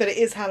at her. But it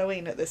is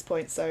Halloween at this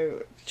point,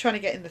 so trying to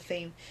get in the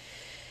theme.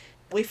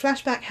 We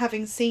flash back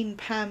having seen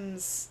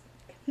Pam's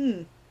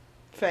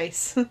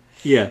face,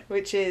 Yeah.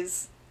 which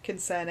is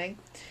concerning,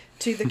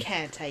 to the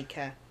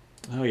caretaker.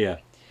 Oh yeah.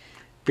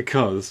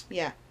 Because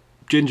Yeah.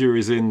 Ginger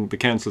is in the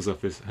council's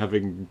office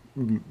having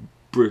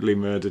brutally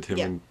murdered him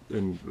Yeah.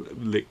 and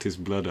licked his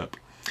blood up.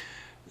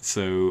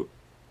 So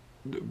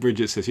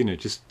Bridget says,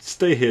 just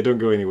stay here, don't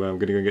go anywhere, I'm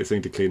going to go and get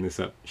something to clean this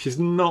up. She's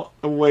not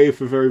away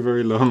for very,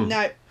 very long.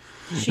 No.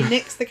 She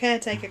nicks the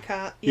caretaker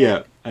cart.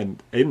 Yeah,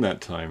 and in that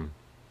time,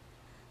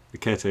 the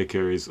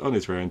caretaker is on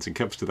his rounds and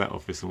comes to that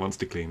office and wants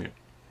to clean it.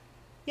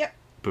 Yep.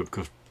 But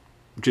because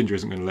Ginger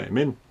isn't going to let him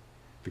in,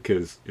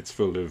 because it's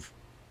full of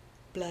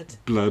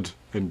Blood.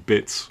 and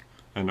bits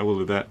and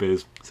all of that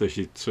biz. So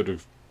she sort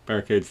of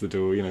barricades the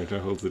door,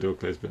 holds the door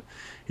closed. But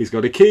he's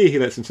got a key, he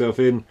lets himself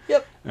in.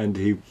 Yep. And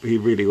he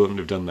really wouldn't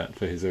have done that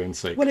for his own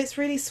sake. Well, it's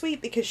really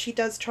sweet because she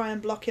does try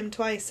and block him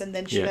twice, and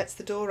then she Yeah. lets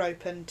the door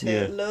open to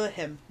Yeah. lure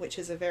him, which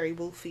is a very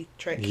wolfy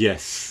trick.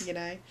 Yes.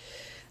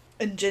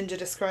 And Ginger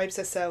describes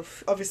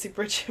herself. Obviously,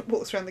 Bridget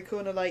walks around the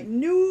corner like,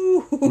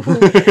 "No,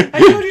 I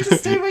told you to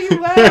stay where you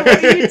were.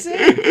 What are you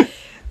doing?"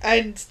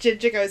 And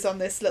Ginger goes on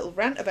this little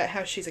rant about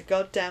how she's a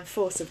goddamn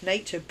force of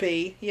nature,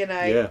 B.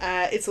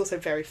 Yeah. It's also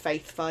very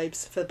Faith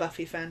vibes for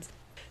Buffy fans.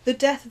 The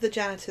death of the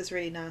janitor's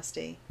really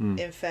nasty,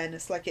 in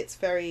fairness. Like, it's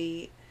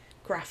very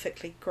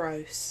graphically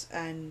gross,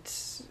 and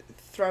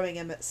throwing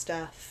him at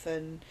stuff,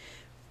 and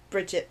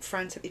Bridget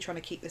frantically trying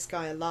to keep this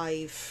guy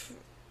alive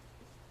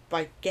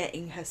by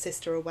getting her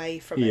sister away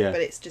from Yeah. it.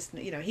 But it's just,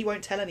 he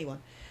won't tell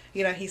anyone.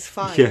 He's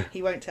fine. Yeah.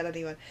 He won't tell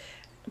anyone.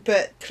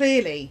 But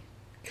clearly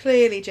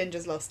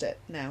Ginger's lost it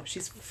now.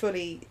 She's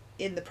fully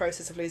in the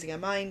process of losing her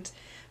mind,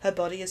 her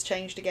body has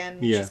changed again.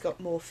 Yeah. She's got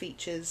more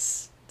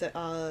features that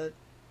are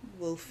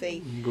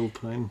wolfy.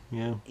 Wolfine,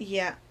 yeah.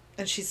 Yeah.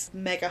 And she's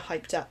mega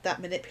hyped up.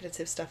 That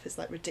manipulative stuff is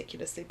like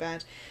ridiculously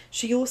bad.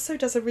 She also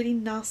does a really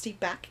nasty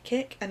back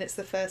kick, and it's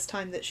the first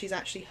time that she's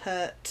actually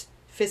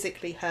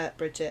physically hurt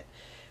Bridget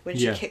when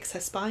she kicks her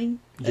spine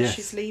as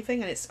she's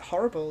leaving, and it's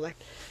horrible. Like,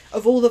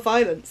 of all the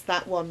violence,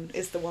 that one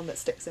is the one that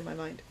sticks in my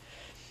mind.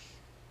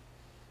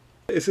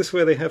 Is this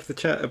where they have the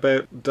chat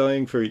about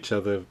dying for each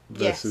other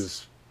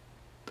versus...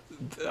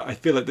 Yes. I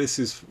feel like this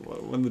is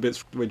one of the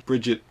bits where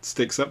Bridget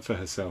sticks up for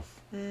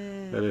herself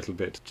a little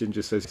bit.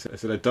 Ginger says, I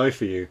said, I'd die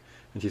for you.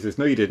 And she says,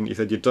 no, you didn't. You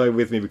said you'd die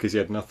with me because you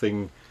had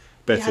nothing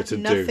better to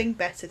do. Nothing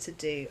better to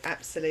do,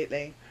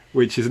 absolutely.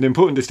 Which is an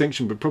important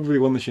distinction, but probably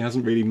one that she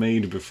hasn't really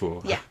made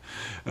before. Yeah.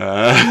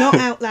 Not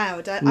out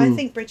loud. I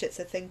think Bridget's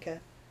a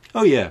thinker.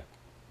 Oh, yeah.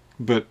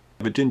 But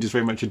Ginger's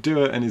very much a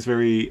doer and is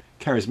very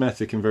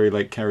charismatic and very,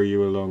 like, carry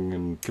you along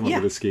and come up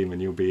with a scheme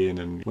and you'll be in.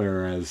 And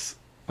whereas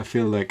I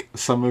feel like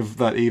some of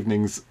that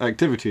evening's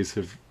activities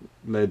have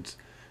led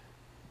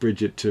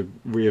Bridget to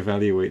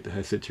reevaluate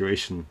her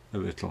situation a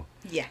little.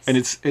 Yes. And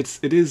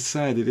it is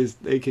sad. It is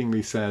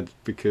achingly sad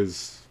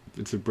because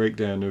it's a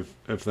breakdown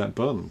of that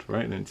bond,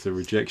 right? And it's a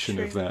rejection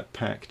of that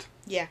pact.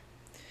 Yeah.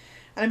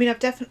 And I mean, I've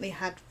definitely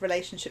had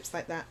relationships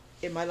like that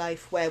in my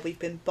life where we've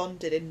been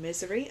bonded in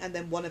misery and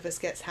then one of us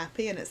gets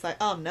happy and it's like,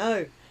 oh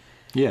no.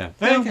 Yeah.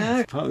 Oh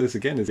no. Part of this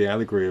again is the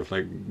allegory of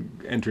like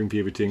entering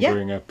puberty and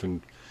growing up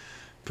and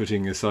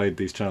putting aside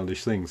these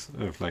childish things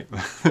of like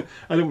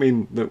I don't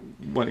mean that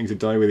wanting to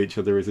die with each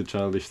other is a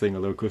childish thing,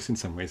 although of course in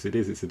some ways it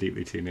is. It's a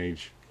deeply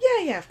teenage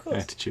of course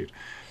attitude.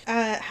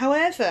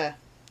 However,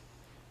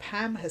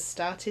 Pam has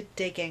started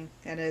digging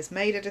and has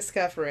made a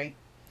discovery.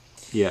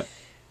 Yeah.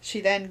 She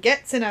then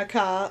gets in her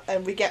car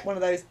and we get one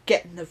of those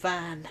get in the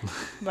van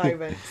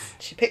moments.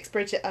 She picks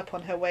Bridget up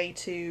on her way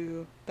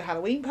to the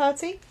Halloween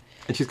party.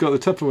 And she's got the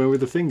Tupperware with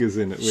the fingers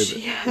in it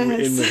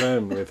in the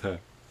van with her.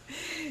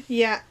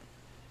 Yeah.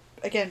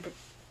 Again,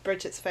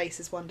 Bridget's face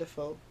is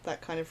wonderful.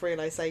 That kind of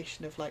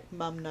realisation of like,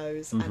 Mum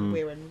knows and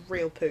we're in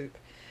real poop.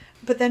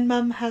 But then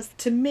Mum has,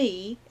 to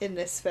me, in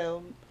this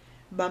film,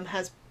 Mum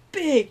has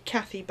big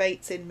Kathy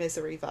Bates in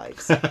Misery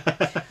vibes.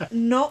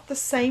 Not the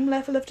same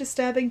level of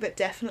disturbing, but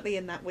definitely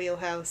in that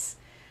wheelhouse.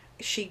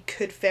 She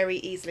could very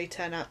easily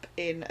turn up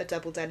in a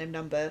double denim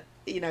number,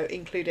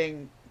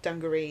 including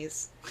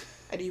dungarees.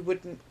 And you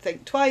wouldn't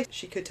think twice.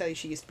 She could tell you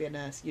she used to be a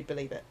nurse. You'd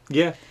believe it.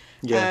 Yeah.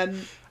 Yeah.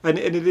 And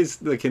it is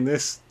like in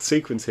this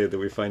sequence here that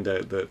we find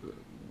out that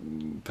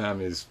Pam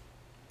is...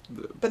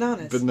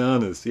 Bananas.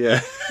 Bananas,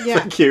 yeah.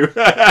 Thank you.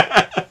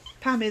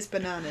 Pam is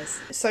bananas.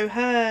 So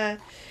her...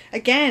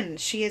 Again,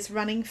 she is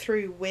running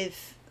through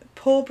with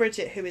poor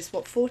Bridget, who is,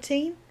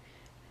 14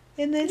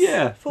 in this?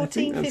 Yeah.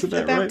 14, 15,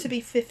 about right. To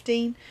be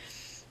 15.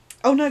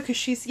 Oh, no, because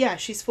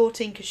she's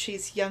 14 because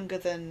she's younger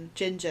than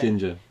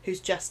Ginger, who's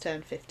just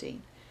turned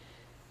 15.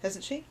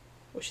 Hasn't she?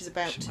 Or she's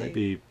about to. She might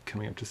be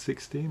coming up to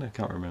 16, I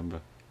can't remember.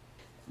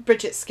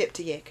 Bridget skipped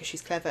a year because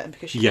she's clever and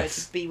because she wanted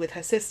to be with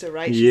her sister,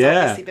 right? She's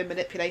obviously been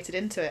manipulated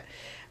into it.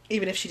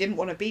 Even if she didn't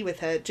want to be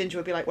with her, Ginger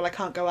would be like, well, I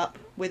can't go up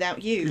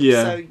without you,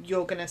 so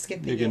you're going to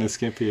skip a year. You're going to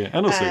skip a year.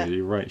 And also,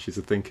 you're right, she's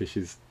a thinker,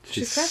 she's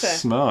clever.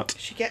 Smart.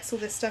 She gets all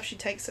this stuff, she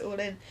takes it all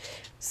in.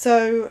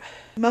 So,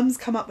 Mum's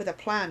come up with a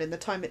plan in the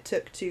time it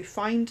took to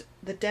find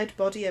the dead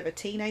body of a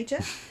teenager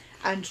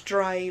and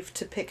drive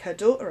to pick her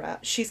daughter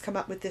up. She's come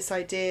up with this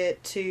idea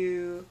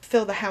to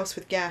fill the house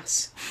with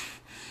gas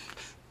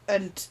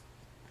and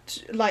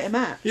light a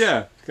match.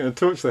 Yeah, going to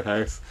torch the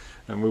house.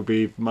 And we'll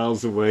be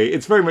miles away.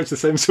 It's very much the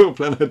same sort of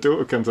plan her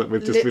daughter comes up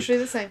with, just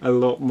literally with the same. A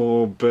lot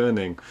more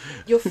burning.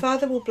 Your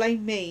father will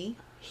blame me.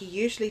 He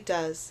usually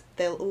does.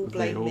 They'll all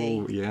blame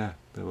me. Yeah,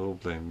 they'll all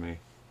blame me.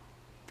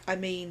 I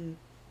mean,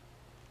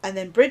 and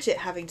then Bridget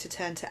having to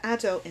turn to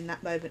adult in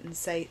that moment and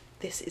say,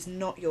 this is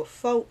not your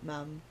fault,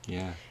 Mum.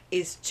 Yeah.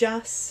 Is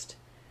just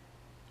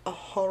a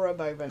horror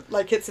moment.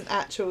 Like, it's an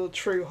actual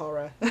true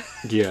horror.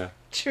 Yeah.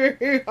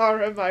 True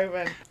horror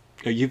moment.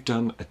 You've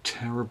done a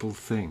terrible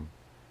thing.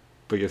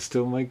 But you're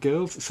still my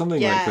girl?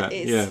 Something like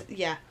that.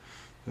 Yeah.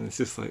 And it's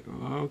just like,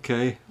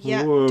 okay.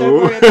 Yeah, whoa. Don't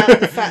worry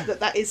about the fact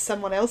that is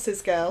someone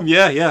else's girl.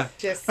 Yeah.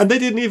 And they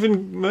didn't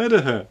even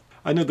murder her.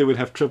 I know they would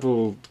have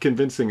trouble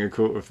convincing a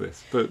court of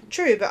this, but...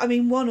 True, but I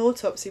mean, one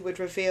autopsy would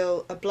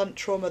reveal a blunt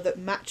trauma that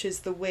matches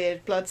the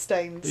weird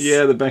bloodstains.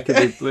 Yeah, the back of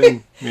the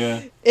thing,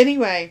 yeah.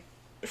 Anyway,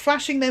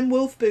 flashing them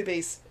wolf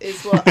boobies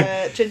is what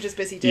Ginger's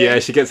busy doing. Yeah,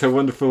 she gets her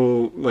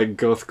wonderful, like,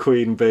 goth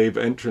queen babe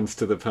entrance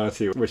to the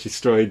party where she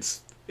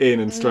strides in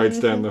and strides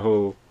down the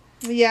hall.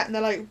 Yeah, and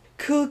they're like,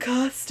 cool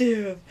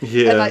costume.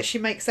 Yeah. And like she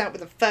makes out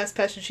with the first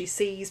person she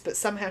sees, but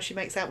somehow she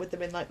makes out with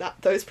them in like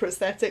those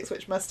prosthetics,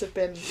 which must have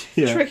been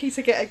tricky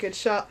to get a good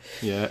shot.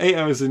 Yeah, 8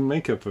 hours in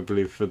makeup, I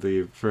believe,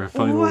 for her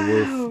final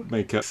wolf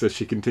makeup. So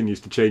she continues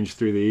to change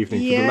through the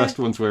evening. For the last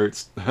ones where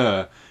it's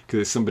her, because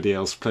it's somebody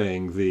else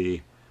playing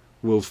the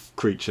wolf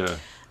creature.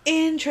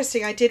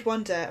 Interesting. I did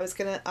wonder. I was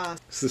going to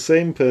ask. It's the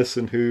same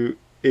person who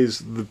is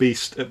the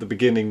beast at the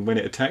beginning when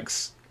it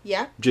attacks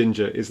Yeah.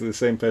 Ginger is the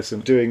same person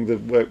doing the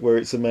work where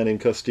it's a man in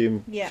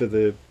costume Yeah. for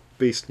the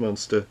Beast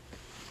Monster.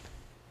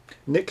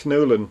 Nick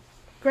Nolan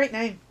Great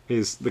name.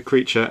 is the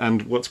creature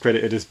and what's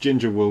credited as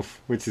Ginger Wolf,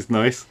 which is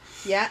nice.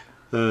 Yeah.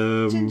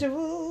 Ginger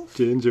Wolf.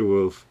 Ginger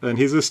Wolf. And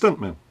he's a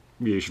stuntman,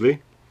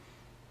 usually,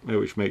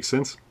 which makes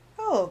sense.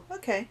 Oh,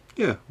 okay.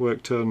 Yeah,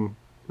 worked on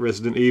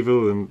Resident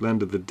Evil and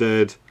Land of the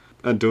Dead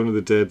and Dawn of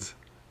the Dead.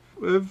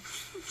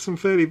 Some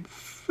fairly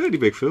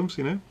big films,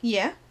 you know.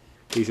 Yeah.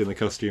 He's in the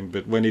costume,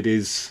 but when it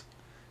is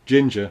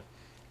Ginger,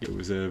 it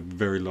was a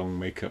very long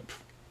makeup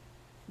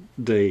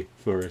day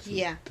for it.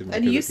 Yeah. to make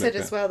And her you look said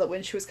like as that. well that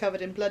when she was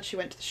covered in blood, she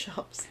went to the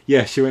shops.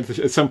 Yeah, she went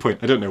at some point,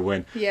 I don't know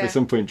when, Yeah. at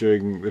some point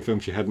during the film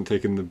she hadn't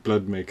taken the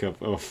blood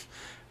makeup off,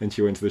 and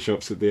she went to the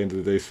shops at the end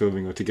of the day's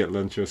filming or to get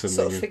lunch or something.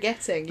 Sort of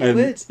forgetting. You and,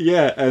 would.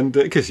 Yeah, and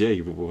because,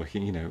 you were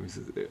working, it was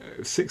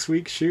a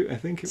 6-week shoot, I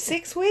think. It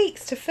 6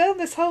 weeks to film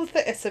this whole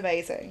thing. It's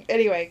amazing.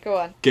 Anyway, go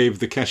on. gave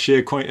the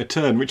cashier quite a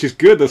turn, which is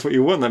good, that's what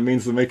you want, that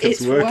means the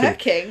makeup's It's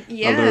working.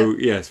 Yeah. Although,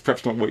 yes,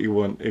 perhaps not what you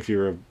want if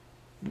you're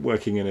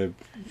working in a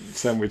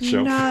sandwich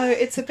shop. No,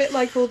 it's a bit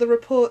like all the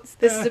reports.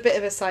 This is a bit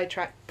of a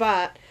sidetrack,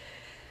 but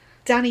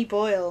Danny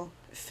Boyle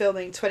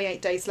filming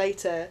 28 Days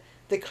Later,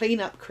 the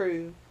cleanup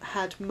crew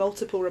had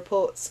multiple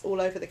reports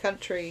all over the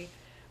country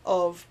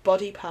of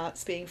body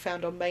parts being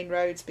found on main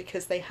roads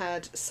because they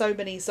had so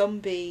many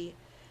zombie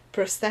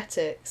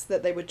prosthetics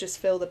that they would just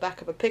fill the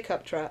back of a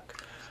pickup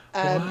truck.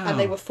 Wow. And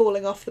they were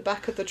falling off the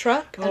back of the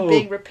truck and Oh,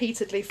 being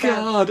repeatedly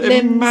found. God,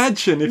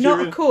 imagine if not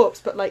you're a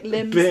corpse, but like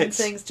limbs and bits.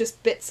 things,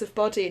 just bits of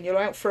body, and you're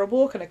out for a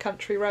walk on a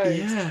country road.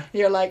 Yeah.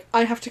 You're like,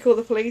 I have to call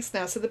the police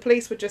now. So the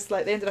police were just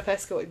like, they ended up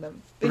escorting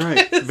them. Right,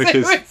 it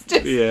because, was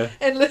just yeah.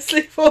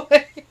 endlessly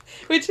falling,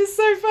 which is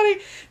so funny.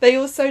 They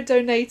also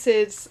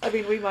donated, I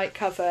mean, we might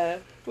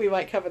cover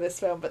this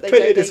film, but they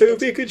donated. So it would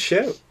be a good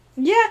shout.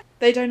 Yeah,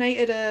 they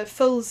donated a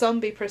full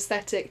zombie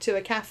prosthetic to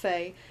a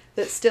cafe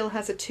that still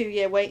has a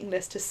 2-year waiting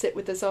list to sit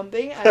with the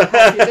zombie and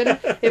have your dinner.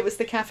 It was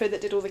the cafe that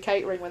did all the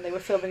catering when they were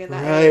filming in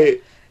that area.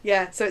 Right.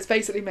 Yeah, so it's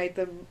basically made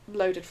them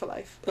loaded for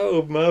life.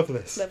 Oh,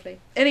 marvellous. Lovely.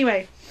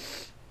 Anyway,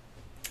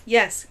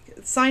 yes,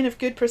 sign of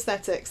good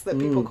prosthetics that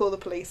people call the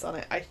police on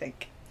it, I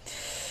think.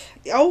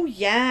 Oh,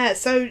 yeah,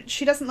 so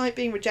she doesn't like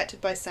being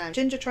rejected by Sam.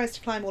 Ginger tries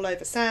to climb all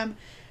over Sam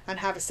and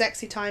have a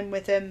sexy time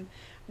with him,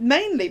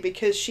 mainly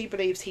because she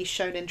believes he's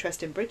shown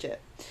interest in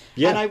Bridget.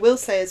 Yeah. And I will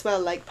say as well,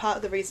 like, part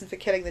of the reason for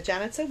killing the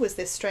janitor was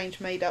this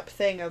strange made-up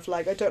thing of,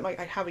 like, I don't like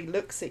how he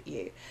looks at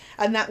you.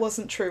 And that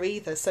wasn't true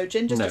either. So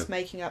Ginger's No. just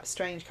making up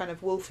strange kind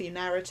of wolfy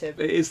narrative.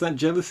 It is that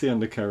jealousy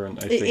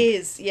undercurrent, I think. It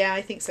is, yeah,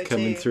 I think so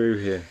Coming too. through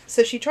here.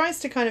 So she tries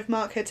to kind of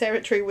mark her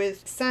territory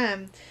with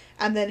Sam,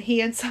 and then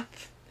he ends up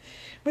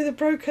with a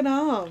broken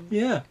arm.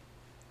 Yeah.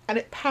 And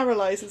it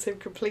paralyses him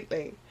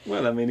completely.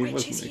 Well, I mean, he Which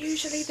wasn't... is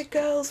usually the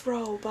girl's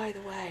role, by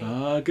the way.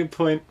 Ah, good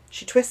point.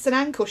 She twists an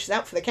ankle, she's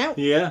out for the count.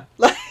 Yeah.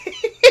 Like,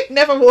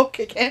 never walk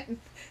again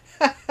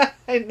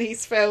in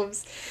these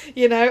films.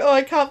 You know, oh,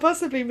 I can't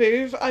possibly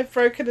move, I've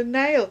broken a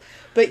nail.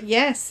 But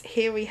yes,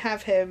 here we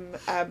have him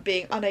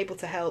being unable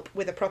to help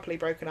with a properly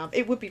broken arm.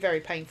 It would be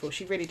very painful.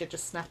 She really did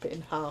just snap it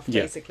in half,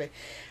 Yeah. basically.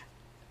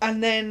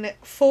 And then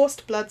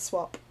forced blood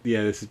swap.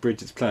 Yeah, this is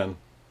Bridget's plan.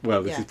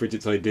 Well, this Yeah. is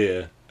Bridget's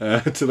idea,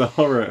 to the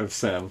horror of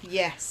Sam.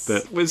 Yes.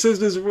 That well,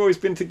 sisters have always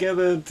been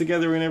together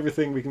in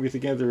everything. We can be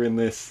together in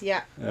this.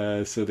 Yeah.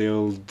 So the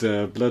old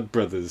blood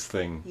brothers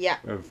thing. Yeah.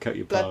 Of cut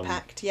your Blood palm.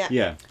 pact, yeah.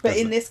 Yeah. But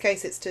that's in it. this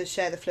case, it's to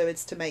share the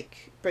fluids to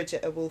make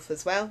Bridget a wolf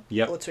as well.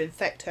 Yep. Or to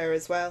infect her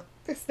as well.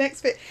 This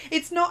next bit,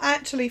 it's not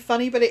actually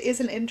funny, but it is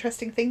an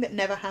interesting thing that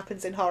never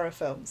happens in horror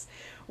films.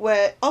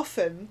 Where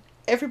often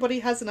everybody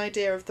has an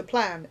idea of the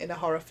plan in a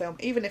horror film,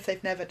 even if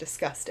they've never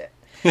discussed it.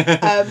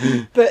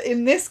 But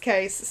in this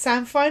case,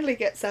 Sam finally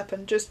gets up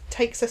and just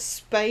takes a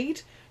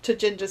spade to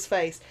Ginger's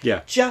face.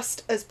 Yeah.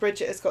 Just as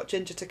Bridget has got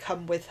Ginger to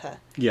come with her.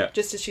 Yeah.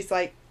 Just as she's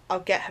like, I'll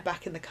get her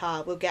back in the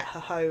car, we'll get her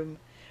home,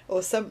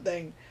 or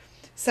something.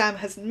 Sam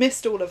has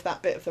missed all of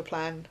that bit of the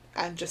plan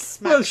and just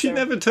smacks Well, she her.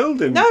 never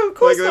told him. No, of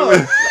course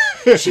Like,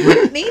 not. She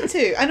wouldn't need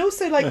to. And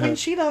also, like, when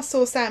she last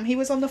saw Sam, he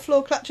was on the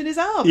floor clutching his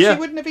arm. Yeah. She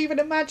wouldn't have even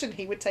imagined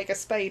he would take a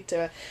spade to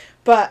her.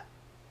 But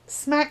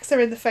smacks her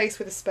in the face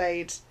with a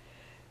spade.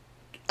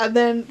 And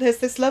then there's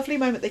this lovely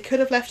moment. They could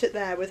have left it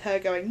there with her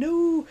going,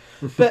 no.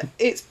 But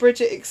it's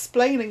Bridget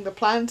explaining the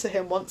plan to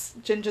him once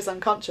Ginger's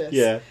unconscious.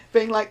 Yeah.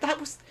 Being like, that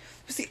was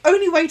the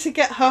only way to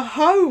get her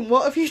home.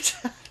 What have you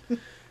done?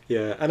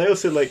 Yeah, and I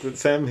also like that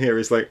Sam here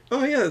is like,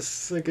 oh yeah,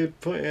 it's a good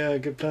point. Yeah, a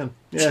good plan.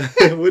 Yeah,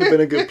 it would have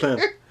been a good plan.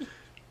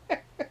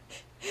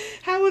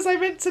 How was I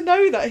meant to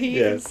know that? He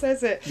Yeah. even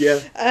says it. Yeah.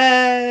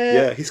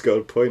 Yeah, he's got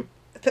a point.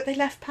 But they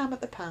left Pam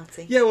at the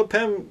party. Yeah, well,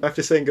 Pam,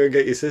 after saying go and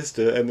get your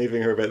sister and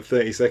leaving her about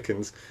 30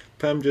 seconds,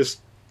 Pam just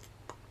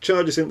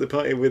charges into the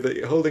party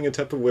with holding a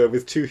Tupperware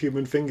with 2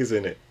 human fingers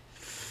in it.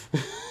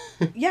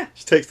 Yeah.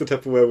 She takes the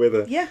Tupperware with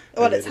her. Yeah.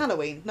 Well, And it's it-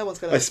 Halloween. No one's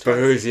going to I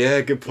suppose,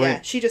 yeah, good point.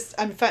 Yeah, she just...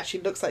 In fact, she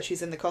looks like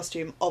she's in the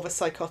costume of a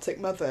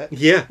psychotic mother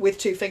Yeah, with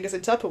 2 fingers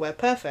in Tupperware.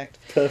 Perfect.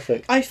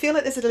 perfect. I feel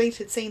like there's a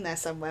deleted scene there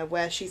somewhere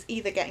where she's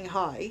either getting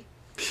high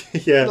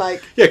Yeah,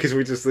 Like, yeah, because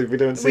we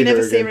don't see we never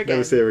her see again. her again.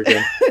 Never see her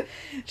again.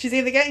 She's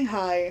either getting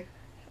high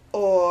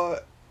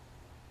or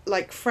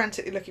like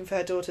frantically looking for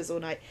her daughters all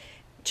night.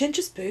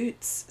 Ginger's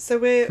boots. So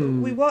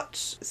we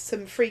watch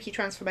some freaky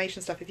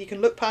transformation stuff. If you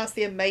can look past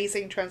the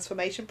amazing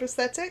transformation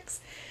prosthetics,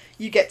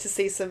 you get to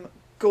see some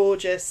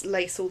gorgeous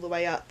lace all the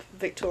way up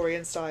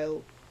Victorian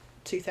style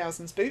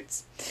 2000s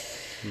boots.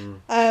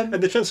 And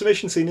the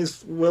transformation scene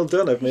is well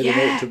done. I've made a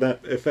note to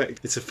that effect.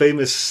 It's a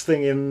famous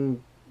thing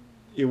in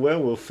your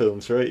werewolf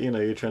films, right? You know,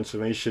 your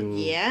transformation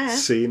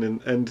scene,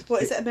 and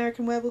what is it,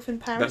 American Werewolf in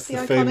Paris?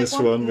 That's the famous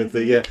one with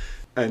the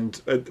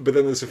and but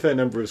then there's a fair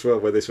number as well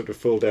where they sort of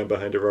fall down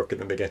behind a rock and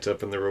then they get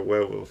up and they're a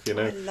werewolf. You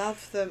know, I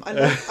love them.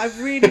 I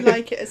really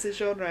like it as a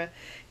genre.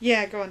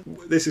 Yeah, go on.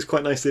 This is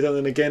quite nicely done,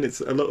 and again, it's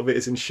a lot of it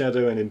is in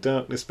shadow and in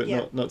darkness, but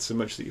not so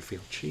much that you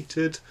feel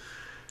cheated.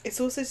 It's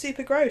also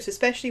super gross,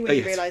 especially when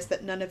you realise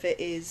that none of it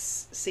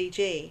is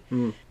CG.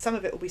 Some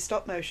of it will be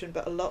stop motion,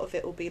 but a lot of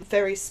it will be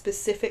very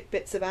specific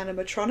bits of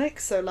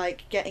animatronics. So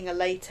like getting a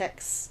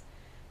latex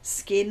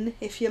skin,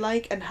 if you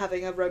like, and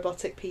having a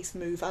robotic piece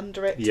move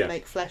under it to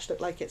make flesh look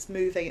like it's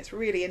moving. It's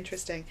really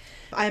interesting.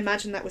 I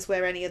imagine that was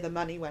where any of the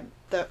money went,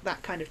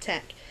 that kind of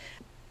tech.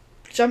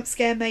 Jump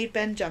scare made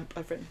Ben jump,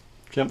 I've written.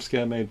 Jump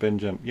scare made Ben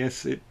jump.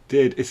 Yes, it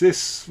did. Is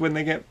this when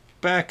they get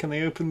back and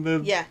they open the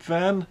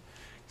van?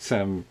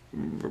 Sam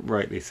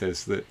rightly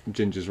says that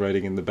Ginger's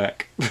riding in the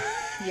back.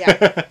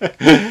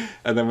 Yeah.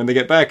 And then when they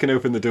get back and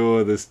open the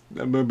door, there's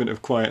a moment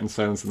of quiet and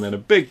silence, and then a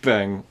big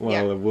bang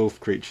while a wolf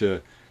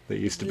creature that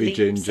used to be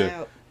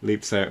Ginger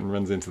leaps out and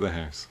runs into the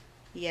house.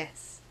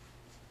 Yes.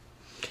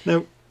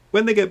 Now,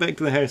 when they get back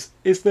to the house,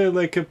 is there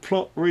like a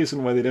plot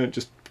reason why they don't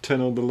just turn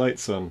all the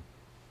lights on?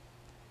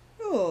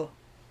 Oh.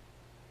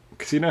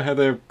 Because you know how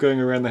they're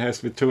going around the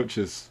house with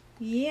torches?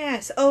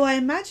 Yes. Oh, I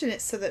imagine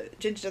it's so that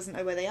Ginger doesn't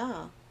know where they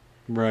are.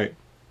 Right.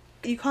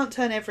 You can't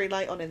turn every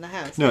light on in the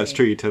house. No, it's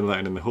true. You turn the light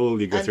on in the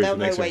hall, you go through to the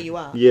next one. And they'll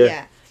know where you are.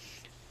 Yeah.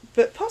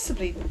 But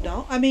possibly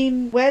not. I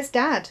mean, where's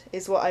Dad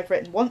is what I've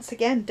written. Once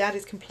again, Dad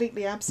is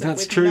completely absent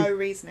with no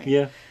reasoning.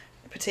 Yeah.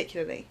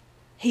 Particularly.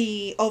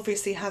 He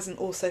obviously hasn't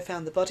also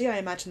found the body. I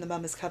imagine the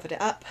mum has covered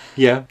it up.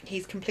 Yeah.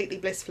 He's completely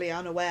blissfully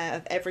unaware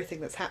of everything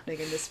that's happening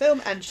in this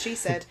film. And she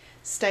said,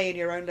 stay in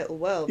your own little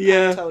world.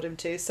 Yeah. Pat told him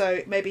to.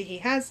 So maybe he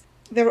has.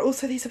 There are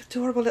also these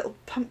adorable little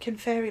pumpkin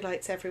fairy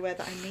lights everywhere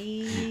that I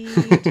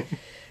need.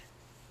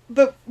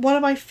 But one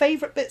of my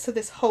favourite bits of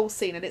this whole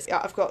scene, and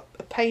I've got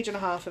a page and a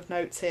half of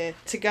notes here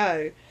to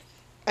go,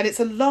 and it's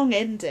a long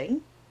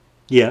ending.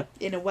 Yeah.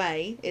 In a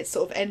way, it's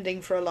sort of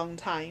ending for a long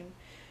time.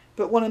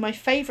 But one of my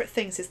favourite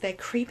things is they're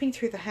creeping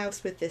through the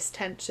house with this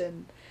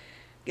tension.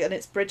 And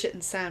it's Bridget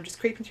and Sam just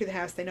creeping through the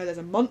house. They know there's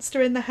a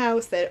monster in the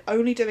house. They're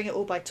only doing it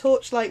all by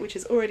torchlight, which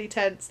is already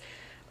tense.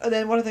 And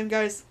then one of them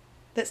goes,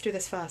 let's do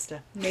this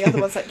faster. And the other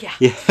one's like, yeah.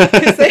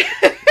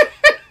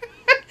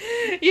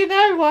 You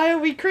know, why are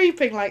we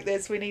creeping like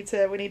this? We need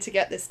to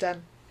get this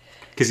done.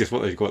 Because yes,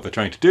 what they're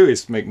trying to do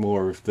is make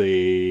more of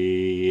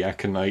the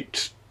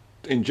aconite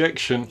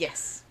injection.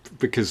 Yes.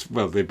 Because,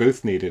 well, they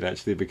both need it,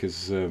 actually,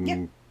 because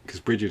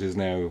Bridget has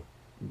now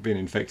been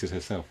infected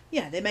herself.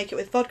 Yeah, they make it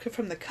with vodka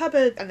from the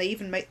cupboard, and they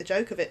even make the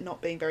joke of it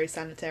not being very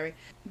sanitary.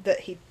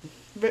 That he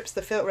rips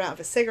the filter out of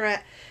a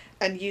cigarette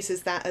and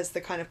uses that as the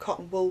kind of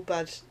cotton wool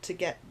bud to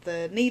get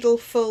the needle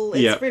full.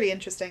 It's really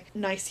interesting.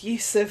 Nice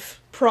use of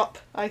prop,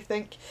 I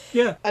think.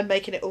 Yeah. And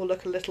making it all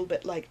look a little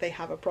bit like they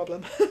have a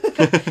problem.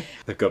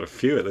 They've got a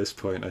few at this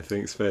point, I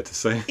think it's fair to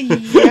say.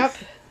 Yep.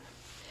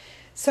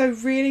 So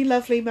really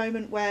lovely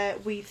moment where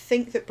we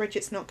think that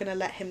Bridget's not going to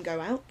let him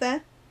go out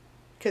there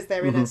because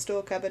they're in a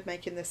store cupboard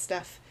making this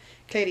stuff,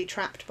 clearly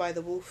trapped by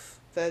the wolf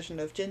version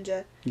of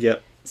Ginger.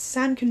 Yep.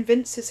 Sam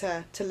convinces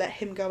her to let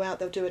him go out.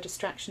 They'll do a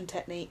distraction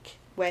technique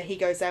where he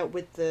goes out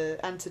with the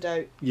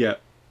antidote,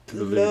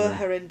 lure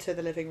her into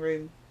the living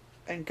room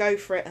and go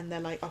for it, and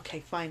they're like, okay,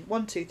 fine,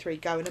 1, 2, 3,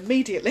 go, and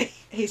immediately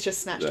he's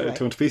just snatched away.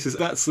 Torn to pieces.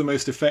 That's the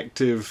most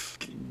effective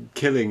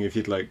killing, if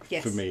you'd like,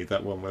 for me,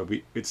 that one, where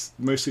it's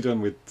mostly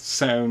done with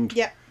sound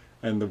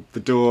and the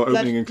door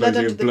opening and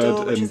closing of blood.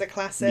 Door, which is a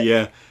classic.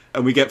 Yeah,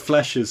 and we get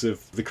flashes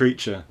of the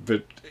creature,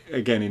 but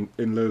again,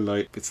 in low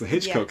light, it's the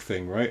Hitchcock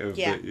thing, right?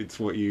 It's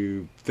what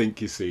you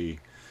think you see.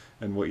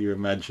 And what you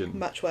imagine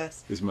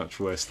is much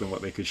worse than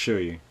what they could show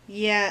you.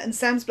 Yeah, and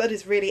Sam's blood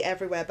is really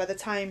everywhere. By the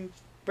time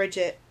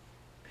Bridget...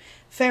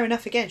 Fair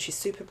enough, again, she's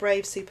super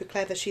brave, super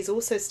clever. She's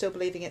also still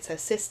believing it's her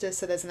sister,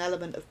 so there's an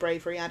element of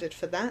bravery added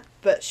for that.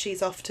 But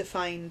she's off to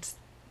find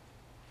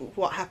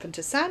what happened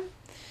to Sam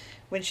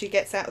when she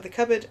gets out of the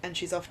cupboard, and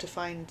she's off to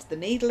find the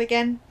needle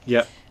again.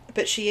 Yeah.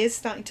 But she is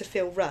starting to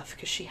feel rough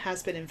because she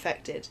has been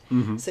infected.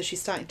 Mm-hmm. So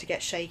she's starting to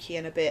get shaky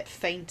and a bit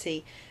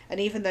fainty. And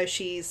even though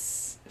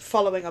she's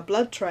following a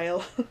blood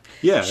trail...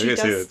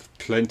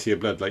 plenty of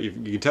blood. Like you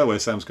can tell where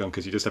Sam's gone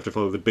because you just have to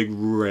follow the big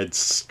red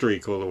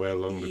streak all the way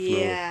along the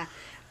floor. Yeah.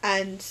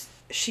 And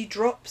she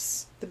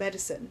drops the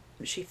medicine.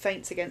 She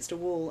faints against a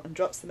wall and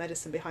drops the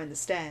medicine behind the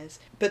stairs.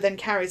 But then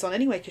carries on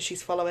anyway because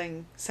she's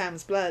following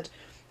Sam's blood.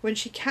 When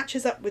she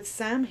catches up with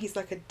Sam, he's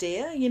like a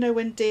deer. You know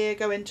when deer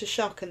go into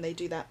shock and they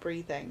do that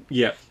breathing?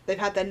 Yeah. They've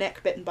had their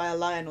neck bitten by a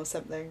lion or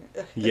something.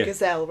 A Yeah.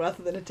 gazelle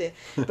rather than a deer.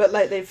 But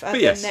like they've had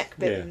But yes, their neck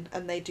bitten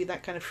and they do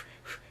that kind of...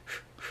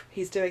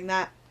 He's doing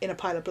that in a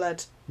pile of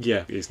blood.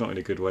 Yeah, it's not in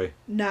a good way.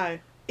 No.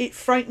 It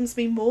frightens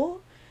me more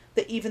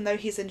that even though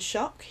he's in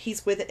shock,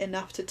 he's with it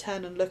enough to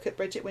turn and look at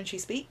Bridget when she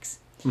speaks.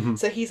 Mhm.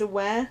 So he's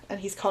aware and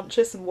he's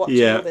conscious and watching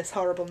Yeah. all this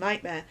horrible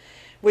nightmare.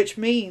 Which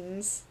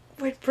means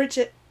when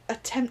Bridget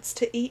attempts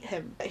to eat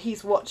him,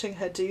 he's watching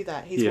her do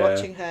that. He's Yeah.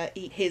 watching her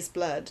eat his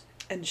blood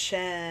and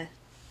share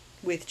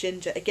with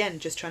Ginger. Again,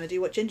 just trying to do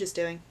what Ginger's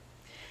doing.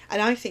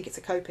 And I think it's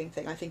a coping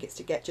thing. I think it's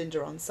to get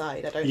Ginger on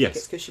side. I don't Yes. think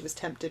it's because she was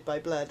tempted by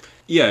blood.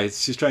 Yeah,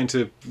 it's just trying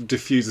to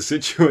diffuse the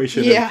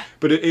situation. Yeah.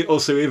 But it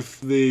also, if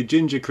the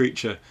ginger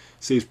creature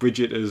sees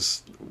Bridget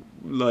as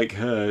like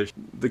her,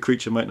 the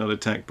creature might not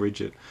attack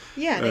Bridget.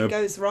 Yeah, and it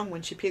goes wrong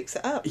when she pukes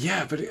it up.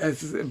 Yeah, but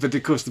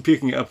of course the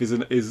puking it up is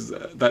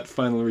that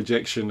final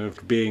rejection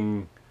of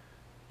being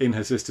in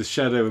her sister's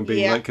shadow and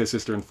being Yeah. like her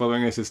sister and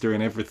following her sister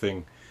in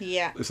everything.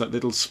 Yeah. There's that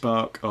little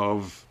spark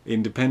of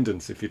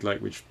independence, if you'd like,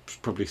 which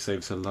probably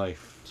saves her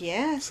life.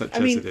 Yeah. Such I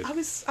as mean, it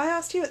is. I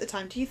asked you at the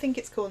time, do you think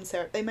it's corn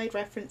syrup? They made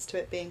reference to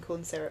it being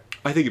corn syrup,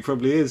 I think it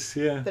probably is,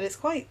 yeah. but it's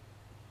quite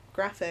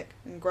graphic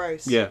and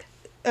gross. Yeah.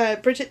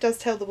 Bridget does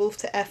tell the wolf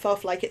to F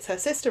off like it's her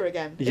sister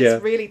again. Yeah.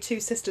 It's really two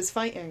sisters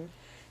fighting,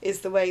 is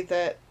the way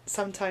that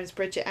sometimes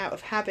Bridget, out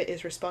of habit,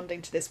 is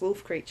responding to this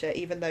wolf creature,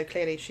 even though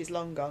clearly she's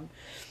long gone.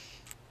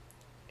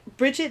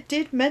 Bridget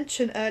did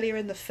mention earlier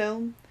in the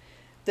film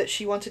that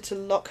she wanted to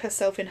lock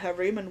herself in her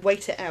room and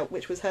wait it out,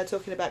 which was her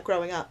talking about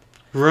growing up.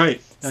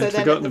 Right. So I'd then at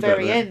forgotten the about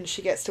very that. end,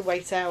 she gets to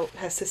wait out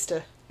her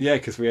sister Yeah,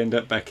 because we end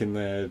up back in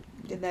their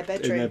in their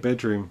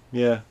bedroom.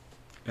 yeah.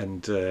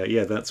 And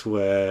that's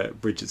where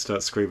Bridget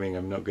starts screaming,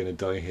 "I'm not going to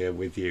die here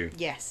with you."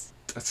 Yes.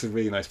 That's a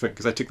really nice point,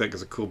 because I took that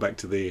as a callback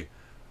to the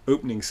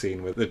opening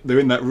scene where they're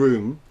in that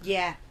room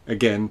Yeah.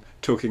 again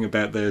talking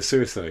about their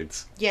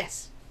suicides,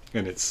 Yes.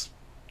 and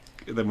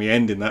then we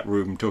end in that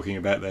room talking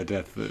about their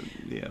death.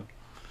 Yeah.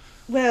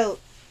 Well,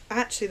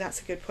 actually,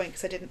 that's a good point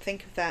because I didn't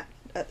think of that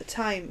at the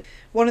time.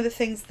 One of the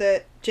things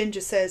that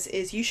Ginger says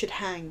is you should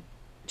hang.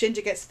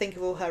 Ginger gets to think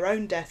of all her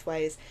own death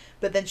ways,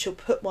 but then she'll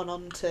put one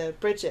on to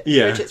Bridget.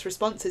 Yeah. Bridget's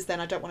response is then,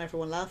 I don't want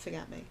everyone laughing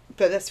at me.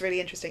 But that's really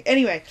interesting.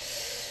 Anyway,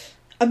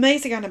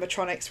 amazing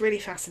animatronics, really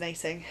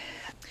fascinating.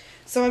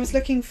 So I was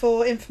looking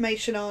for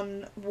information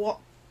on what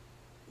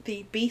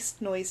the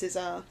beast noises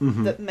are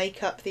that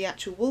make up the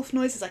actual wolf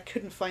noises. I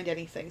couldn't find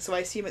anything, so I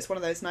assume it's one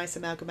of those nice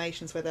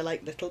amalgamations where they're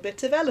like little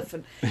bit of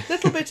elephant,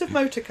 little bit of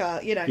motor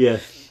car, you know. Yeah.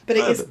 But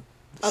it is the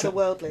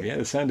otherworldly. Yeah,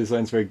 the sound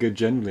design's very good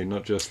generally,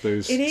 not just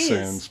those It is.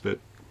 sounds, but...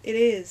 It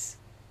is.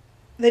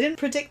 They didn't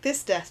predict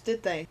this death,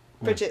 did they?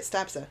 Bridget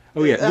stabs her.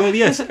 Oh yeah, well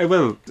yes,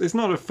 well it's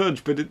not a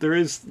fudge, but there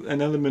is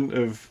an element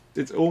of,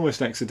 it's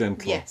almost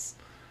accidental. Yes.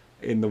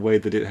 In the way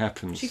that it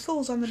happens. She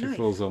falls on the knife. She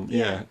falls on,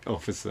 Yeah.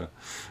 officer.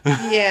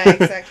 Yeah,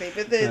 exactly.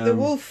 But the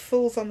wolf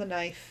falls on the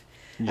knife.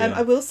 Yeah.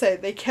 I will say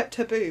they kept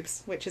her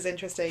boobs, which is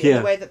interesting. Yeah. In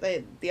the way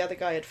that the other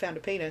guy had found a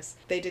penis,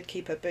 they did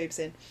keep her boobs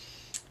in.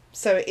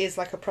 So it is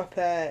like a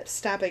proper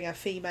stabbing a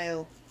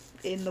female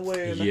in the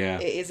womb. Yeah.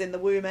 It is in the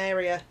womb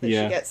area that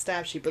Yeah. she gets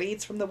stabbed. She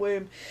bleeds from the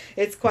womb.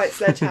 It's quite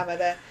sledgehammer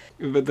there.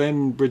 But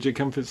then Bridget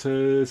comforts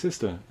her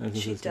sister. As her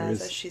She sister does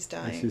is- as she's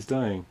dying. As she's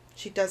dying.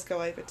 She does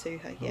go over to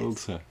her, yes.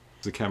 Holds her.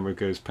 The camera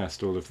goes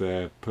past all of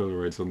their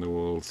Polaroids on the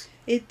walls.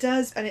 It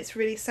does, and it's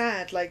really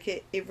sad. Like,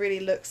 it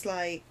really looks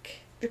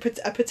like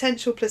a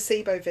potential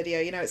placebo video.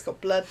 You know, it's got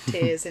blood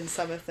tears in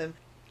some of them.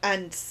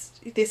 And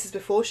this is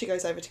before she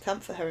goes over to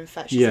comfort her. In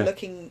fact, she's Yeah.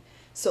 looking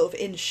sort of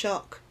in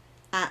shock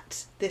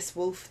at this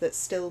wolf that's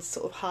still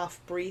sort of half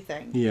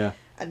breathing Yeah.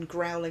 and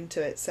growling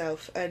to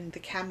itself. And the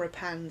camera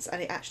pans,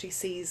 and it actually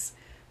sees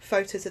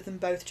photos of them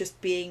both just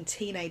being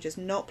teenagers,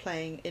 not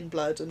playing in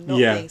blood and not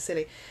Yeah. being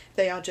silly.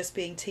 They are just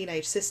being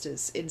teenage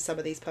sisters in some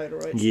of these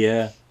Polaroids.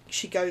 Yeah.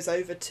 She goes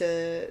over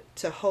to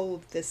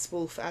hold this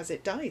wolf as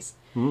it dies.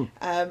 Mm.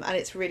 And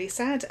it's really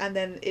sad. And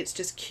then it's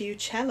just cue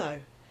cello,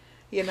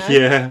 you know?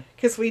 Yeah.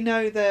 Because we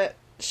know that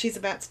she's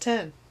about to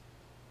turn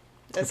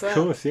as well.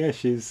 Of course, yeah,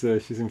 she's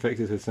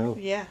infected herself.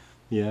 Yeah.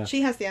 Yeah.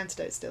 She has the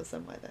antidote still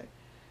somewhere, though.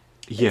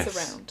 Yes.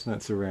 around.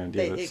 That's around,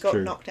 yeah, that's It got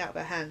true. knocked out of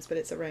her hands, but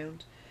it's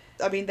around.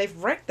 I mean, they've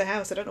wrecked the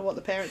house. I don't know what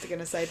the parents are going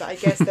to say, but I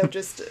guess they'll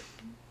just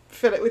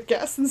fill it with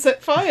gas and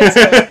set fire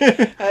to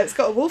it. It's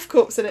got a wolf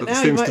corpse in it That now.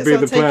 You seems might to as be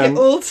well the take plan. it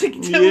all,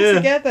 all Yeah.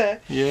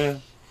 together. Yeah.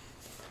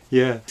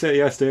 Yeah. So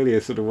you asked earlier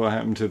sort of what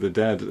happened to the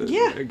dad.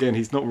 Yeah. Again,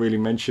 he's not really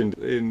mentioned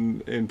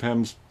in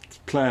Pam's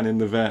plan in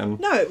the van.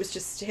 No, it was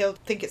just he'll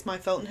think it's my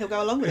fault and he'll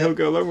go along with He'll it.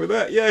 go along with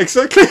that. Yeah,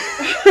 exactly.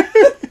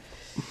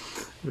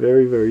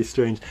 Very, very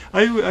strange.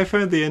 I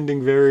found the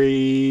ending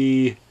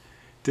very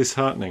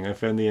disheartening. I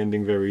found the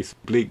ending very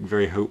bleak,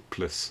 very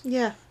hopeless.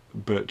 Yeah.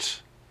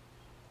 But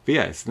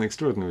yeah, it's an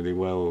extraordinarily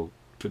well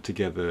put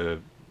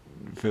together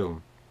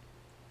film.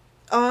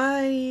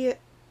 I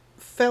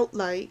felt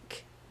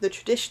like the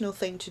traditional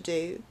thing to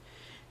do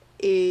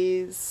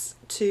is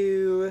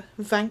to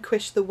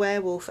vanquish the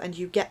werewolf and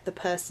you get the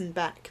person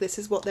back. This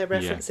is what they're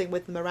referencing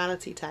with the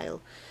morality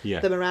tale. Yeah.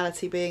 The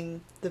morality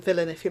being the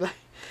villain, if you like.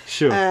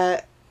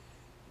 Sure.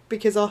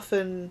 Because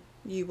often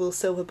you will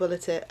silver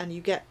bullet it and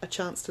you get a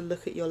chance to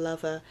look at your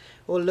lover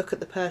or look at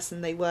the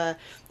person they were,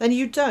 and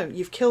you don't.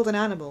 You've killed an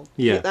animal.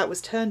 Yeah. That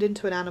was turned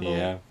into an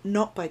animal,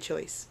 not by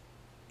choice.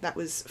 That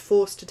was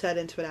forced to turn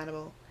into an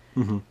animal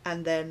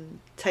and then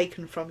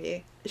taken from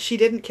you. She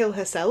didn't kill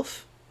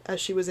herself as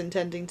she was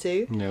intending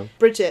to. No.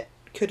 Bridget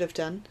could have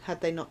done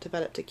had they not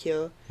developed a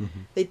cure.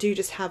 They do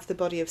just have the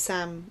body of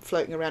Sam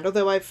floating around,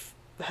 although I've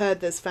heard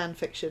there's fan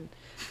fiction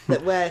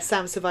that where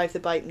Sam survived the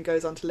bite and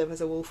goes on to live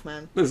as a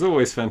wolfman. There's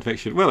always fan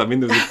fiction. Well, I mean,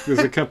 there's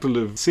a couple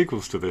of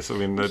sequels to this. I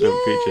mean, they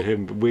don't feature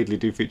him, but weirdly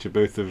do feature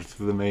both of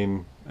the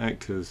main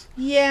actors.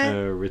 Yeah.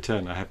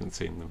 Return. I haven't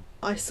seen them.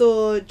 I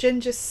saw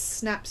Ginger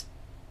Snaps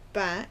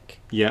Back.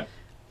 Yeah.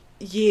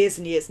 Years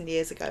and years and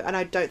years ago, and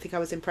I don't think I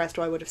was impressed,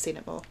 or I would have seen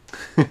it more.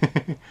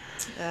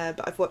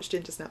 But I've watched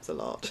Ginger Snaps a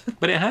lot.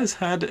 But it has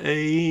had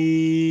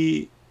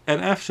an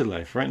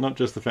afterlife, right? Not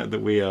just the fact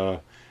that we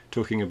are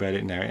talking about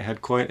it now. It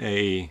had quite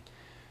a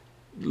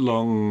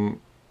long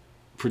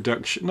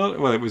production.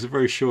 It was a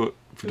very short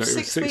production.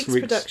 It was 6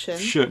 weeks production.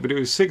 Sure, but it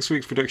was 6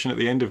 weeks production at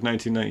the end of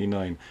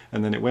 1999,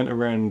 and then it went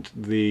around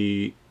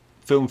the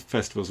film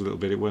festivals a little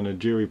bit. It won a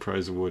jury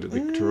prize award at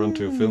the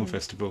Toronto Film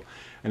Festival,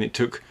 and it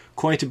took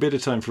quite a bit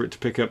of time for it to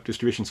pick up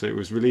distribution. So it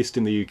was released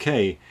in the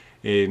UK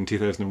in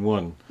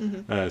 2001.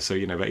 So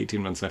about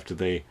 18 months after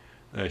they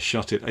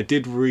shot it. I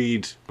did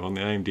read on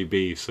the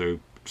IMDb, so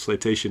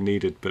citation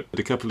needed, but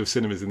a couple of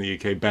cinemas in the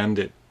UK banned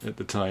it at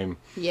the time.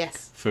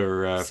 Yes.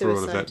 For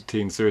all of that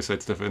teen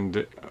suicide stuff,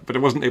 but I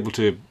wasn't able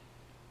to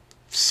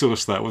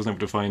source that. I wasn't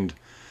able to find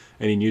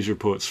any news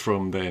reports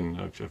from then.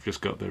 I've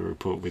just got the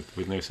report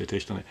with no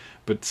citation on it.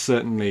 But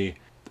certainly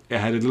it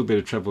had a little bit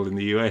of trouble in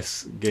the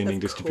US gaining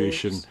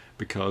distribution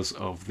because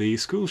of the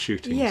school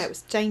shootings. Yeah, it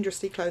was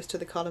dangerously close to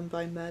the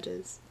Columbine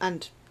murders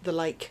and the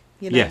like,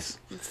 Yes.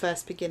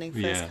 first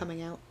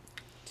coming out.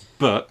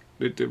 But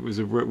it was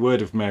a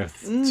word of mouth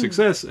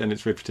success, and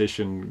its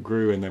reputation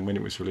grew, and then when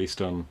it was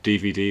released on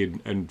DVD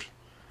and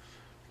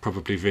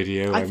probably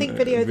video, I think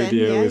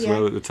video as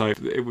well at the time,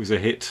 it was a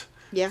hit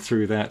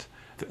through that.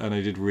 And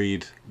I did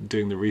read,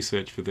 doing the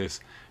research for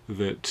this,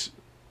 that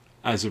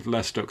as of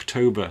last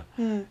October,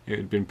 it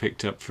had been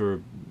picked up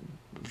for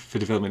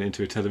development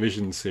into a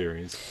television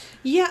series.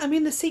 Yeah, I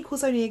mean, the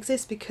sequels only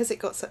exist because it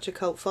got such a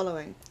cult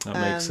following. That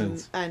makes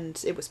sense.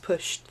 And it was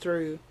pushed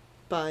through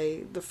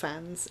by the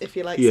fans, if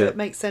you like. Yeah. So it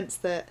makes sense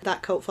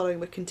that cult following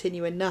would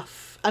continue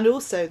enough. And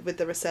also with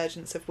the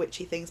resurgence of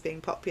witchy things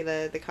being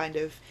popular, the kind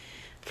of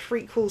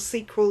prequel,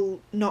 sequel,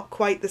 not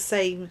quite the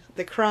same,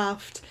 The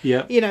Craft.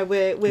 Yeah.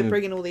 We're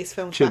bringing all these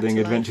films Chilling back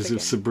to Adventures life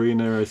of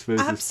Sabrina, I suppose.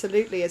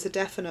 Absolutely, as a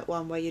definite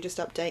one where you're just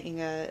updating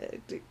a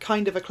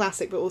kind of a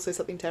classic, but also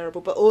something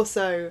terrible, but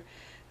also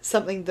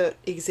something that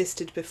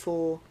existed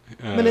before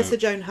Melissa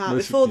Joan Hart,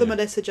 before the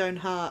Melissa Joan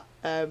Hart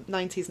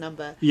 90s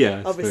number.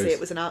 Yeah, obviously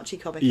it was an Archie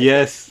comic.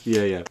 Yes,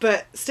 yeah.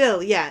 But still,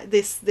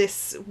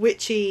 this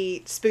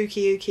witchy,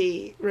 spooky,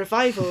 ooky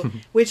revival,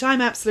 which I'm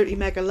absolutely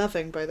mega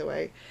loving, by the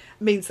way,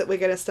 means that we're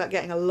going to start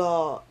getting a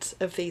lot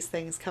of these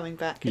things coming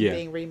back and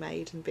being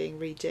remade and being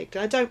rejigged.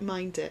 I don't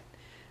mind it,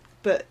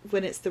 but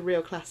when it's the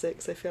real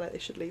classics, I feel like they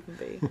should leave them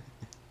be.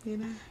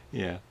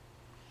 Yeah.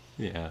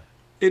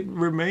 It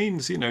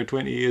remains,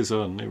 20 years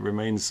on, it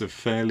remains a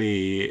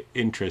fairly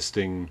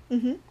interesting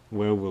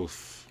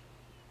werewolf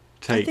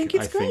take. I think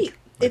it's great.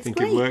 I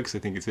think it works. I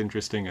think it's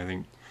interesting. I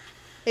think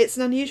it's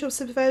an unusual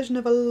subversion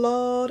of a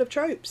lot of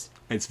tropes.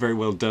 It's very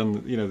well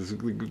done.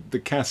 The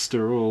cast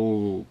are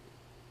all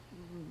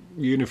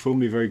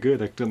uniformly very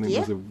good. I don't think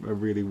there's a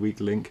really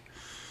weak link.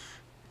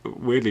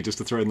 Weirdly, just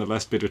to throw in the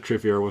last bit of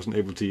trivia I wasn't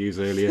able to use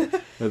earlier,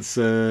 that's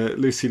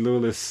Lucy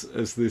Lawless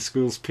as the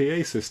school's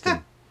PA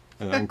system.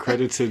 An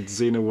uncredited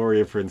Xena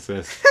warrior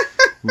princess.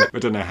 I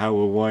don't know how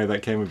or why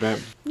that came about.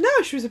 No,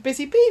 she was a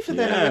busy bee for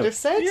then, I would have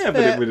said. Yeah,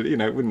 but it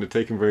wouldn't have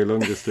taken very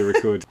long just to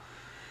record.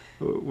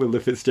 Will the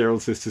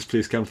Fitzgerald sisters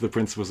please come to the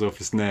principal's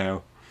office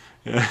now?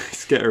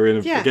 Just get her in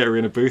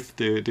a booth.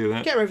 Do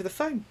that. Get her over the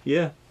phone.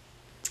 Yeah.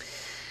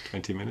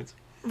 20 minutes.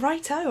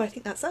 Righto, I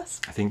think that's us.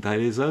 I think that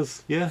is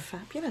us. Yeah.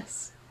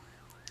 Fabulous.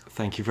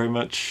 Thank you very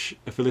much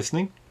for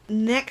listening.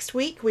 Next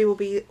week we will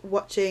be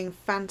watching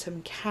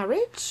Phantom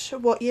Carriage.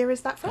 What year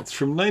is that from? It's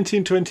from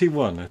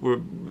 1921.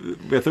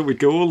 I thought we'd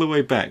go all the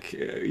way back.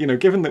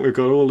 Given that we've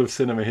got all of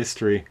cinema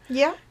history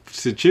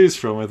to choose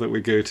from, I thought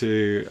we'd go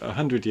to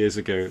 100 years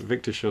ago,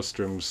 Victor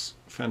Sjöström's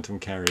Phantom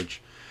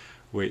Carriage,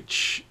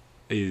 which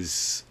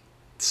is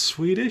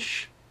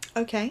Swedish.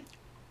 Okay.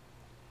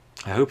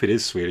 I hope it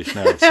is Swedish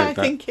now I've said that.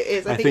 I think it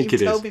is. I think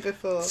you've told me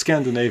before.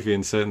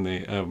 Scandinavian,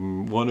 certainly.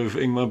 One of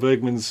Ingmar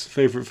Bergman's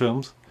favourite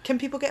films. Can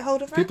people get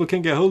hold of it? People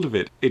can get hold of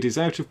it. It is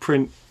out of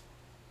print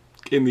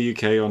in the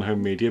UK on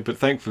home media, but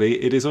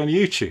thankfully it is on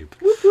YouTube.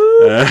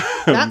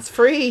 That's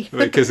free.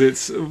 because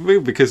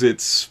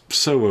it's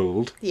so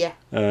old. Yeah.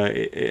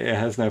 It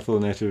has now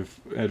fallen out of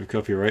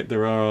copyright.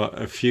 There are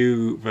a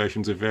few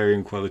versions of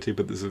varying quality,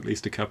 but there's at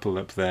least a couple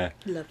up there.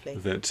 Lovely.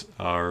 That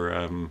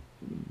are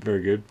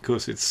very good. Of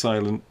course, it's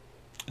silent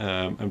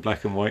and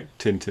black and white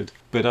tinted.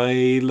 But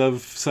I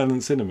love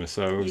silent cinema,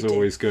 so I was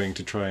always going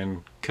to try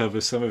and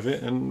cover some of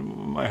it. And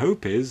my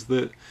hope is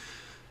that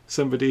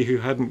somebody who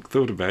hadn't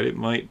thought about it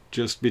might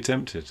just be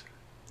tempted.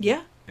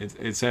 Yeah.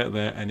 It's out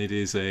there, and it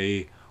is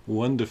a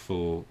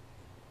wonderful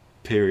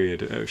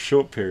period, a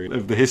short period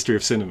of the history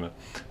of cinema.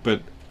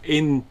 But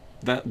in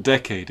that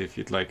decade, if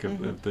you'd like,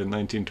 of the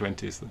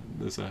 1920s,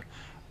 there's a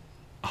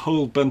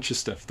whole bunch of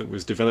stuff that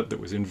was developed, that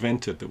was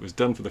invented, that was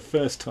done for the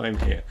first time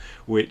here,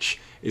 which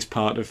is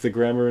part of the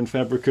grammar and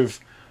fabric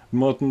of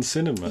modern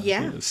cinema.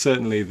 Yeah.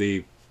 Certainly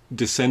the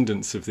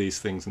descendants of these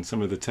things and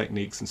some of the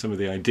techniques and some of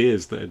the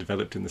ideas that are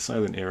developed in the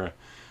silent era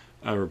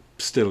are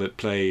still at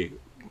play,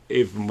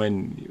 even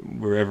when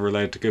we're ever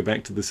allowed to go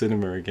back to the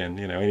cinema again.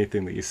 You know,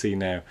 anything that you see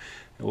now,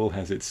 it all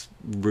has its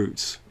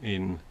roots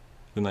in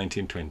the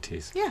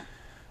 1920s. Yeah.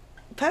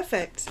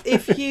 Perfect.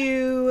 If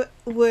you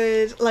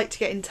would like to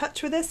get in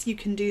touch with us, you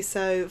can do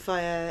so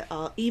via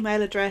our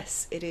email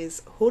address. It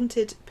is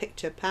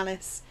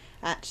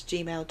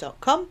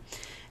hauntedpicturepalace@gmail.com.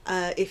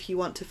 If you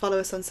want to follow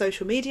us on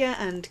social media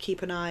and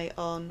keep an eye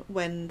on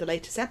when the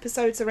latest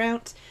episodes are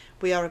out,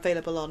 we are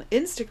available on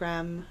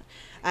Instagram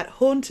at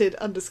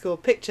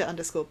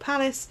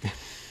haunted_picture_palace.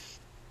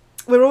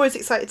 We're always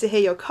excited to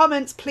hear your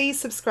comments. Please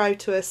subscribe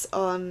to us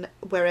on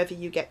wherever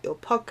you get your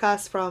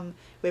podcasts from.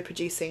 We're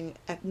producing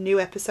new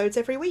episodes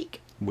every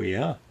week. We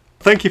are.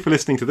 Thank you for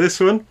listening to this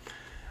one,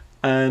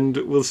 and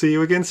we'll see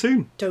you again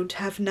soon. Don't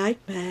have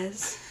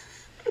nightmares.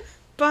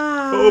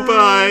 Bye. Oh,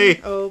 bye.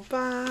 Oh,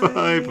 bye.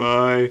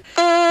 Bye-bye.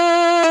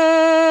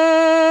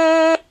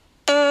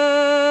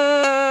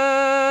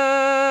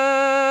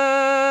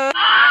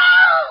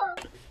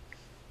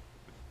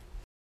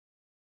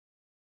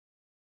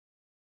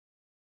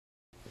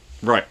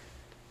 Right.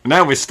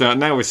 Now we're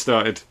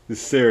started. It's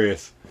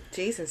serious.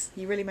 Jesus,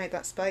 you really made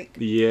that spike.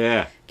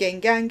 Yeah. Ging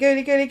gang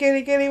goody goody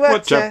goody goody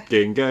What's up,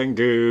 ging gang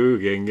goo,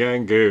 ging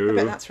gang goo. I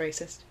bet that's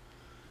racist.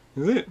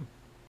 Is it?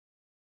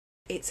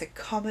 It's a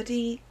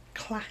comedy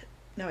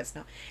No, it's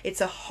not.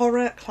 It's a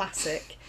horror classic